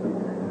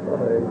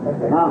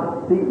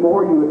 Now, see,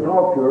 more you would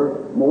talk to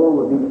her, more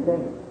would be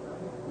said.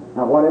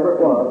 Now, whatever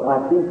it was,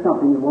 I see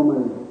something the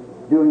woman is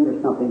doing or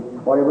something,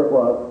 whatever it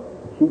was,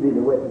 she'd be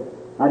the witness.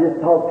 I just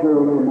talked to her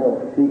a little more.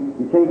 See,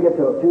 you can't get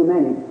to too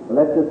many, but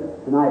let's just,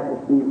 tonight,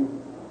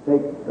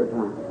 take her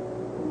time.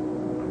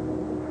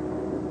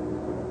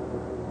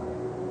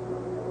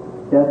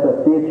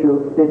 Just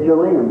stitch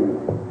your limbs.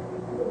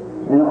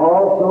 And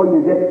also,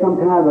 you get some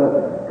kind of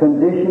a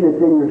condition that's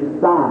in your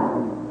side.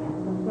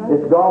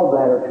 It's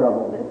gallbladder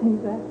trouble.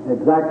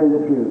 Exactly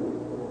the truth.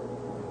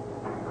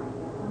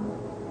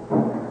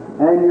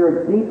 And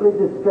you're deeply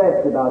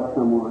distressed about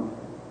someone.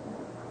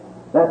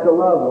 That's a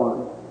loved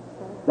one.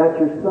 That's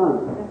your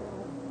son.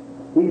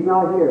 He's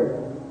not here.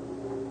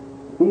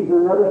 He's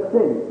in another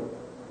city.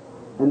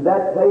 And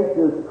that place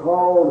is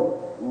called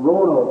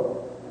Roanoke.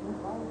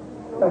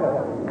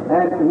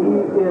 And he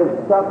is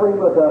suffering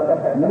with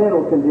a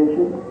mental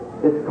condition.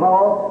 It's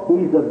called,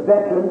 he's a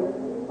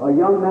veteran, a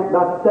young man,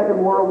 got the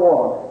Second World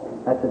War.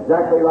 That's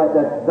exactly right.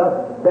 That's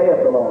thus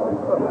saith the Lord.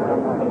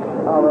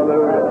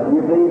 Hallelujah. You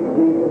believe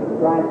Jesus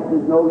Christ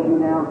knows you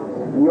now?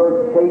 And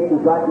your case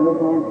is right in His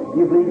hands.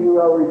 You believe you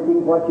will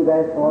receive what you've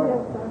asked for?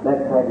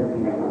 Let's have your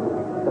peace.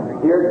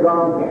 Dear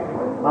God,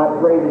 I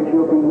pray that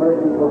you'll be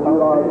merciful to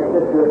our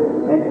sister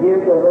and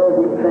give to her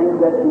these things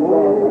that she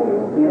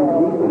wants. In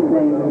Jesus'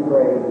 name we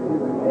pray.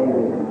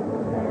 Amen.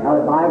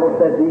 Now the Bible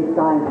says these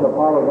signs shall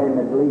follow them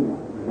that believe.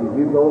 And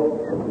you go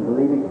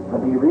believing,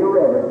 be real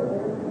reverent.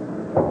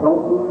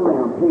 Don't move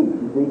around, please.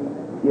 You see,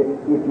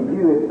 if you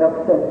do, it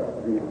upsets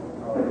you.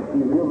 Be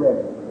real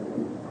reverent.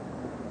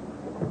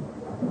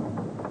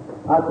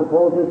 I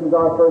suppose this is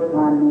our first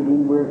time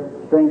meeting. We're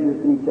strangers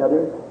to each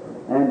other,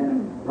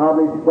 and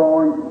probably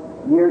born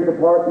years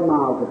apart and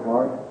miles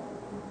apart.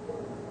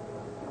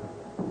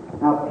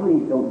 Now,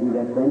 please don't do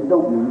that, friends.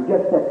 Don't move.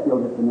 Just sit still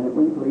just a minute,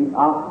 will you, please?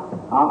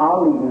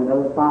 I'll leave in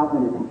another 5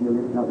 minutes if you'll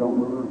just now don't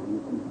move around.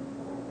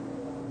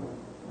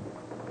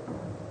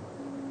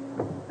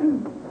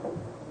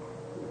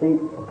 See,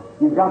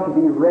 you've got to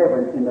be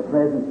reverent in the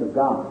presence of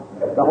God.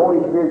 The Holy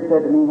Spirit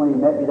said to me when He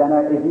met me that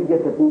night, if you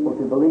get the people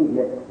to believe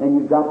you, then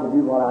you've got to do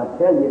what I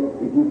tell you.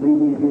 If you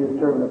believe me to be the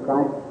servant of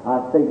Christ,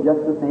 I say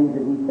just the things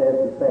that He says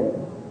to say.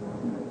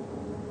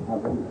 I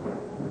believe.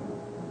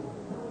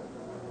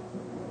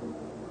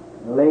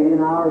 The lady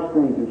and I are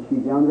strangers.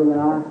 She's younger than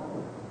I.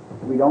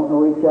 We don't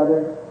know each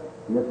other.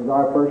 This is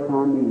our first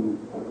time meeting.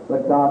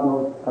 But God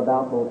knows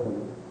about both of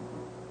us.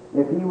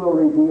 If He will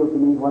reveal to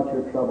me what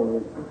your trouble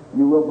is,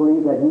 you will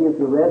believe that He is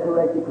the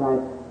resurrected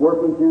Christ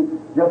working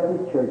through just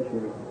His church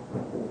here.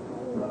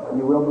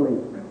 You will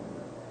believe.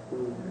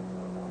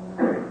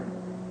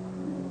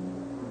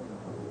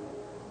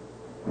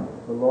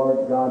 The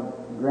Lord God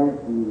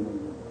grant you.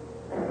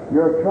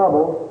 Your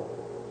trouble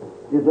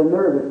is a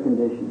nervous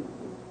condition.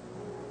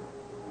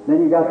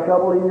 Then you got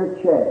trouble in your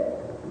chest.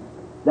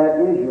 That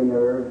is your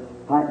nerves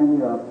tightening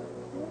you up.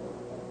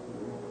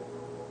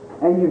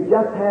 And you've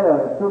just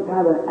had some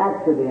kind of an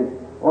accident,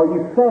 or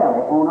you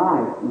fell on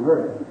ice and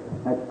hurt.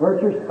 That's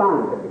hurt your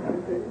spine.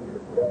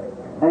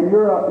 And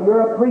you're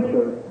a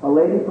preacher, a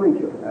lady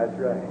preacher. That's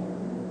right.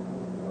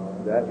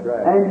 That's right.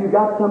 And you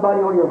got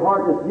somebody on your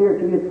heart that's dear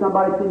to you. It's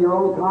somebody that's in your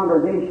own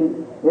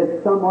congregation. It's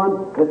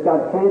someone that's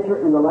got cancer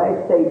in the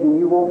last stage, and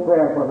you want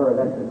prayer for her.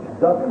 That's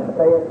thus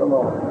saith the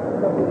Lord.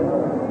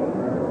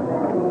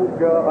 Oh,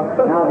 God.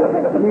 Now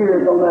the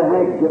tears on that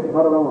handkerchief,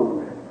 put it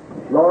on.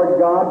 Lord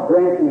God,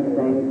 grant these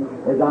things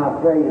as I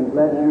pray and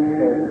bless your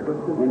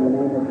servant in the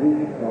name of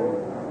Jesus Christ.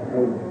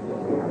 Amen.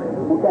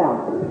 Don't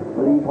doubt.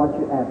 Believe what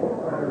you ask.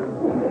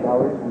 You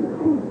shall receive.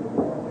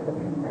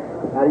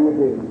 How do you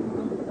do?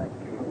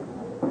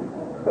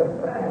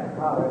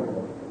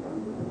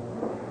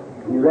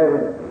 You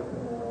reverend.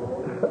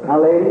 Now,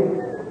 lady,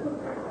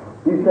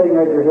 you sitting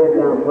there with your head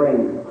down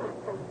praying.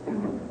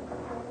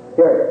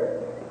 Here.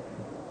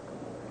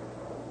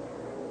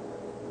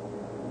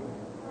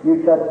 You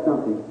touched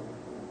something.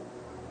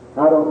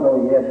 I don't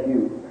know, yes,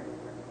 you.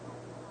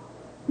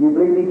 You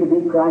believe you can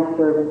be Christ's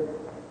servant?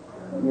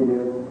 You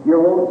do. You're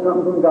wanting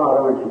something from God,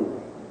 aren't you?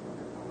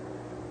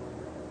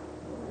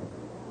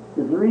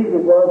 The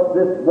reason was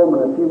this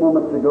woman a few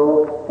moments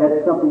ago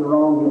had something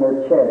wrong in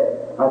her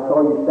chest. I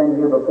saw you standing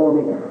here before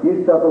me.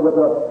 You suffer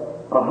with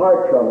a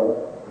heart trouble.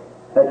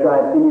 That's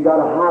right. And you got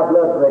a high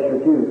blood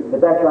pressure too. If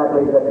that's right,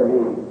 raise up your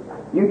hand.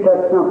 You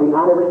touched something.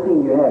 I never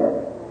seen you have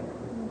it.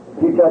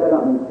 You touched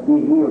something,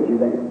 He healed you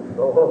then.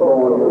 Now,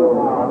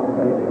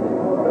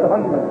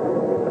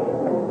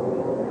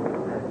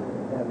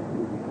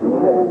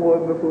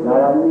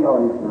 out in the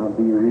audience now,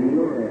 be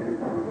real.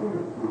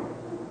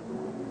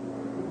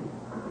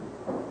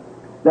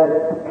 That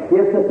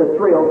gives us a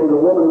thrill to the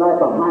woman right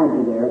behind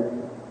you there,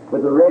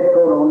 with the red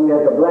coat on, who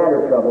has a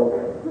bladder trouble.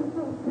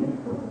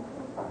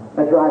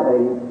 That's right,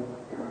 lady.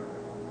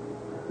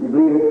 You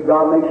believe that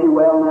God makes you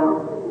well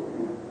now?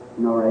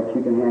 All right,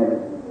 you can have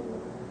it.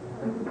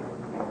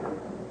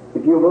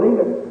 If you believe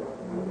it.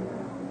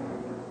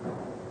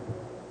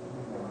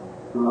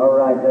 All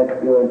right, that's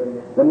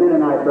good. The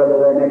Mennonite brother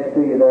there next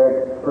to you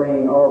there,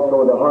 praying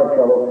also the heart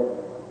trouble.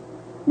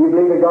 You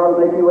believe that God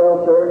will make you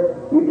well, sir?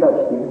 You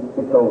touched Him.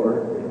 It's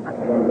over.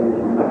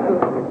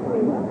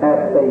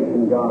 Have faith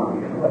in God.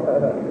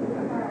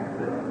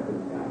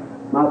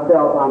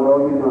 Myself, I know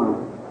you not.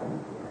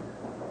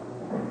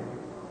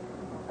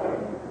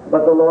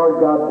 But the Lord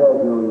God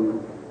does know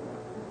you.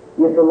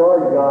 If the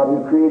Lord God,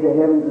 who created the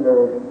heavens and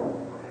earth,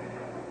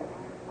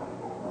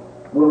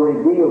 will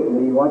reveal to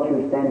me what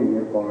you're standing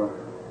here for,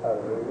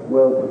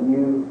 will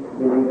you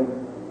believe it?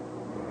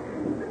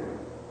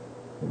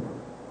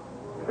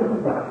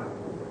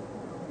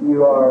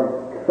 You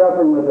are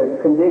suffering with a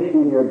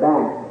condition in your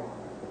back,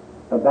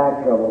 a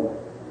back trouble.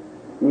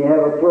 You have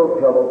a throat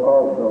trouble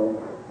also.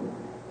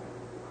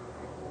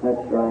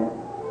 That's right.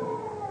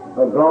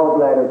 A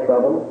gallbladder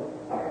trouble.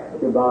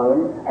 You're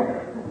bothering.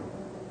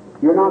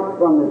 You're not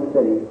from this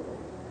city.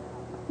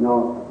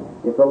 No.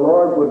 If the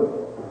Lord would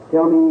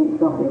tell me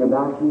something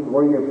about you,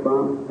 where you're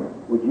from,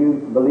 would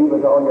you believe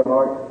with all your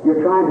heart?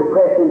 You're trying to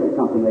press into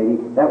something, lady.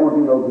 That won't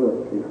do no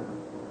good to you.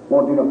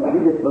 Won't do no good.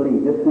 You just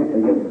believe, just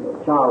simply,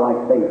 just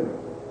childlike faith.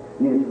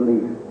 You just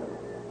believe.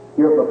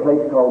 You're from a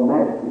place called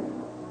Madison,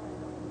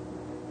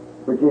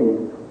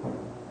 Virginia.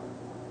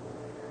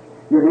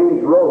 Your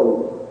name's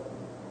Rose.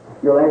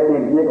 Your last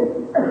name's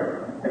Nicholson.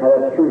 Now,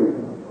 that's true.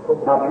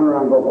 Now turn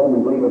around and go home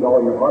and believe with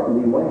all your heart and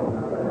be well.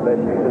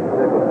 Bless you, Mr.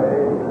 Nicholson.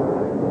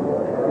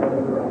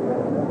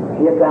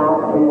 If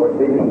thou canst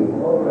believe,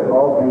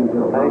 all things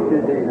are Thank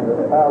you, Jesus.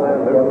 Just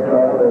Hallelujah.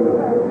 have faith.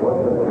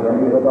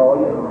 Believe with all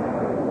your heart.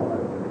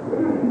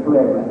 Keep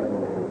reverence.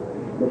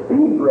 Just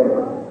keep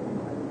reverence.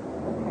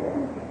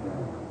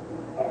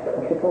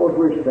 I suppose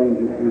we're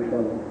strangers to each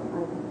other.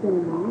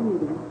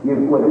 You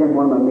was in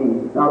one of my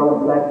meetings, not on the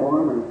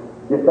platform, or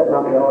just sitting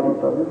out in the audience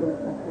of it.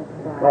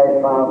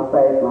 Fast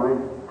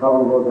line. How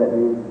long ago was that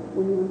been?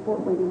 When you were in Fort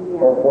Wayne,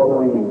 Indiana. Oh, Fort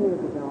Wayne. 10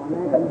 years ago.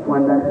 That's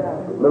when that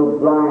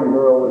little blind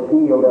girl was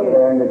healed up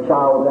there, and the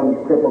child was on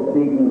crippled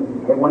feet, and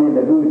it went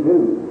into who's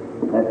who.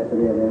 That's the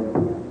deal there.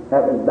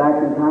 That was back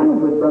in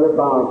time with Brother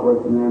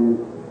Bosworth and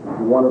them.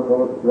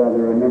 Wonderful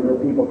brother. I remember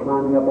the people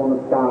climbing up on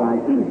the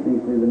skylight to see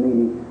through the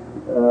meeting.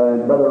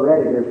 Brother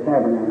Rediger's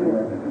tabernacle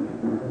there.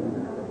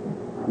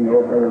 You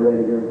know, Brother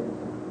Rediger,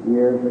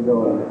 years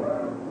ago.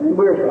 And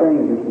we're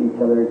strangers to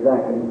each other,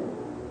 exactly.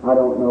 I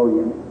don't know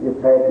you. You're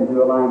passing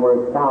through a line where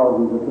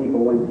thousands of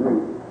people went through.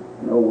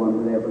 No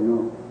one would ever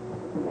know.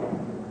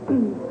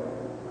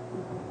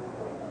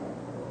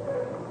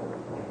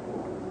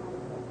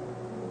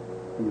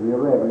 Be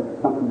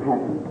reverent. Something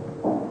happened.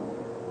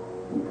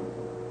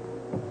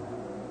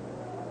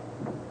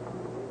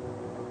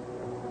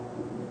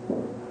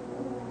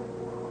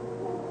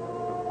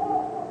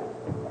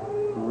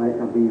 All right,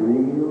 now be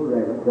real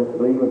reverent. Just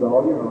believe with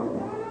all your heart.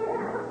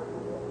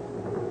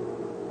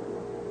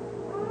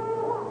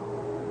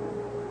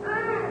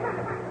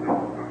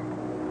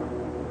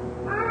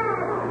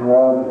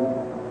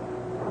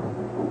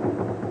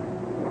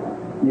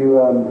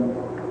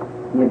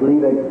 You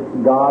believe that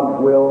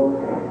God will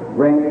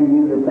grant to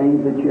you the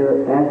things that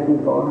you're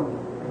asking for?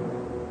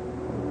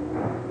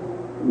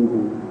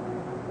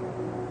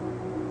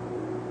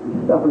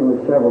 You're suffering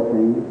with several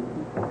things.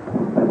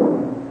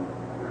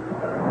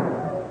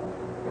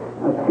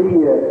 I see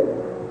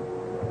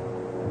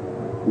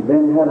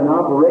you've had an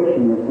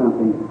operation or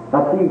something. I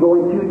see you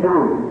going 2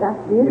 times. That's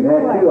it. You've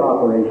had 2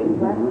 operations.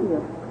 That's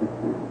it.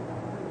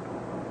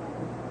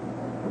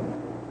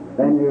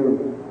 Then you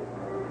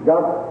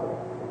got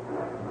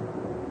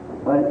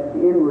an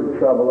inward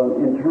trouble,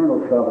 an internal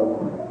trouble.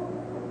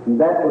 And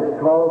that was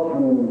caused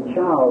from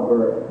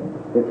childbirth.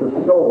 It's a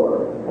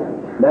sore.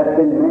 That's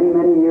been many,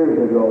 many years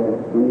ago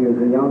when you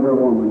was a younger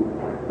woman.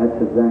 That's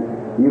exactly.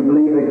 You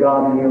believe that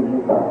God heals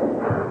you?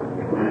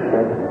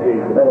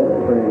 Let us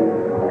pray.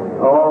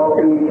 Oh,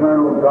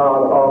 eternal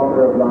God,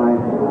 author of life,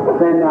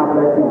 send out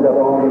blessings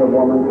upon the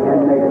woman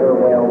and make her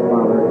well,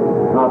 Father.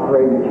 I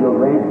pray that you'll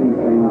grant these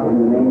things in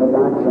the name of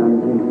thy Son,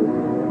 Jesus.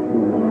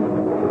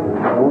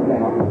 Don't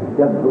doubt.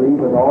 Just believe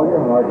with all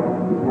your heart.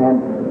 And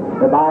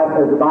the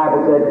Bible, as the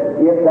Bible said,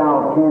 if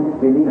thou canst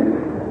believe,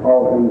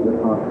 all things are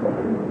possible.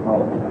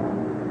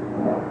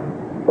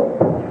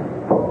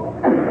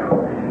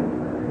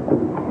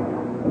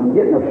 I'm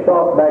getting a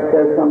thought back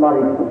there.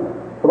 Somebody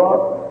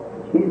thought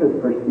Jesus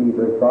perceived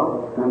their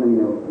thoughts. How many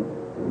know?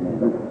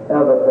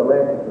 Of a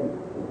telepathy.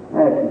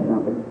 Ask you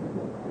something.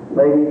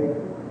 Lady,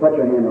 put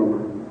your hand on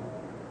mine.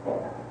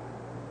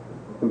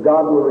 If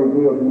God will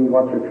reveal to me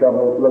what's your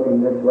trouble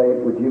looking this way,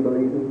 would you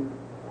believe me?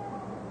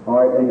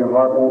 All right, then your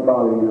heart won't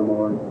bother you no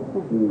more.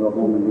 You can go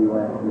home and be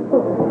well.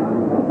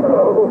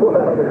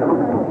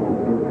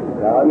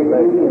 If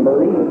you can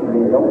believe,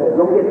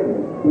 don't get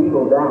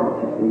evil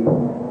doubts, you see.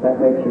 That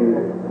makes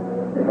you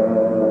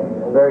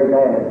very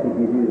bad if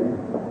you do that.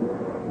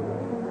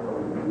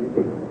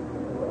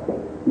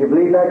 You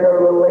believe that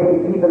there little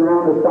lady peeping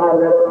around the side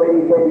of that other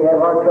lady said you had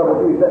heart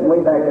trouble too, sitting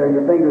way back there, and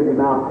your fingers in your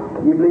mouth.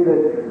 You believe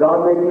that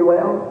God made you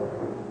well?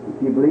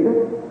 If you believe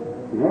it,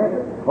 you have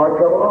it. Heart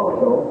trouble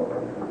also.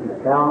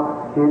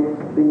 Thou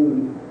canst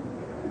believe.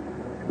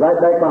 Right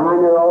back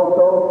behind there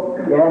also,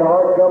 you had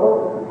heart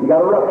trouble. You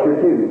got a rupture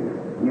too.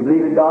 You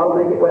believe that God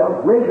will make it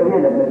well? Raise your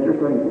hand up, Mr.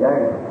 Swing.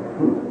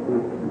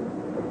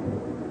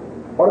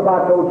 What if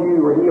I told you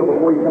were healed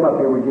before you come up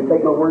here? Would you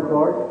take my word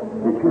for it?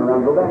 And turn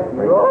around and go back?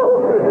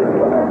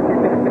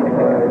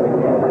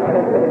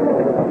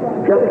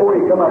 Just before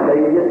you come up there,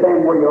 you just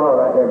stand where you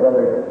are right there,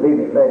 brother.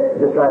 Leave it there.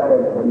 Just right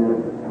there for a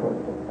minute.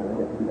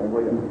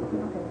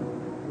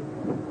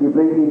 You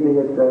believe he'd be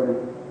his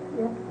servant?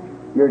 Yes.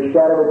 You're a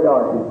shadow of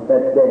darkness.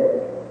 That's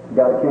death. You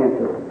got a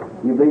cancer.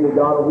 You believe that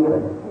God will heal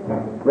it?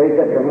 Raise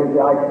up your hands and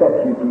say, I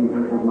accept you,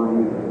 Jesus, as my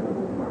healer.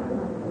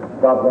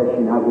 God bless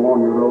you. Now go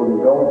on your road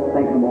and don't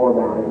think more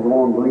about it. Go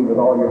on and believe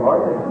with all your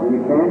heart. If you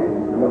can,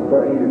 you'll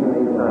certainly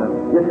believe.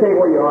 Just stay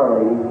where you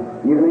are, lady.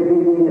 You believe he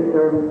being his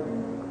servant?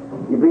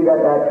 You believe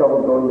that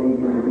trouble's going to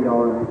leave you and you'll be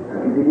all right.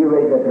 If you do,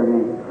 raise up your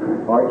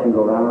hand. All right, you can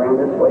go right around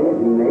this way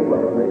and be made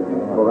well.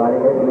 Go right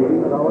ahead and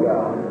believe with all your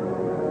heart.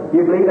 Do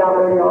you believe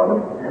out there in the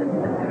autumn?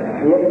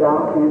 If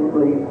thou canst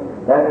believe,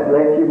 that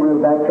lets you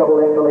move that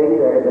trouble left the lady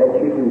there. That's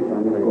you too,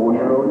 son. Just go on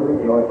your road and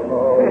rejoice.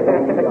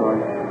 Thank you,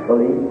 God.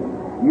 Believe.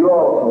 You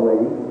also,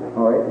 lady.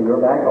 All right, and you're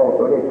back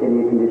also. That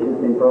kidney condition's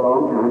been for a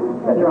long time.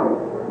 That's right.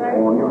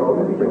 Go on your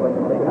road and rejoice.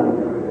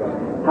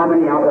 How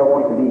many out there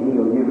want to be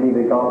healed? You believe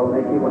that God will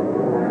make you well?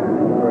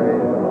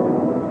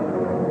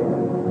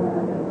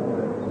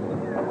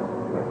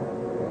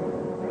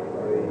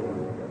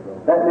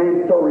 That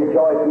man so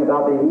rejoicing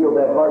about being healed,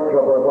 that heart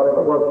trouble or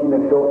whatever it was a few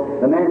minutes ago.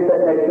 The man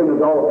sitting next to him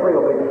was all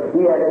thrilled, but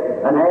he had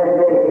an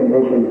asthmatic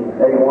condition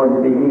that he wanted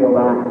to be healed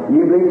by.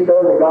 You believe,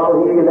 sir, that God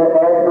will heal you that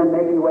asthma and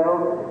make you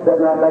well? Sitting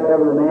right back there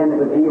with the man that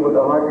was healed with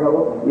the heart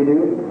trouble? You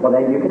do? Well,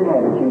 then you can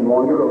have it. You can go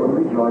on your road and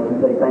rejoice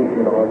and say, thank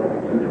you, Lord.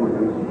 Each one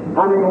of you.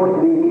 How many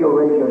want to be healed?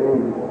 Raise your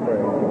hand.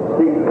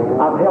 See,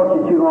 I've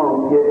held you too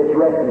long. It's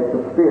restless.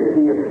 The spirit.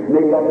 See,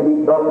 maybe you got to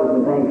meet buses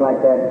and things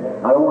like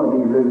that. I don't want to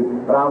be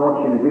rude, but I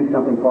want you to do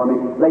something for me.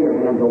 Lay your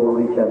hands over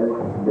on each other.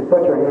 Just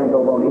put your hands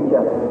over on each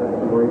other.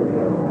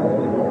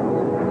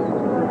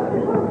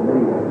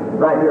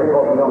 Right here,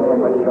 folks, we don't have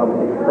much trouble.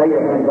 Lay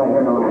your hands right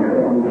here on each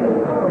other.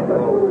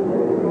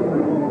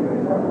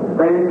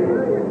 Friends,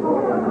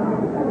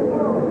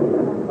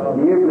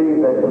 do you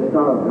believe that the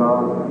Son of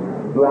God,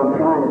 who I'm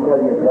trying to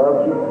tell you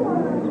loves you,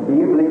 do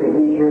you believe that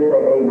He sure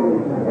say amen?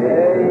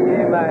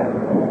 Amen.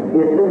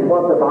 Is this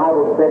what the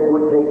Bible said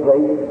would take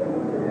place?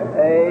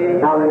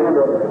 Amen. Now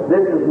remember,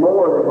 this is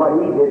more than what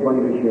he did when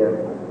he was here.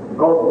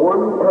 Because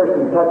one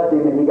person touched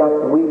him and he got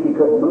so weak he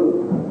couldn't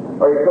move.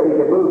 Or he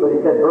could move, but he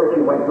said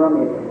virtue went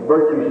from you,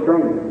 virtue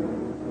strength.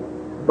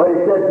 But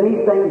it says,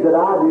 these things that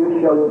I do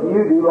shall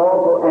you do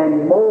also,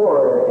 and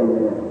more in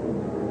this.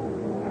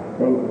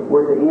 See,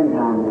 we're at the end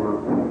time now.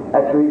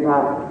 That's the reason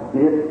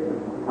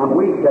I'm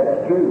weak,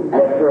 that's true.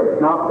 Yes, sir.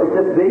 It's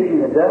just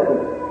vision that does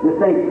it. Just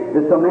think,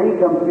 there's so many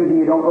come through that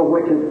you don't know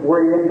which is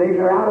where you're in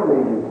vision or out of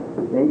vision.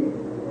 See?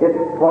 It's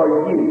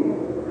for you.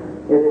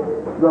 It's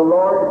the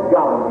Lord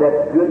God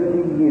that's good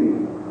to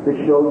you to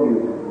show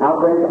you. Now,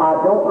 friends, I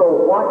don't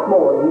know what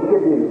more He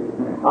could do.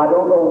 I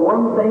don't know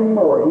one thing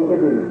more He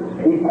could do.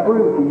 He's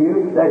proved to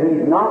you that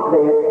He's not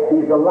dead,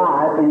 He's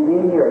alive and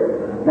in the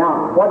earth.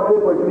 Now, what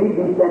good would me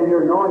be standing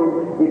here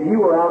anointed if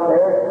you were out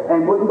there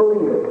and wouldn't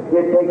believe it?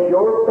 It takes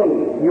your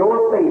faith.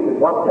 Your faith is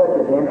what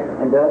touches Him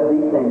and does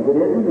these things. It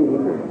isn't me.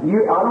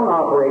 I don't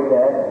operate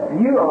that.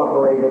 You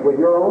operate it with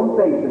your own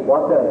faith is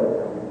what does it.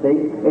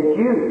 See? It's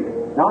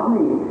you, not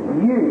me.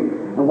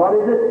 You. And what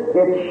is it?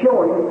 It's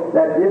showing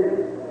that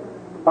this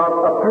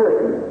a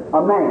person, a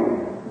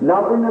man,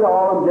 nothing at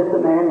all, I'm just a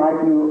man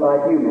like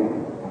you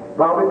man.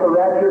 Probably the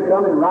rapture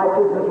come and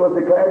righteousness was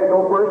declared to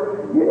go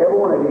first. Every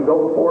one of you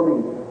go before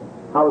me.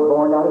 I was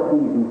born out of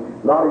season.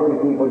 A lot of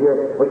you people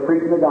here was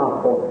preaching the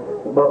gospel.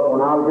 But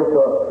when I was just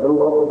a little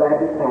local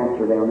Baptist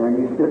pastor down there, and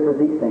you stood for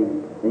these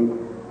things, see?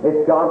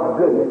 It's God's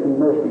goodness and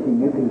mercy to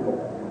you people.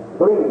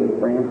 Believe me,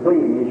 friends,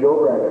 believe me, as your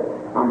brother.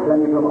 I'm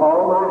telling you from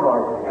all my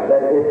heart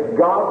that it's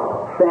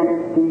God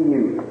sent to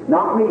you.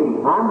 Not me.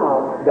 I'm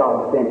not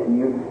God sent to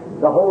you.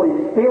 The Holy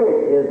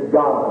Spirit is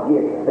God's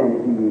gift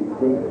sent to you,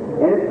 see?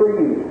 And it's for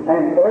you.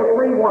 And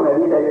every one of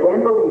you that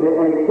can believe it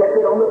and accept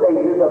it on the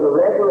basis of the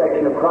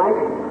resurrection of Christ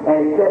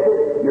and accept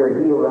it, you're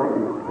healed right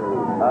now.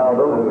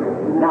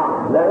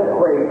 Now, let us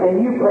pray.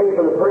 And you pray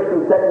for the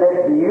person sitting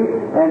next to you,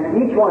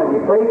 and each one of you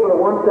pray for the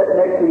one sitting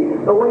next to you,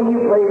 the way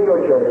you pray in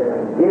your church.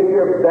 If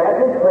you're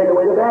Baptist, pray the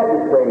way the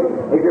Baptists pray.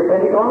 If you're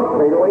Pentecost,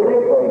 pray the way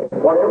they pray.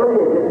 Whatever it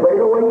is, just pray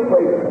the way you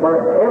pray.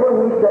 Wherever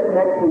who's sitting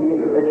next to you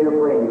that you're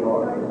praying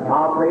for.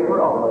 I'll pray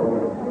for all of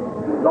you.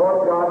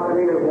 Lord God,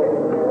 Creator of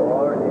heaven.